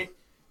wanted.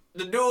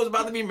 The dude was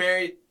about to be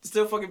married,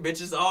 still fucking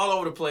bitches all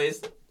over the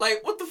place.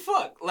 Like, what the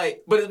fuck?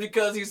 Like, but it's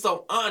because he's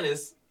so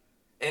honest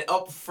and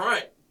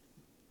upfront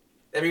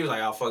that he was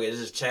like, oh, fuck it, it's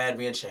just Chad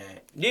being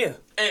Chad. Yeah.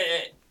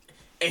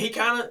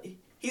 And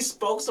he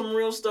spoke some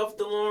real stuff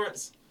to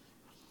Lawrence.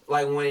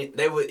 Like, when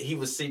he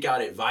would seek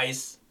out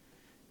advice.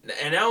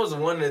 And that was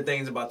one of the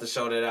things about the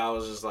show that I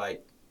was just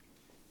like,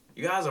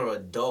 you guys are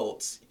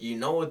adults. You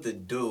know what to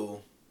do.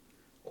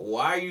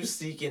 Why are you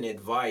seeking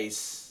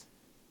advice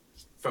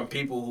from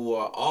people who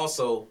are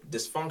also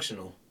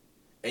dysfunctional?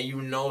 And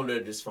you know they're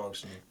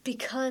dysfunctional.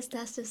 Because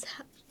that's just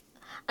how.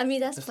 I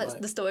mean, that's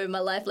the story of my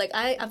life. Like,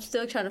 I'm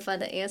still trying to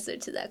find the answer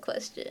to that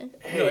question.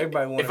 Hey, You know,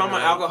 everybody wanna if I'm an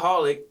know.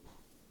 alcoholic,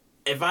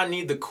 if I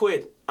need to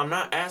quit, I'm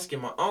not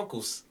asking my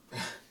uncles.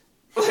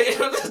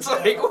 It's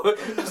like,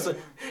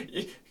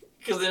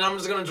 because then I'm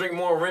just going to drink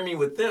more Remy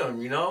with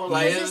them, you know?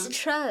 Like, It's just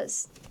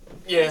trust.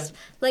 yeah.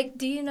 Like,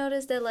 do you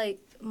notice that, like,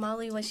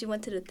 Molly, when she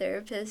went to the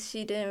therapist,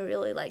 she didn't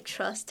really, like,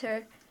 trust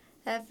her?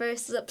 at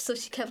first. So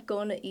she kept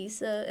going to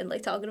Issa and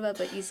like talking about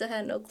it, but Issa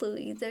had no clue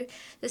either.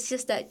 It's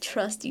just that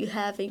trust you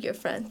have in your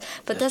friends.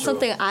 But that's true.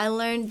 something I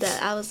learned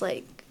that I was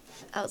like,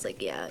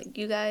 yeah,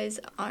 you guys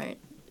aren't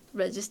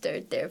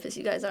registered therapists.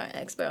 You guys aren't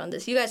expert on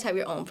this. You guys have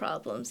your own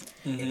problems.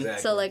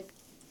 Exactly. So like,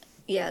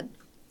 yeah,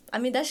 I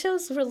mean that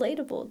show's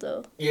relatable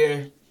though.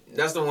 Yeah,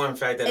 that's the one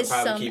fact that'll It's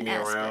probably some keep me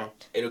around.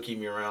 aspect. It'll keep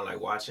me around,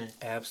 like, watching.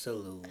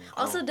 Absolutely.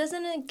 Also,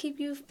 doesn't it keep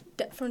you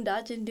from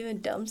dodging doing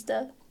dumb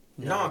stuff?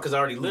 No, because I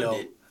already lived No.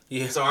 it.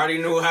 Yeah. So I already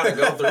knew how to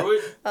go through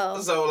it.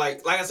 Oh. So,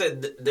 like I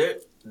said,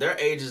 their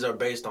ages are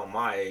based on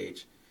my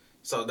age.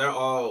 So they're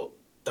all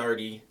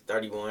 30,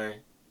 31,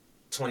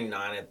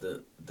 29 at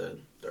the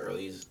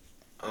earliest.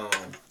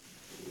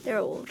 They're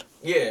old.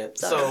 Yeah,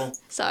 so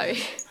Sorry.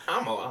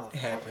 I'm old. It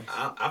happens.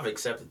 I've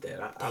accepted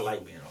that. I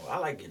like being old. I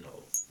like getting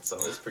old. So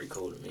it's pretty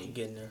cool to me.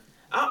 Getting there.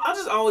 I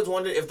just always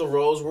wondered if the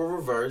roles were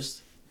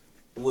reversed,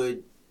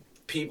 would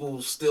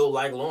people still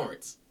like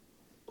Lawrence?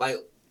 Like,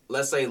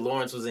 let's say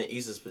Lawrence was in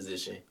Issa's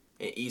position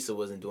and Issa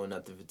wasn't doing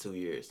nothing for 2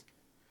 years.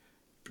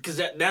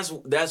 Because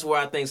that's where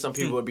I think some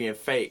people are being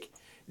fake.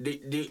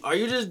 Are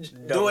you just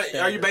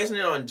are you basing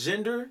it on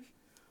gender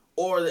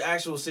or the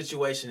actual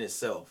situation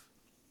itself?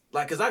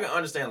 Like, because I can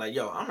understand, like,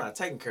 yo, I'm not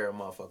taking care of a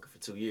motherfucker for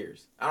 2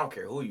 years. I don't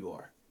care who you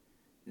are.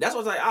 That's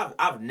what's like,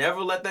 I've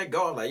never let that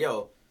go. I'm like,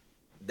 yo,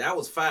 that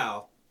was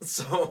foul.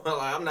 So,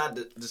 like, I'm not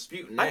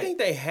disputing that. I think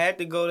they had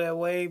to go that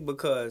way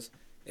because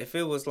if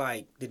it was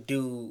like the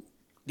dude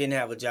didn't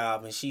have a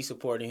job and she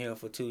supported him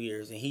for 2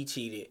 years and he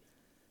cheated,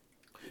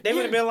 they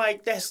would have been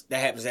like, that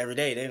happens every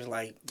day. They was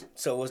like,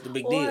 so what's the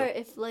big deal? Or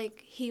if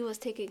like he was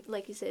taking,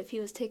 like you said, if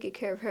he was taking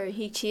care of her and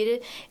he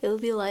cheated, it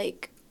would be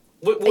like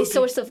a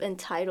source of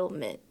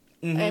entitlement,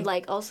 and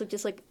like also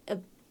just like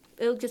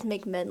it'll just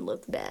make men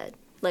look bad,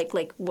 like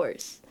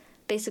worse.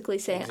 Basically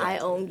saying I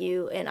own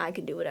you and I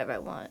can do whatever I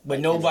want. But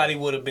like, nobody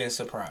would have been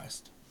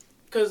surprised.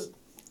 Cause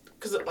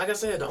like I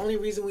said, the only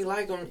reason we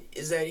like him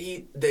is that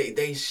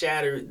they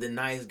shattered the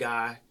nice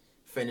guy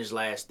finish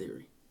last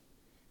theory.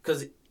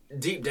 Cause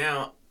deep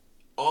down,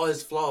 all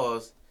his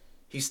flaws,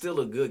 he's still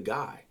a good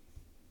guy.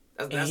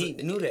 And he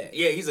knew that.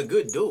 Yeah, he's a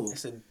good dude.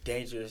 That's a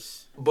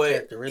dangerous But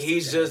characteristic.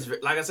 he's just,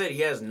 like I said, he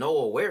has no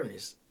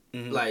awareness.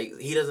 Like,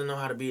 he doesn't know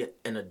how to be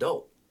an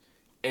adult.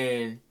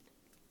 And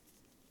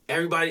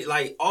everybody,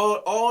 like,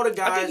 all the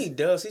guys. I think he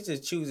does. He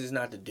just chooses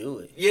not to do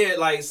it. Yeah,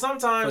 like,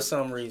 sometimes. For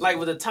some reason. Like,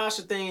 with the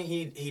Tasha thing,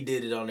 he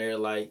did it on there.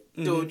 Like,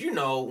 dude, you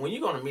know, when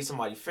you're going to meet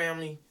somebody's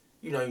family,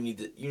 you know you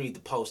need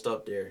to post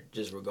up there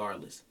just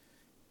regardless.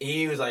 And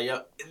he was like,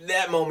 yo,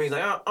 that moment, he's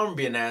like, I'm going to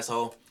be an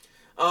asshole.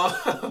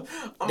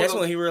 That's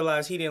when he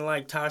realized he didn't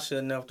like Tasha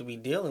enough to be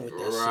dealing with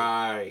that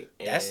right.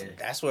 shit.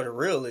 That's what the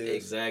real is.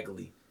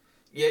 Exactly.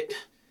 Yeah,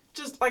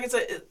 just like I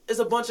said, it's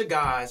a bunch of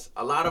guys.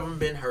 A lot of them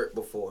been hurt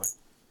before.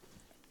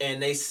 And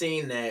they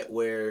seen that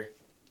where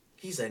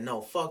he said,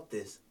 no, fuck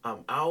this.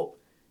 I'm out.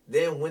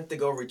 Then went to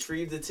go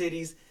retrieve the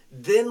titties.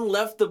 Then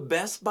left the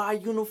Best Buy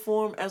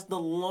uniform as the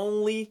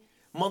lonely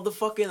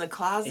motherfucker in the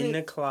closet. In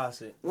the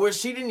closet. Where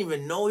she didn't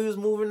even know he was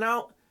moving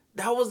out.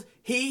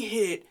 He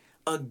hit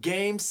a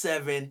Game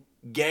 7,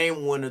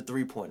 Game winner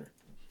 3-pointer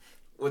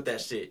with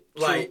that shit.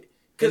 Like,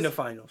 in the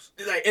finals.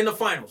 Like, in the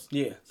finals.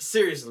 Yeah.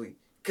 Seriously.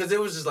 Because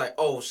it was just like,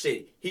 oh,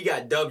 shit. He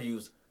got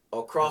W's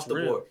across the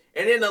real. board.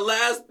 And then the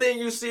last thing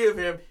you see of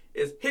him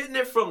is hitting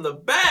it from the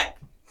back.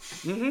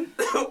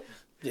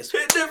 Yes.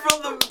 Hitting it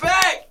from the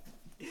back.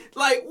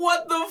 Like,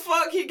 what the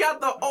fuck? He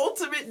got the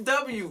ultimate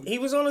W. He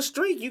was on a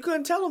streak. You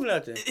couldn't tell him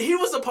nothing. He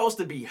was supposed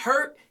to be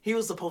hurt. He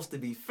was supposed to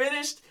be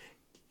finished.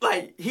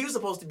 Like, he was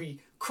supposed to be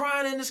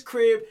crying in his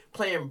crib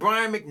playing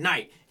Brian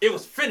McKnight. It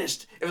was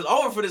finished. It was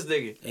over for this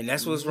nigga. And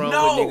that's what's wrong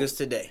with niggas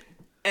today.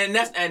 And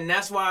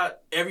that's why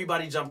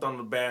everybody jumped on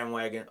the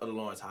bandwagon of the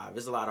Lawrence Hive.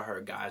 There's a lot of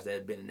hurt guys that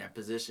have been in that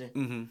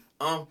position.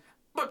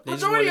 But They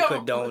just majority wanna of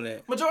condone them,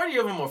 it. majority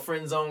of them are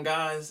friend zone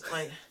guys.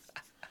 Like,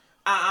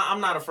 I'm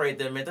not afraid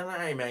to admit that.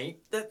 Like, hey man,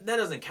 that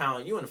doesn't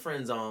count. You in the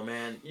friend zone,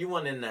 man. You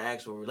weren't in the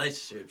actual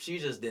relationship. She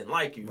just didn't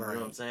like you. You know what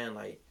I'm saying?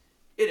 Like,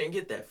 it didn't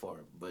get that far.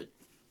 But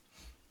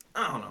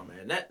I don't know,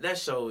 man. That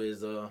show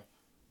is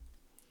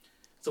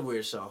it's a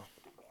weird show.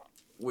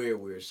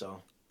 Weird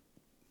show.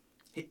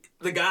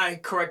 The guy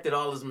corrected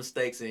all his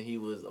mistakes and he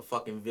was a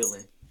fucking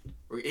villain.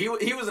 He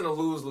was in a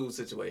lose-lose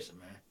situation,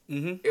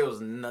 man. It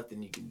was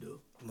nothing you can do.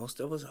 Most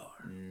of us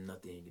are.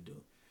 Nothing you can do.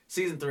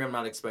 Season 3, I'm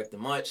not expecting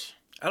much.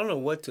 I don't know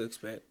what to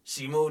expect.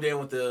 She moved in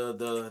with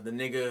the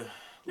nigga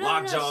No,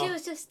 Lockjaw. she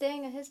was just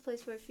staying at his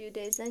place for a few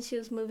days. Then she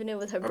was moving in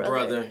with her Her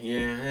brother. brother,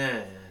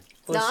 yeah.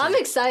 No, I'm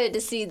excited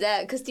to see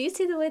that. Because do you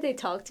see the way they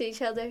talk to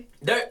each other?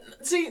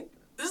 See,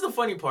 this is the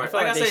funny part. I feel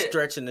like I they said,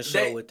 stretching the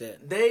show with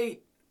that.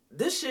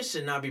 This shit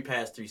should not be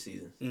past 3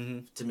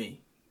 seasons to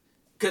me.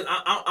 Because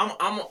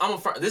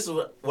this is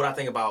what I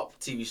think about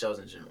TV shows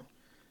in general.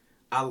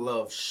 I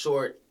love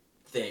short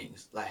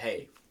things. Like,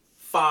 hey,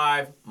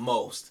 5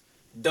 most.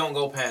 Don't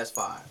go past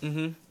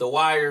 5. The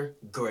Wire,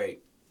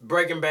 great.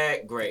 Breaking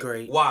Bad,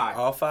 great. Why?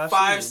 All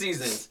 5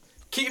 seasons.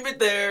 Keep it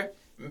there.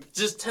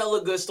 Just tell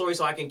a good story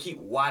so I can keep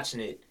watching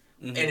it.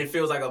 And it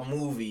feels like a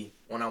movie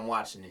when I'm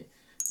watching it.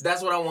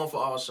 That's what I want for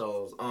all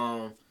shows.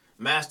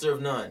 Master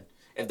of None.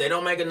 If they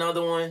don't make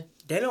another one,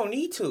 They don't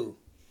need to.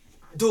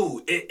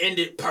 dude, it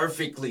ended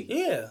perfectly.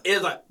 Yeah.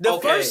 It's like The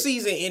okay, first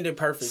season ended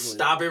perfectly. Stop.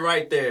 Stop it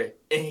right there.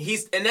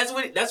 And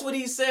that's what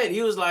he said.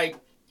 He was like,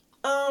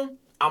 I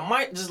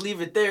might just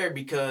leave it there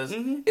because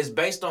it's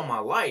based on my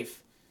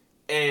life,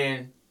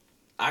 and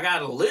I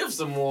gotta live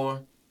some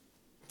more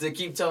to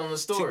keep telling the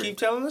story. To keep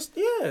telling us,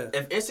 yeah.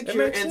 If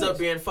Insecure ends up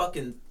being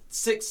fucking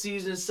 6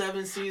 seasons,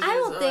 7 seasons, I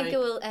don't think it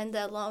will end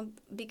that long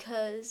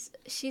because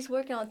she's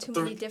working on too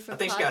many different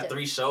I think projects. she got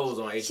 3 shows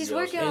on HBO. She's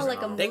working on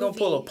like a They gonna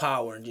pull a movie.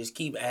 Power and just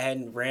keep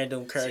adding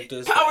random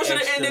characters. Power for should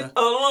have extra. ended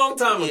a long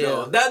time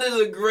ago. Yeah. That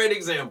is a great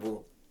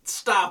example.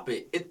 Stop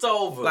it. It's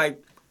over.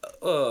 Like,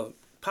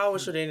 Power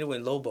should have ended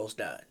when Lobos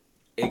died.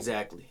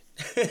 Exactly.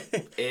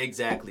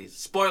 Exactly.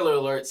 Spoiler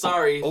alert.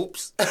 Sorry.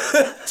 Oops.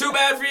 Too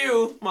bad for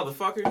you,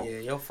 motherfucker. Yeah,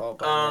 your fault.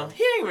 By now.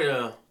 He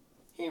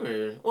ain't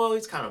really. Well,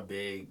 he's kind of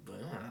big, but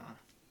I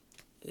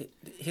don't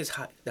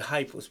know. The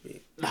hype was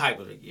big. The hype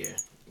of it,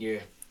 yeah.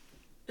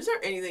 Is there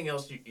anything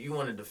else you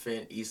want to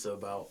defend Issa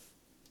about?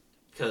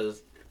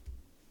 Because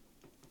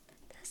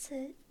That's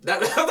it. that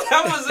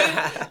was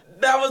it.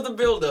 That was the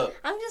build up.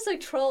 I'm just a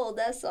troll,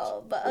 that's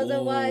all. But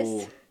otherwise,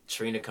 Ooh,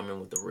 Trina come in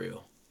with the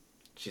real.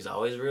 She's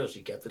always real.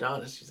 She kept it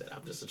honest. She said,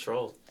 "I'm just a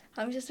troll."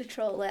 I'm just a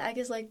troll. Like, I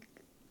guess, like,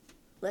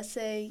 let's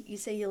say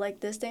you like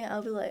this thing,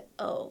 I'll be like,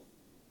 oh.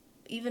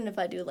 Even if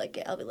I do like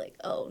it, I'll be like,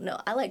 oh, no,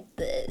 I like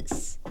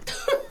this.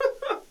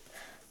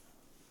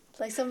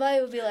 Like,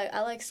 somebody would be like,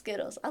 I like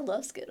Skittles. I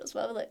love Skittles.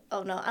 But I'll be like,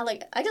 oh, no,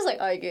 I just like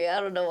arguing. I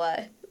don't know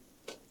why.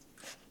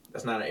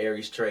 That's not an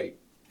Aries trait.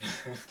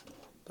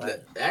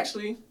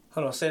 Actually,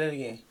 Hold on, say that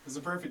again. It's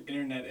a perfect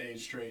internet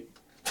age trait.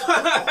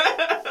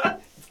 and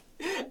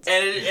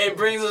it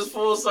brings us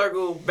full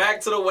circle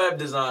back to the web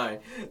design.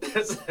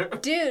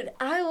 Dude,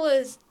 I'm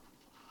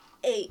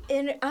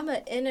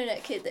an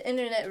internet kid. The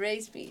internet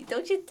raised me.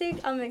 Don't you think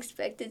I'm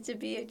expected to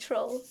be a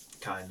troll?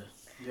 Kinda.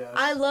 Yes.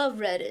 I love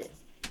Reddit.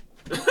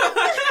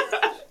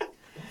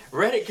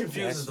 Reddit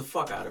confuses the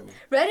fuck out of me.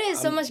 Reddit is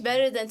so much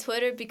better than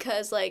Twitter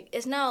because, like,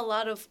 it's not a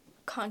lot of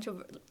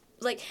controversy.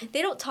 Like,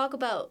 they don't talk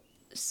about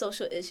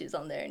social issues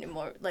on there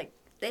anymore. Like,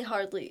 they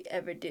hardly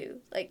ever do.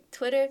 Like,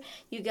 Twitter,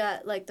 you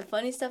got, like, the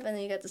funny stuff and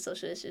then you got the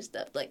social issue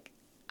stuff. Like,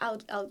 I'll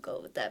go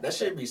with that. That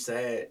should be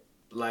sad.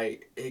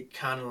 Like, it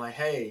kind of like,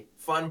 hey,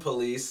 fun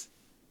police,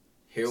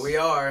 here we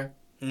are.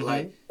 Mm-hmm.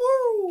 Like,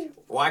 woo!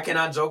 Why can't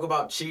I joke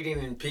about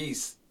cheating in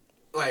peace?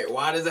 Like,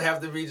 why does it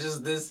have to be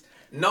just this?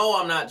 No,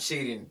 I'm not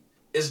cheating.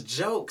 It's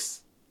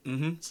jokes.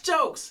 Mm-hmm. It's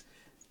jokes.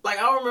 Like,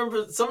 I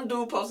remember some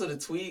dude posted a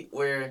tweet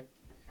where,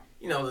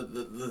 you know,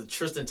 the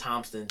Tristan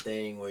Thompson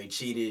thing where he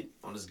cheated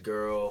on this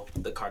girl,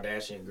 the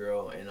Kardashian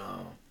girl, and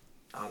I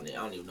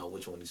don't even know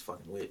which one he's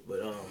fucking with,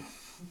 but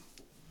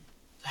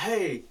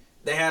hey,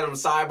 they had him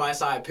side by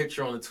side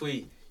picture on the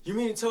tweet. You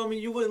mean to tell me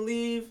you wouldn't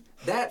leave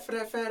that for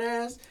that fat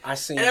ass? I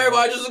seen. And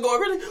everybody just going,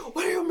 really?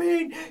 What do you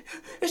mean?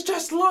 It's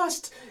just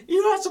lust.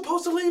 You're not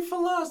supposed to leave for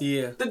lust.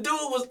 Yeah. The dude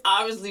was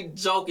obviously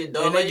joking,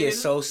 though. And Like, they get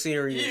so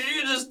serious.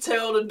 you just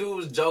tell the dude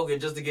was joking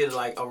just to get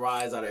like a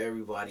rise out of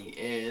everybody,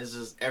 and it's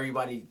just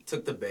everybody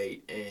took the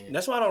bait. And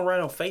That's why I don't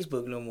write on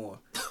Facebook no more.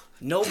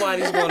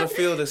 Nobody's gonna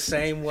feel the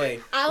same way.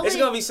 I It's would-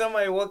 gonna be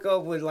somebody woke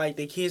up with like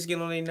the kids get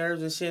on their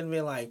nerves and shit and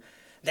be like,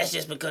 "That's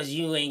just because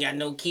you ain't got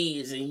no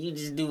kids and you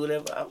just do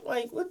whatever." I'm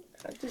like, what?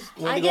 I just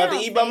want to go get out to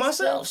on eat by Facebook.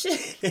 myself.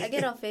 Shit. I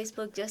get on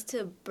Facebook just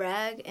to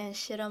brag and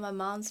shit on my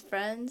mom's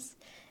friends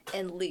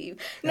and leave.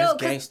 That's No,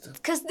 gangster.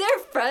 because they're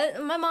friends.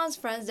 My mom's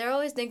friends, they're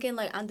always thinking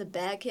like I'm the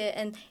bad kid,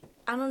 and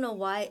I don't know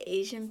why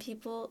Asian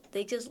people,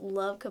 they just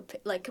love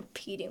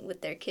competing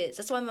with their kids.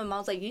 That's why my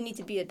mom's like, you need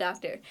to be a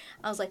doctor.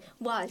 I was like,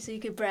 why? So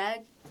you could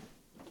brag?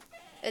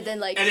 And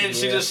then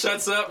she just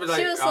shuts up and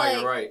like, was oh, like-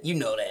 you're right. You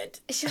know that.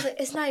 she was like,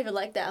 it's not even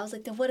like that. I was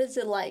like, then what is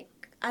it like?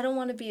 I don't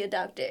want to be a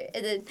doctor.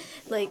 And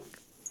then,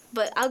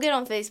 but I'll get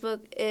on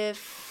Facebook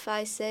if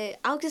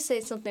I'll just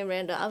say something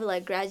random. I'll be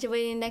like,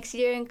 graduating next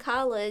year in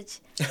college.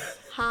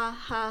 Ha,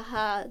 ha,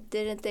 ha.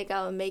 Didn't think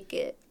I would make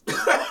it.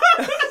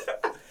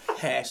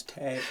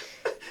 Hashtag.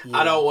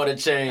 I don't want to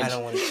change. I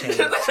don't want to change.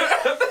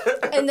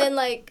 And then,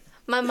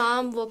 my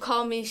mom will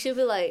call me. She'll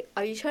be like,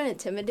 are you trying to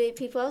intimidate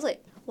people? I was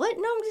like, what?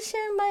 No, I'm just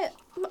sharing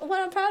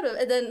what I'm proud of.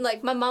 And then,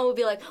 my mom would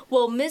be like,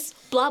 well, Miss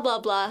blah, blah,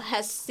 blah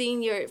has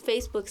seen your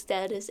Facebook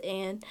status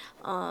and,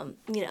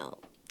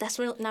 that's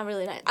not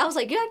really nice. I was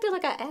like, you acted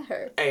like I at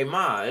her. Hey,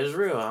 Ma, it's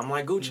real. I'm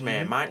like, Gucci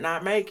Man might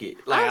not make it.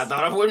 Like, I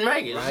thought I wouldn't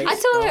make it. Right. I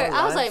told her, Don't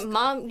I was lie. like,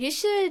 Mom, you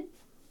should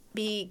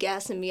be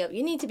gassing me up.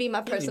 You need to be my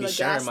need to be personal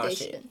sharing gas my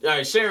station. All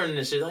right, sharing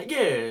this shit. Like,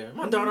 yeah,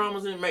 my daughter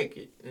almost didn't make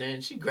it. And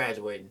then she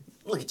graduated.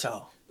 Look at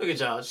y'all. Look at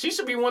y'all. She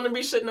should be wanting to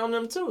be shitting on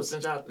them, too,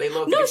 since they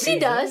love to No, compete. she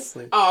does.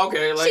 Oh,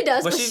 okay. Like, She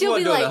does, but but she's she'll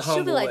gonna be do it the like,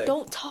 humble way.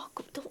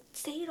 don't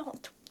say it on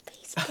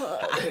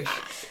Facebook.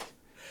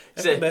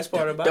 That's the best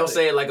part about Don't it.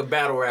 say it like a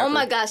battle rapper. Oh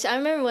my gosh, I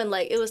remember when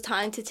it was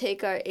time to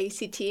take our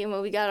ACT and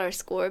when we got our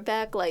score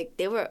back,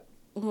 they were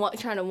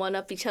trying to one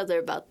up each other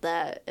about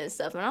that and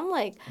stuff. And I'm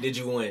like, Did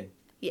you win?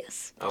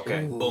 yes.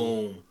 Okay. Ooh.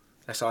 Boom.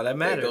 That's all that There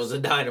matters. goes the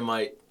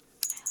dynamite.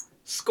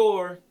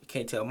 Score. You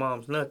can't tell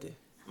moms nothing.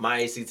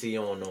 My ACT, you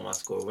don't know my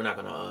score. We're not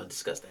gonna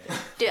discuss that.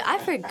 Dude, I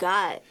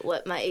forgot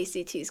what my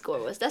ACT score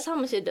was. That's how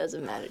much it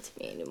doesn't matter to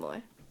me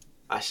anymore.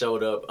 I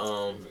showed up.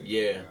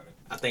 Yeah,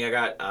 I think I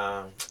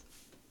got.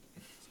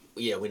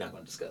 Yeah, we're not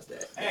gonna discuss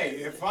that. Hey,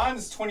 if mine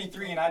is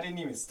 23 and I didn't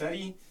even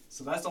study,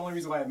 so that's the only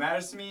reason why it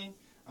matters to me,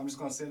 I'm just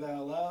gonna say that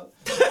out loud.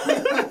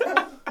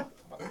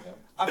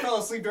 I fell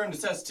asleep during the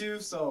test too,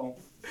 so.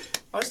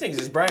 Oh, this nigga's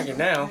just bragging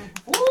now.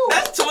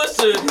 That's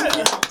Twister.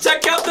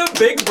 Check out the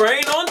big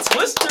brain on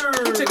Twister.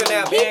 He took a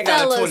nap He and got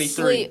fell a 23.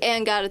 asleep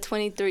and got a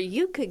 23.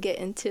 You could get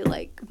into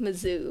like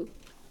Mizzou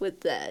with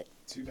that.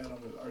 Too bad I'm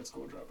an art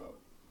school dropout.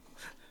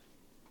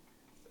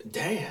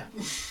 Damn.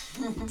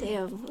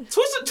 Damn.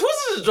 Twister's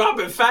is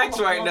dropping facts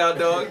right now,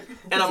 dog,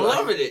 and I'm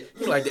loving it.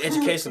 Feel like the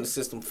educational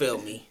system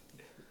failed me.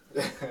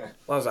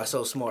 Why was I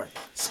so smart?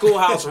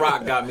 Schoolhouse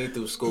Rock got me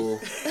through school.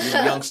 You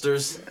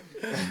youngsters.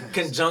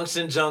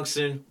 Conjunction,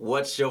 junction,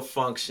 what's your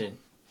function?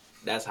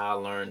 That's how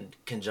I learned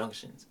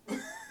conjunctions.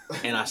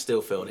 And I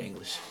still failed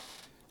English.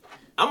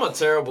 I'm a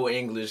terrible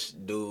English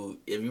dude.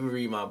 If you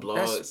read my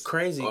blogs That's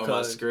crazy, or my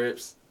cause-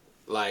 scripts,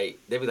 like,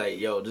 they be like,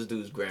 yo, this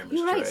dude's grammar's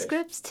You write trash.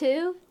 scripts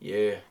too?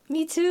 Yeah,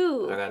 Me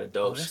too. I got a Oh,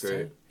 dope that's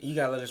script. tight. You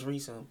gotta let us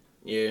read some.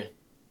 Yeah.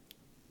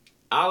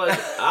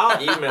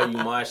 I'll email you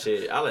my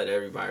shit. I'll let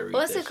everybody read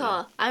What's that it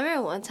called? I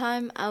remember one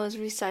time I was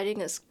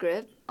reciting a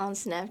script on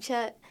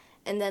Snapchat,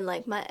 and then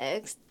like my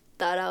ex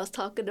thought I was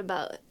talking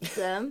about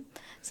them,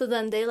 so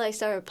then they like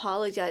started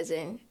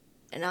apologizing,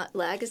 and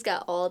I just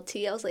got all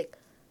tea. I was like,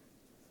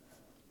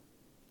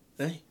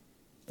 Hey.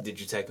 shit. Did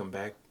you take them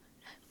back?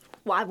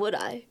 why would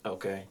I?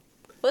 Okay.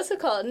 What's it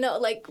called? No,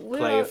 like we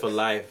Play were. it for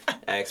life.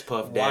 Ask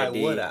Puff Why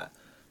Daddy. would I?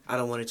 I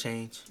don't want to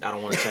change. I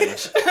don't want to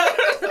change.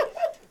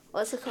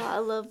 What's it called? I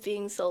love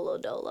being solo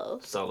dolo.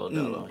 Solo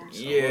dolo. Solo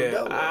Yeah,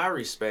 dolo. I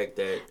respect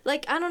that.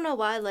 Like I don't know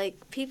why.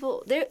 Like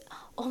people, they're.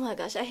 Oh my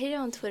gosh, I hate it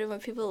on Twitter when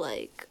people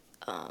like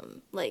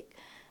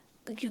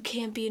you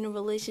can't be in a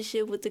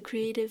relationship with the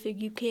creative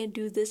and you can't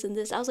do this and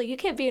this. I was like, you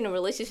can't be in a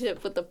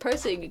relationship with the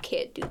person. You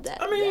can't do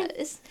that. I mean, that.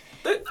 It's,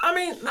 The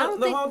don't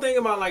the think- whole thing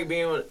about like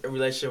being in a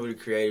relationship with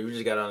a creative, you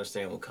just gotta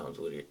understand what comes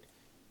with it.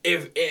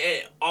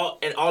 And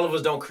all of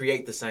us don't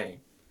create the same.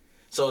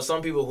 So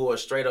some people who are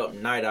straight up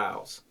night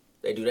owls,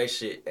 they do their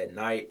shit at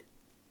night,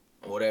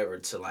 or whatever,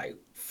 to like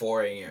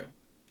 4 a.m.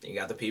 You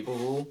got the people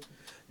who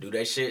do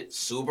their shit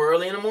super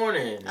early in the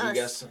morning.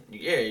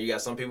 You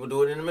got some people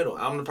do it in the middle.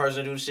 I'm the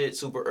person who do shit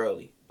super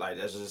early. Like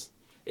that's just,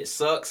 it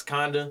sucks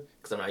kinda,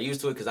 cause I'm not used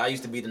to it. Cause I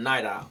used to be the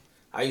night owl.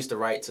 I used to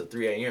write till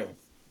 3 a.m.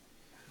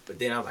 But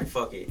then I was like,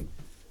 fuck it.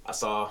 I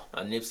saw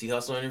a Nipsey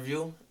Hussle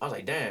interview. I was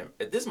like, damn,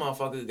 if this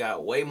motherfucker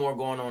got way more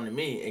going on than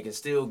me and can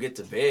still get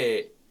to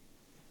bed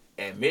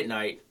at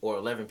midnight or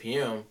 11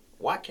 p.m.,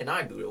 why can't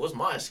I do that? What's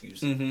my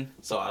excuse? Mm-hmm.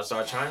 So I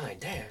started trying, like,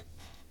 damn,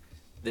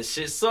 this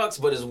shit sucks,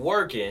 but it's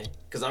working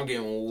because I'm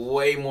getting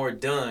way more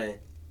done.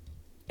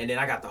 And then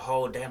I got the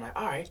whole day. I'm like,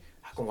 all right,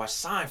 I can watch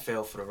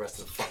Seinfeld for the rest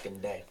of the fucking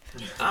day.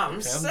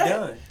 I'm set.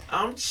 done.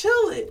 I'm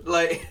chilling.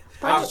 Like,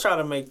 I just try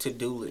to make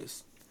to-do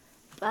lists.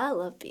 but I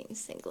love being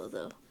single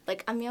though.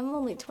 Like I mean, I'm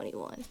only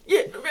 21.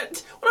 yeah, man, when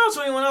I was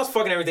 21, I was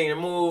fucking everything that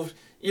moved.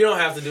 You don't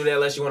have to do that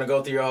unless you want to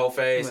go through your whole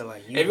phase. Man,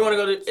 like, you if you want to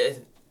go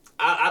to,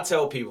 I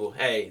tell people,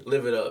 hey,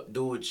 live it up.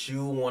 Do what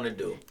you want to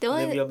do. The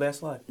Live only, your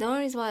best life. the only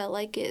reason why I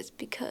like it is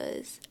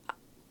because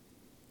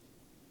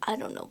I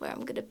don't know where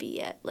I'm gonna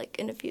be at like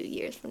in a few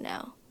years from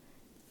now.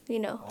 You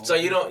know. So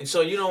you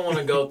don't want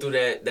to go through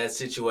that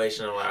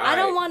situation. I'm like, all I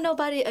don't right. want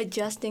nobody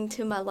adjusting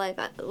to my life.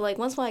 Like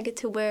once when I get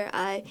to where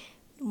I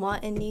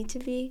want and need to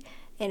be,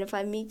 and if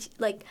I meet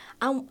like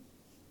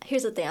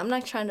here's the thing, I'm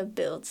not trying to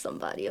build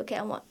somebody. Okay,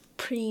 I want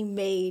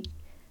pre-made,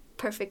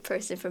 perfect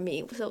person for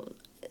me. So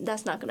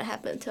that's not gonna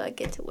happen until I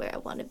get to where I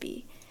want to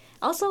be.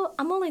 Also,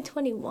 I'm only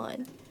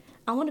 21.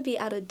 I want to be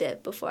out of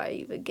debt before I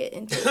even get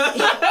into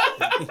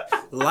it.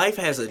 Life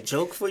has a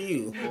joke for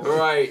you.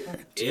 Right.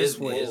 Just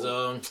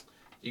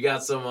You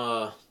got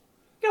some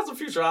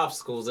future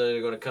obstacles that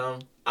are gonna come.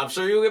 I'm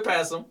sure you'll get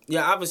past them.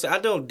 Yeah, obviously, I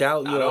don't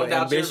doubt I your don't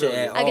doubt ambition your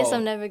at ability. all. I guess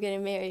I'm never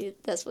getting married.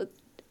 That's what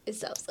it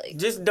sounds like.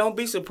 Just don't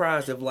be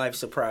surprised if life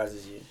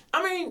surprises you.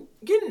 I mean,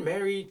 getting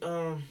married.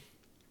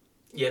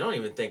 Yeah, don't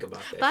even think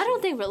about that. But I don't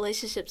shit. think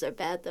relationships are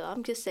bad though.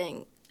 I'm just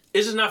saying,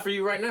 It's just not for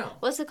you right now.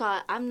 what's it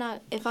called?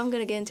 If I'm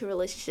gonna get into a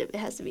relationship, it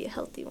has to be a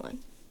healthy one.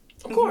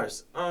 Of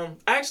course.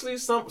 Actually,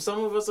 some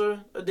of us are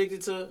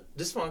addicted to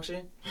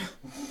dysfunction.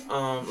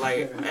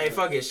 Like, hey,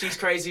 fuck it. She's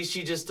crazy.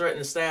 She just threatened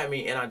to stab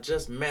me, and I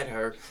just met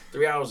her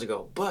 3 hours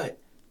ago. But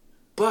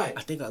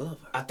I think I love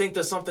her. I think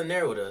there's something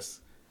there with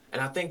us,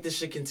 and I think this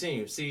should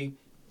continue. See,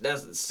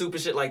 that's stupid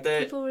shit like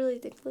that. People really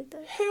think like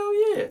that.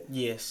 Hell yeah.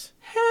 Yes.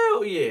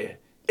 Hell yeah.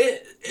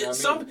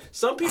 Some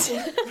people,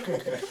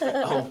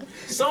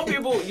 some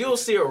people, you'll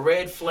see a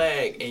red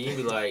flag and you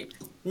be like,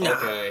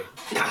 okay,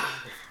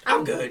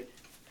 I'm good.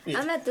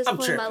 I'm at this I'm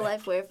point in my tripping.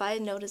 life where if I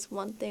notice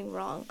one thing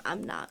wrong,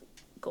 I'm not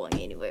going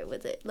anywhere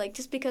with it. Like,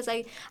 just because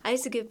I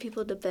used to give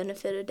people the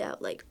benefit of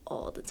doubt, like,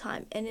 all the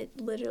time. And it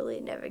literally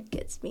never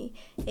gets me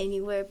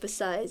anywhere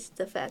besides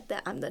the fact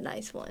that I'm the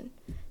nice one.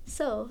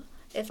 So,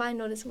 if I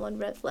notice one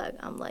red flag,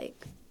 I'm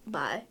like,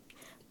 bye.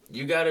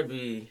 You gotta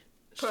be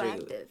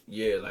Proactive.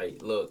 Yeah,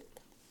 like, look,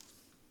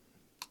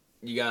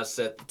 you gotta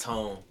set the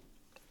tone.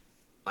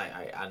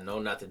 Like, I know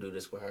not to do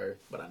this with her,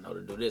 but I know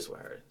to do this with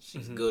her.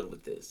 She's good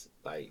with this.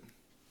 Like,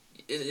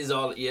 it's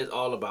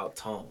all about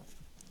tone.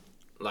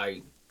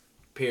 Like,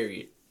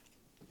 period.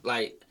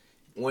 Like,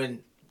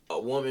 when a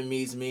woman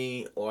meets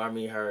me or I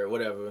meet her,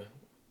 whatever,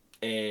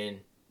 and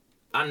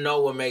I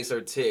know what makes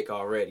her tick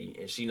already,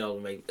 and she knows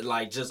what makes,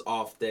 like, just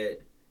off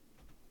that,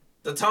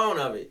 the tone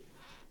of it.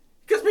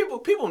 Because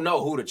people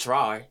know who to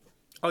try.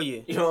 Oh,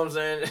 yeah. You know what I'm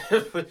saying?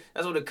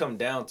 That's what it comes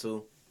down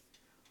to.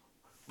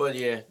 But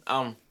yeah,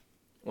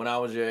 when I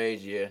was your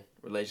age, yeah,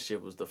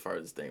 relationship was the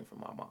furthest thing from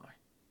my mind.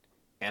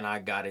 And I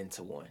got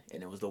into one,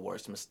 and it was the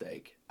worst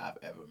mistake I've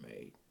ever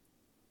made.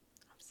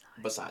 I'm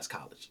sorry. Besides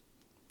college.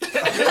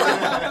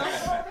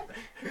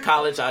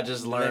 College, I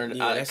just learned.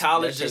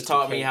 College just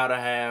taught me how to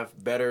have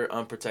better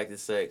unprotected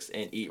sex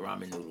and eat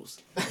ramen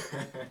noodles.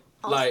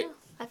 Also, Like,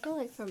 I feel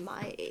like for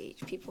my age,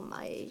 people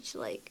my age,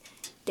 like,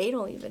 they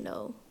don't even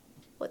know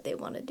what they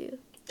want to do.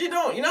 you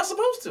don't. You're not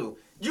supposed to.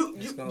 You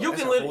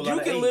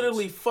can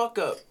literally fuck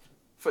up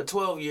for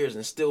 12 years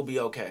and still be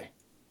okay.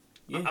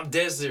 Yeah. I'm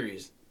dead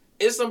serious.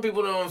 It's some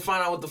people that don't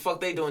find out what the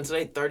fuck they doing until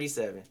they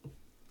 37.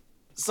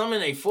 Some in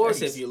their 40s.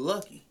 That's if you're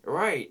lucky.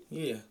 Right.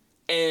 Yeah.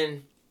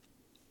 And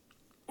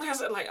like I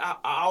said, like I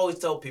always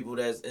tell people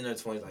that's in their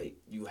 20s, like,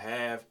 you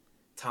have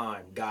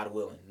time, God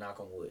willing, knock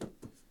on wood.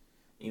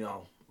 You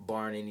know,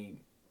 barring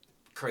any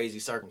crazy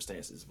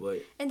circumstances. But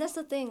And that's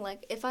the thing,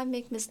 like, if I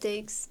make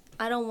mistakes,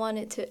 I don't want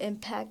it to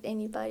impact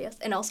anybody else.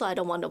 And also, I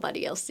don't want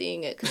nobody else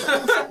seeing it. Cause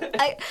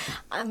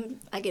I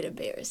get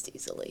embarrassed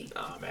easily.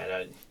 nah,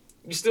 man,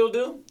 you still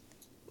do?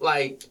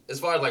 Like, as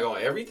far as like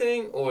on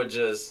everything, or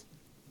just,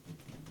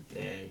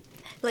 man,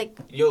 Like,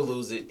 you'll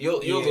lose it. You'll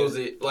lose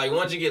it. Like,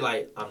 once you get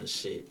like, I'm the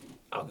shit,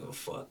 I don't give a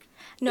fuck.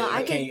 no, Yeah,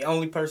 I can. The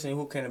only person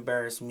who can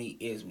embarrass me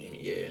is me.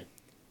 Yeah.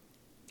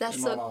 That's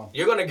My so. mom.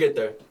 You're gonna get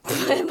there.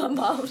 My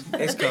mom.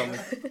 It's coming.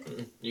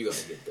 You're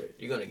gonna get there.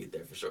 You're gonna get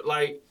there for sure.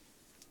 Like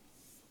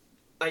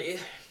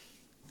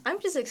I'm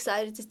just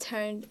excited to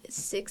turn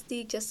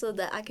 60 just so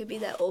that I could be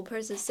that old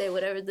person, say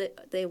whatever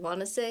they want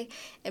to say,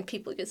 and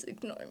people just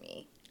ignore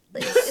me.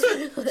 Like,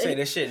 Say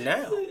that shit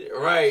now.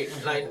 right.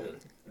 Like,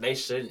 they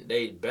shouldn't.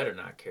 They better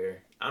not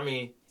care. I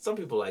mean, some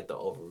people like to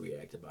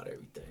overreact about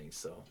everything,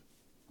 so.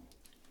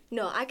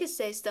 No, I could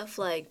say stuff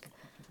like,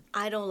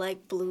 I don't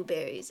like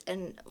blueberries.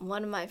 And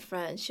one of my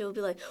friends, she'll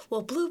be like,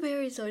 well,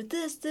 blueberries are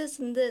this, this,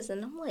 and this.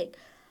 And I'm like,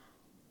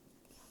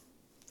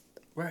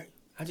 Right.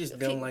 I just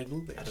don't like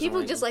blueberries. people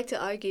like just like to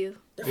argue.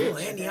 They're full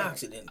of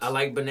antioxidants. I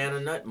like banana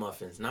nut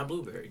muffins, not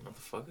blueberry,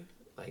 motherfucker.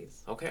 Like,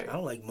 it's okay. I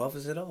don't like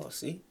muffins at all,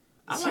 see?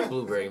 I like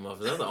blueberry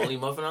muffins. That's the only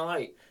muffin I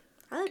like.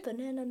 I like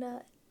banana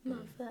nut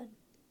muffin.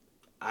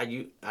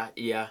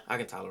 Yeah, I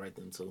can tolerate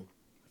them too.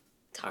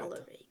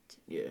 Tolerate.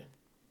 Yeah.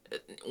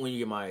 When you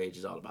get my age,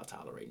 it's all about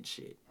tolerating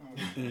shit.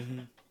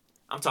 Mm-hmm.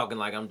 I'm talking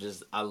like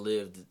I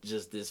lived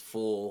just this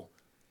full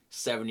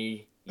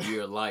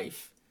 70-year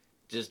life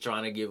just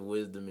trying to give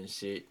wisdom and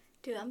shit.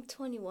 Dude, I'm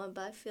 21,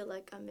 but I feel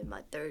like I'm in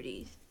my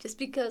 30s. Just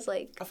because,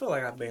 like, I feel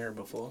like I've been here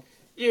before.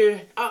 Yeah,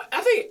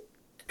 I think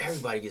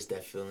everybody gets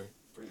that feeling.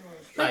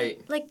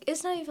 like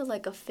it's not even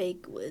like a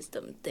fake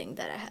wisdom thing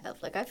that I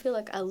have. Like, I feel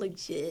like I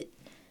legit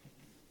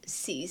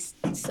see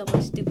so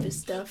much stupid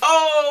stuff.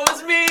 Oh,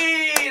 it's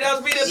me! That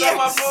was me that's on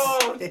my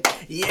phone.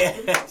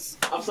 Yes.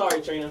 I'm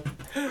sorry, Trina.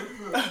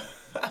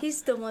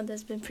 He's the one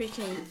that's been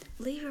preaching,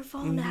 leave your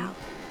phone out.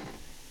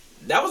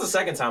 That was the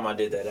second time I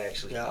did that,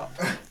 actually. Yeah.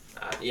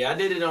 Yeah, I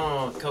did it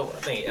on, I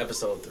think,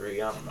 episode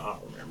 3. I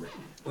don't remember.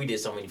 We did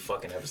so many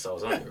fucking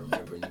episodes. I don't even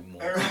remember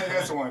anymore. Everybody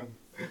gets one.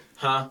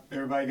 Huh?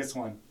 Everybody gets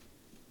one.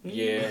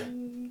 Yeah.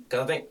 Because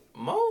I think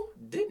Mo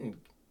didn't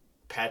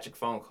Patrick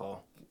phone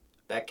call.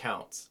 That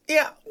counts.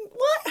 Yeah.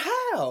 What?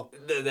 How?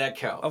 That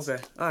counts.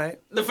 Okay. All right.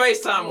 The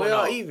FaceTime went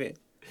Well, off. even.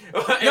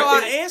 No,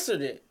 I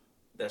answered it.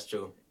 That's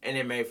true. And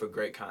it made for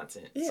great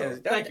content. Yeah. So,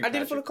 thank you, I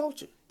did it for the Patrick.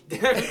 culture.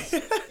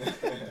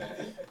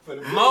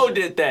 Mo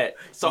did that.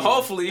 So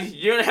hopefully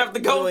you don't have to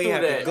go You through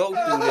ain't have that. to go through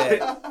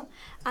that.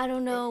 I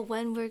don't know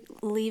when we're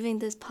leaving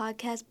this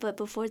podcast, but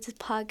before this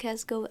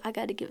podcast go, I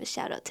got to give a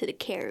shout out to the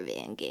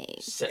Caravan Gang.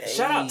 Shut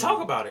up.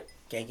 Talk about it.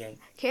 Gang, gang.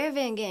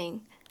 Caravan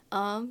Gang.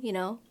 You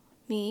know,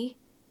 me,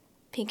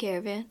 Pink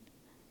Caravan,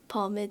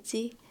 Paul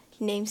Mitzi,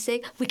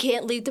 Namesake. We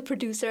can't leave the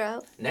producer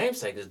out.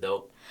 Namesake is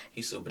dope.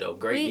 He's super dope.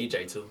 Great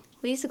DJ too.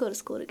 We used to go to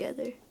school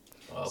together.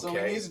 Okay. So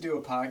we need to do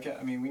a podcast.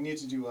 I mean, we need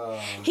to do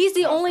He's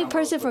the only podcast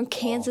person from football.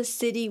 Kansas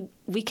City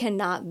we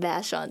cannot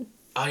bash on.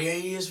 Oh yeah,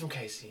 he is from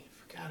KC.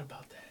 Forgot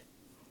about that.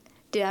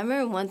 Dude, I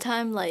remember one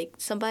time, like,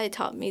 somebody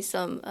taught me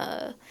some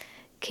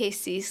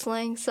KC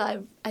slang,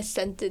 so I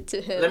sent it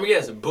to him. Let me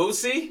guess.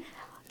 Boosie?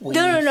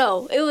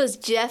 No. It was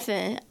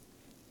Jeffin.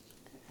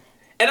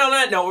 And on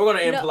that note, we're going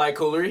to end No. polite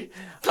coolery.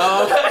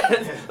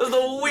 That's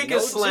the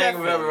weakest No slang I've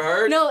Jeffin'. ever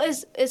heard. No,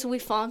 it's we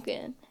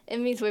funkin'. It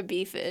means we're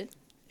beefing.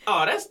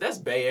 Oh, that's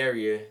Bay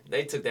Area.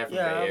 They took that from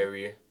Yeah. Bay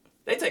Area.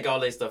 They take all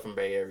their stuff from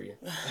Bay Area.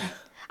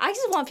 I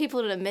just want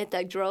people to admit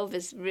that Grove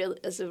is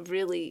a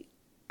really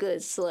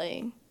good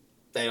slang.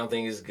 They don't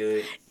think it's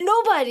good.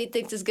 Nobody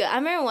thinks it's good. I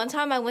remember one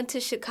time I went to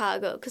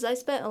Chicago because I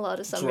spent a lot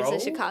of summers in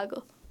Drove?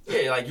 Chicago.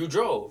 Yeah, like you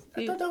drove.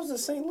 I thought that was a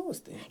St. Louis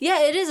thing.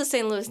 Yeah, it is a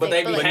St. Louis But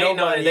thing. they be like, hating on it.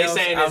 nobody They else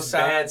saying it's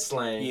outside- bad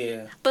slang.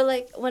 Yeah. But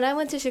like when I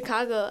went to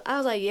Chicago, I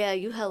was like, yeah,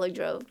 you hella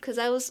drove. Because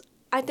I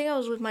think I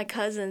was with my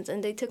cousins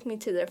and they took me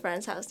to their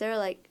friend's house. They were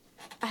like,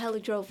 I hella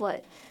drove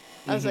what?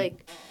 I was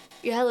like,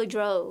 you hella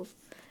drove.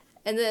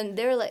 And then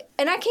they were like,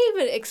 and I can't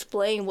even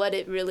explain what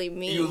it really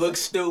means. You look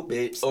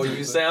stupid or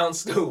you sound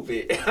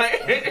stupid.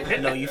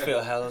 No, you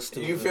feel hella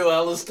stupid. You feel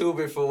hella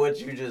stupid for what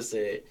you just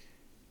said.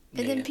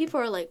 And then people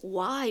are like,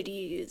 why do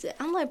you use it?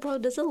 I'm like, bro,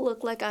 does it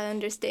look like I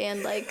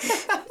understand like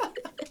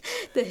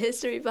the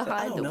history I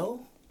behind don't it?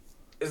 know.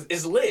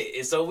 It's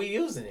lit. So we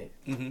using it.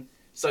 Mm-hmm.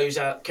 So you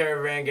shot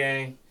Caravan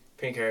Gang,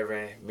 Pink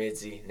Caravan,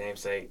 Mitzi,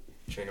 Namesake,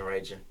 Trina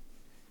Rager.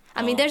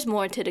 I mean, there's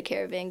more to the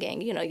Caravan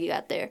Gang. You know, you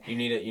got there. You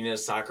need a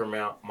soccer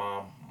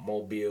mom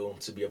mobile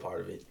to be a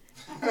part of it.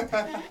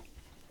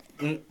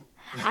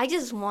 I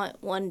just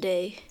want one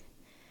day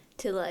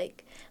to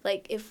like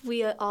if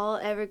we all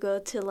ever go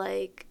to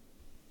like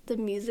the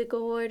music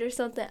award or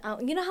something.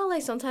 You know how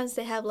like sometimes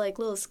they have like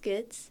little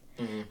skits.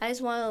 Mm-hmm. I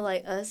just want to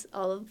like us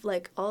all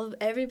of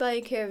everybody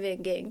in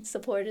Caravan Gang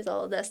supporters,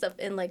 all of that stuff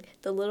in like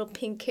the little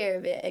pink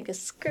caravan and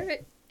just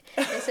skirt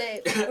and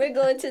say we're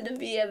going to the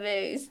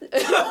VMAs.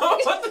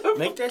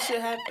 Make that shit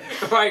happen.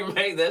 Right,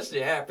 make that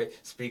shit happen.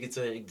 Speak it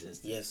to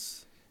existence.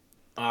 Yes.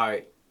 All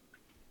right.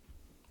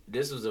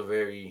 This was a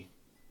very,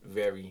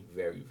 very,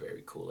 very,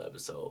 very cool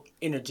episode.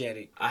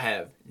 Energetic. I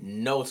have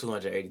no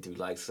 283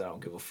 likes, so I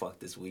don't give a fuck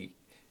this week.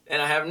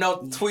 And I have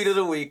no tweet of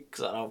the week,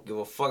 because I don't give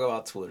a fuck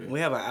about Twitter.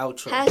 We have an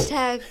outro.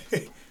 Hashtag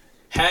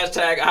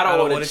I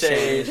don't want to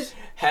change.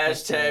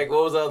 Hashtag,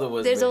 what was the other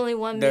one? There's only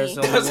one me. There's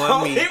only There's one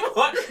only me.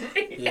 one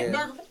me.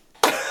 Yeah.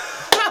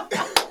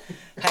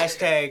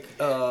 Hashtag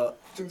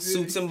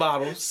suits and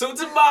bottles.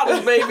 Suits and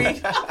bottles,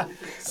 baby.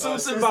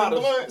 Suits and and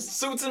bottles. blunts.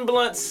 Suits and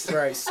blunts.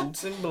 Right,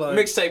 suits and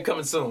blunts. Mixtape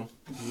coming soon.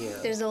 Yeah.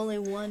 There's only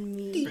one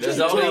me. There's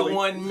only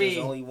one me.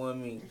 There's only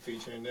one me.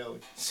 Featuring Nelly.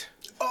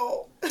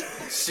 Oh.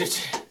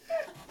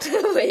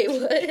 Wait,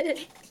 what?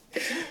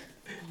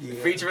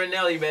 Featuring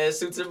Nelly, man.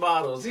 Suits and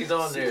bottles. He's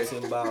on there.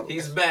 Suits and bottles.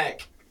 He's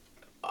back.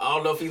 I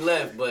don't know if he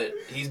left, but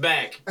he's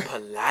back.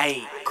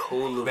 Polite,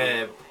 cool.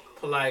 Man,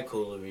 Polite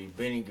Coolery,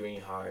 Benny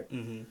Greenheart,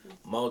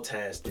 Mm-hmm.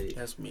 Motastic,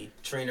 That's me.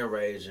 Trina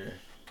Rager,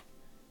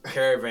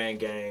 Caravan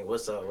Gang.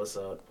 What's up? What's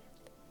up?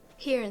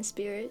 Here in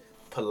spirit.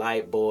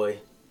 Polite Boy.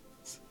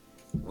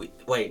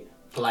 Wait,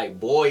 Polite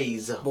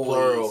Boys,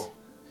 plural.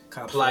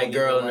 Polite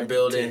Girl in the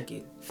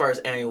building.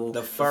 First annual.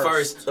 The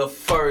first. The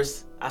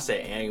first. I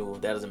said annual.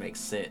 That doesn't make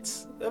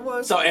sense.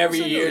 Was, So every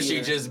year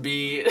she just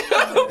be.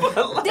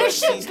 There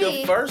should She's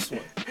be. the first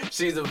one.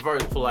 She's the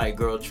first Polite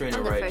Girl, Trina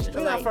I'm the first Rager. It's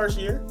not first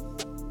year.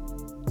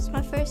 It's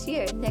my first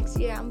year. Next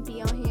year I'm gonna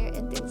be on here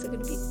and things are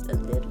gonna be a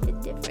little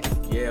bit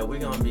different. Yeah, we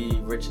gonna be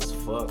rich as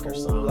fuck or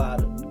Whole something.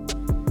 lot of.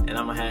 And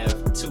I'm gonna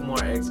have 2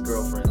 more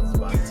ex-girlfriends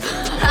by the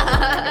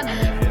time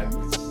that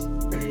happens.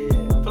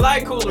 Yeah.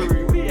 Polite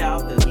Coolery, we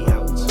out this.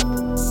 Ouch.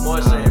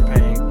 More shame.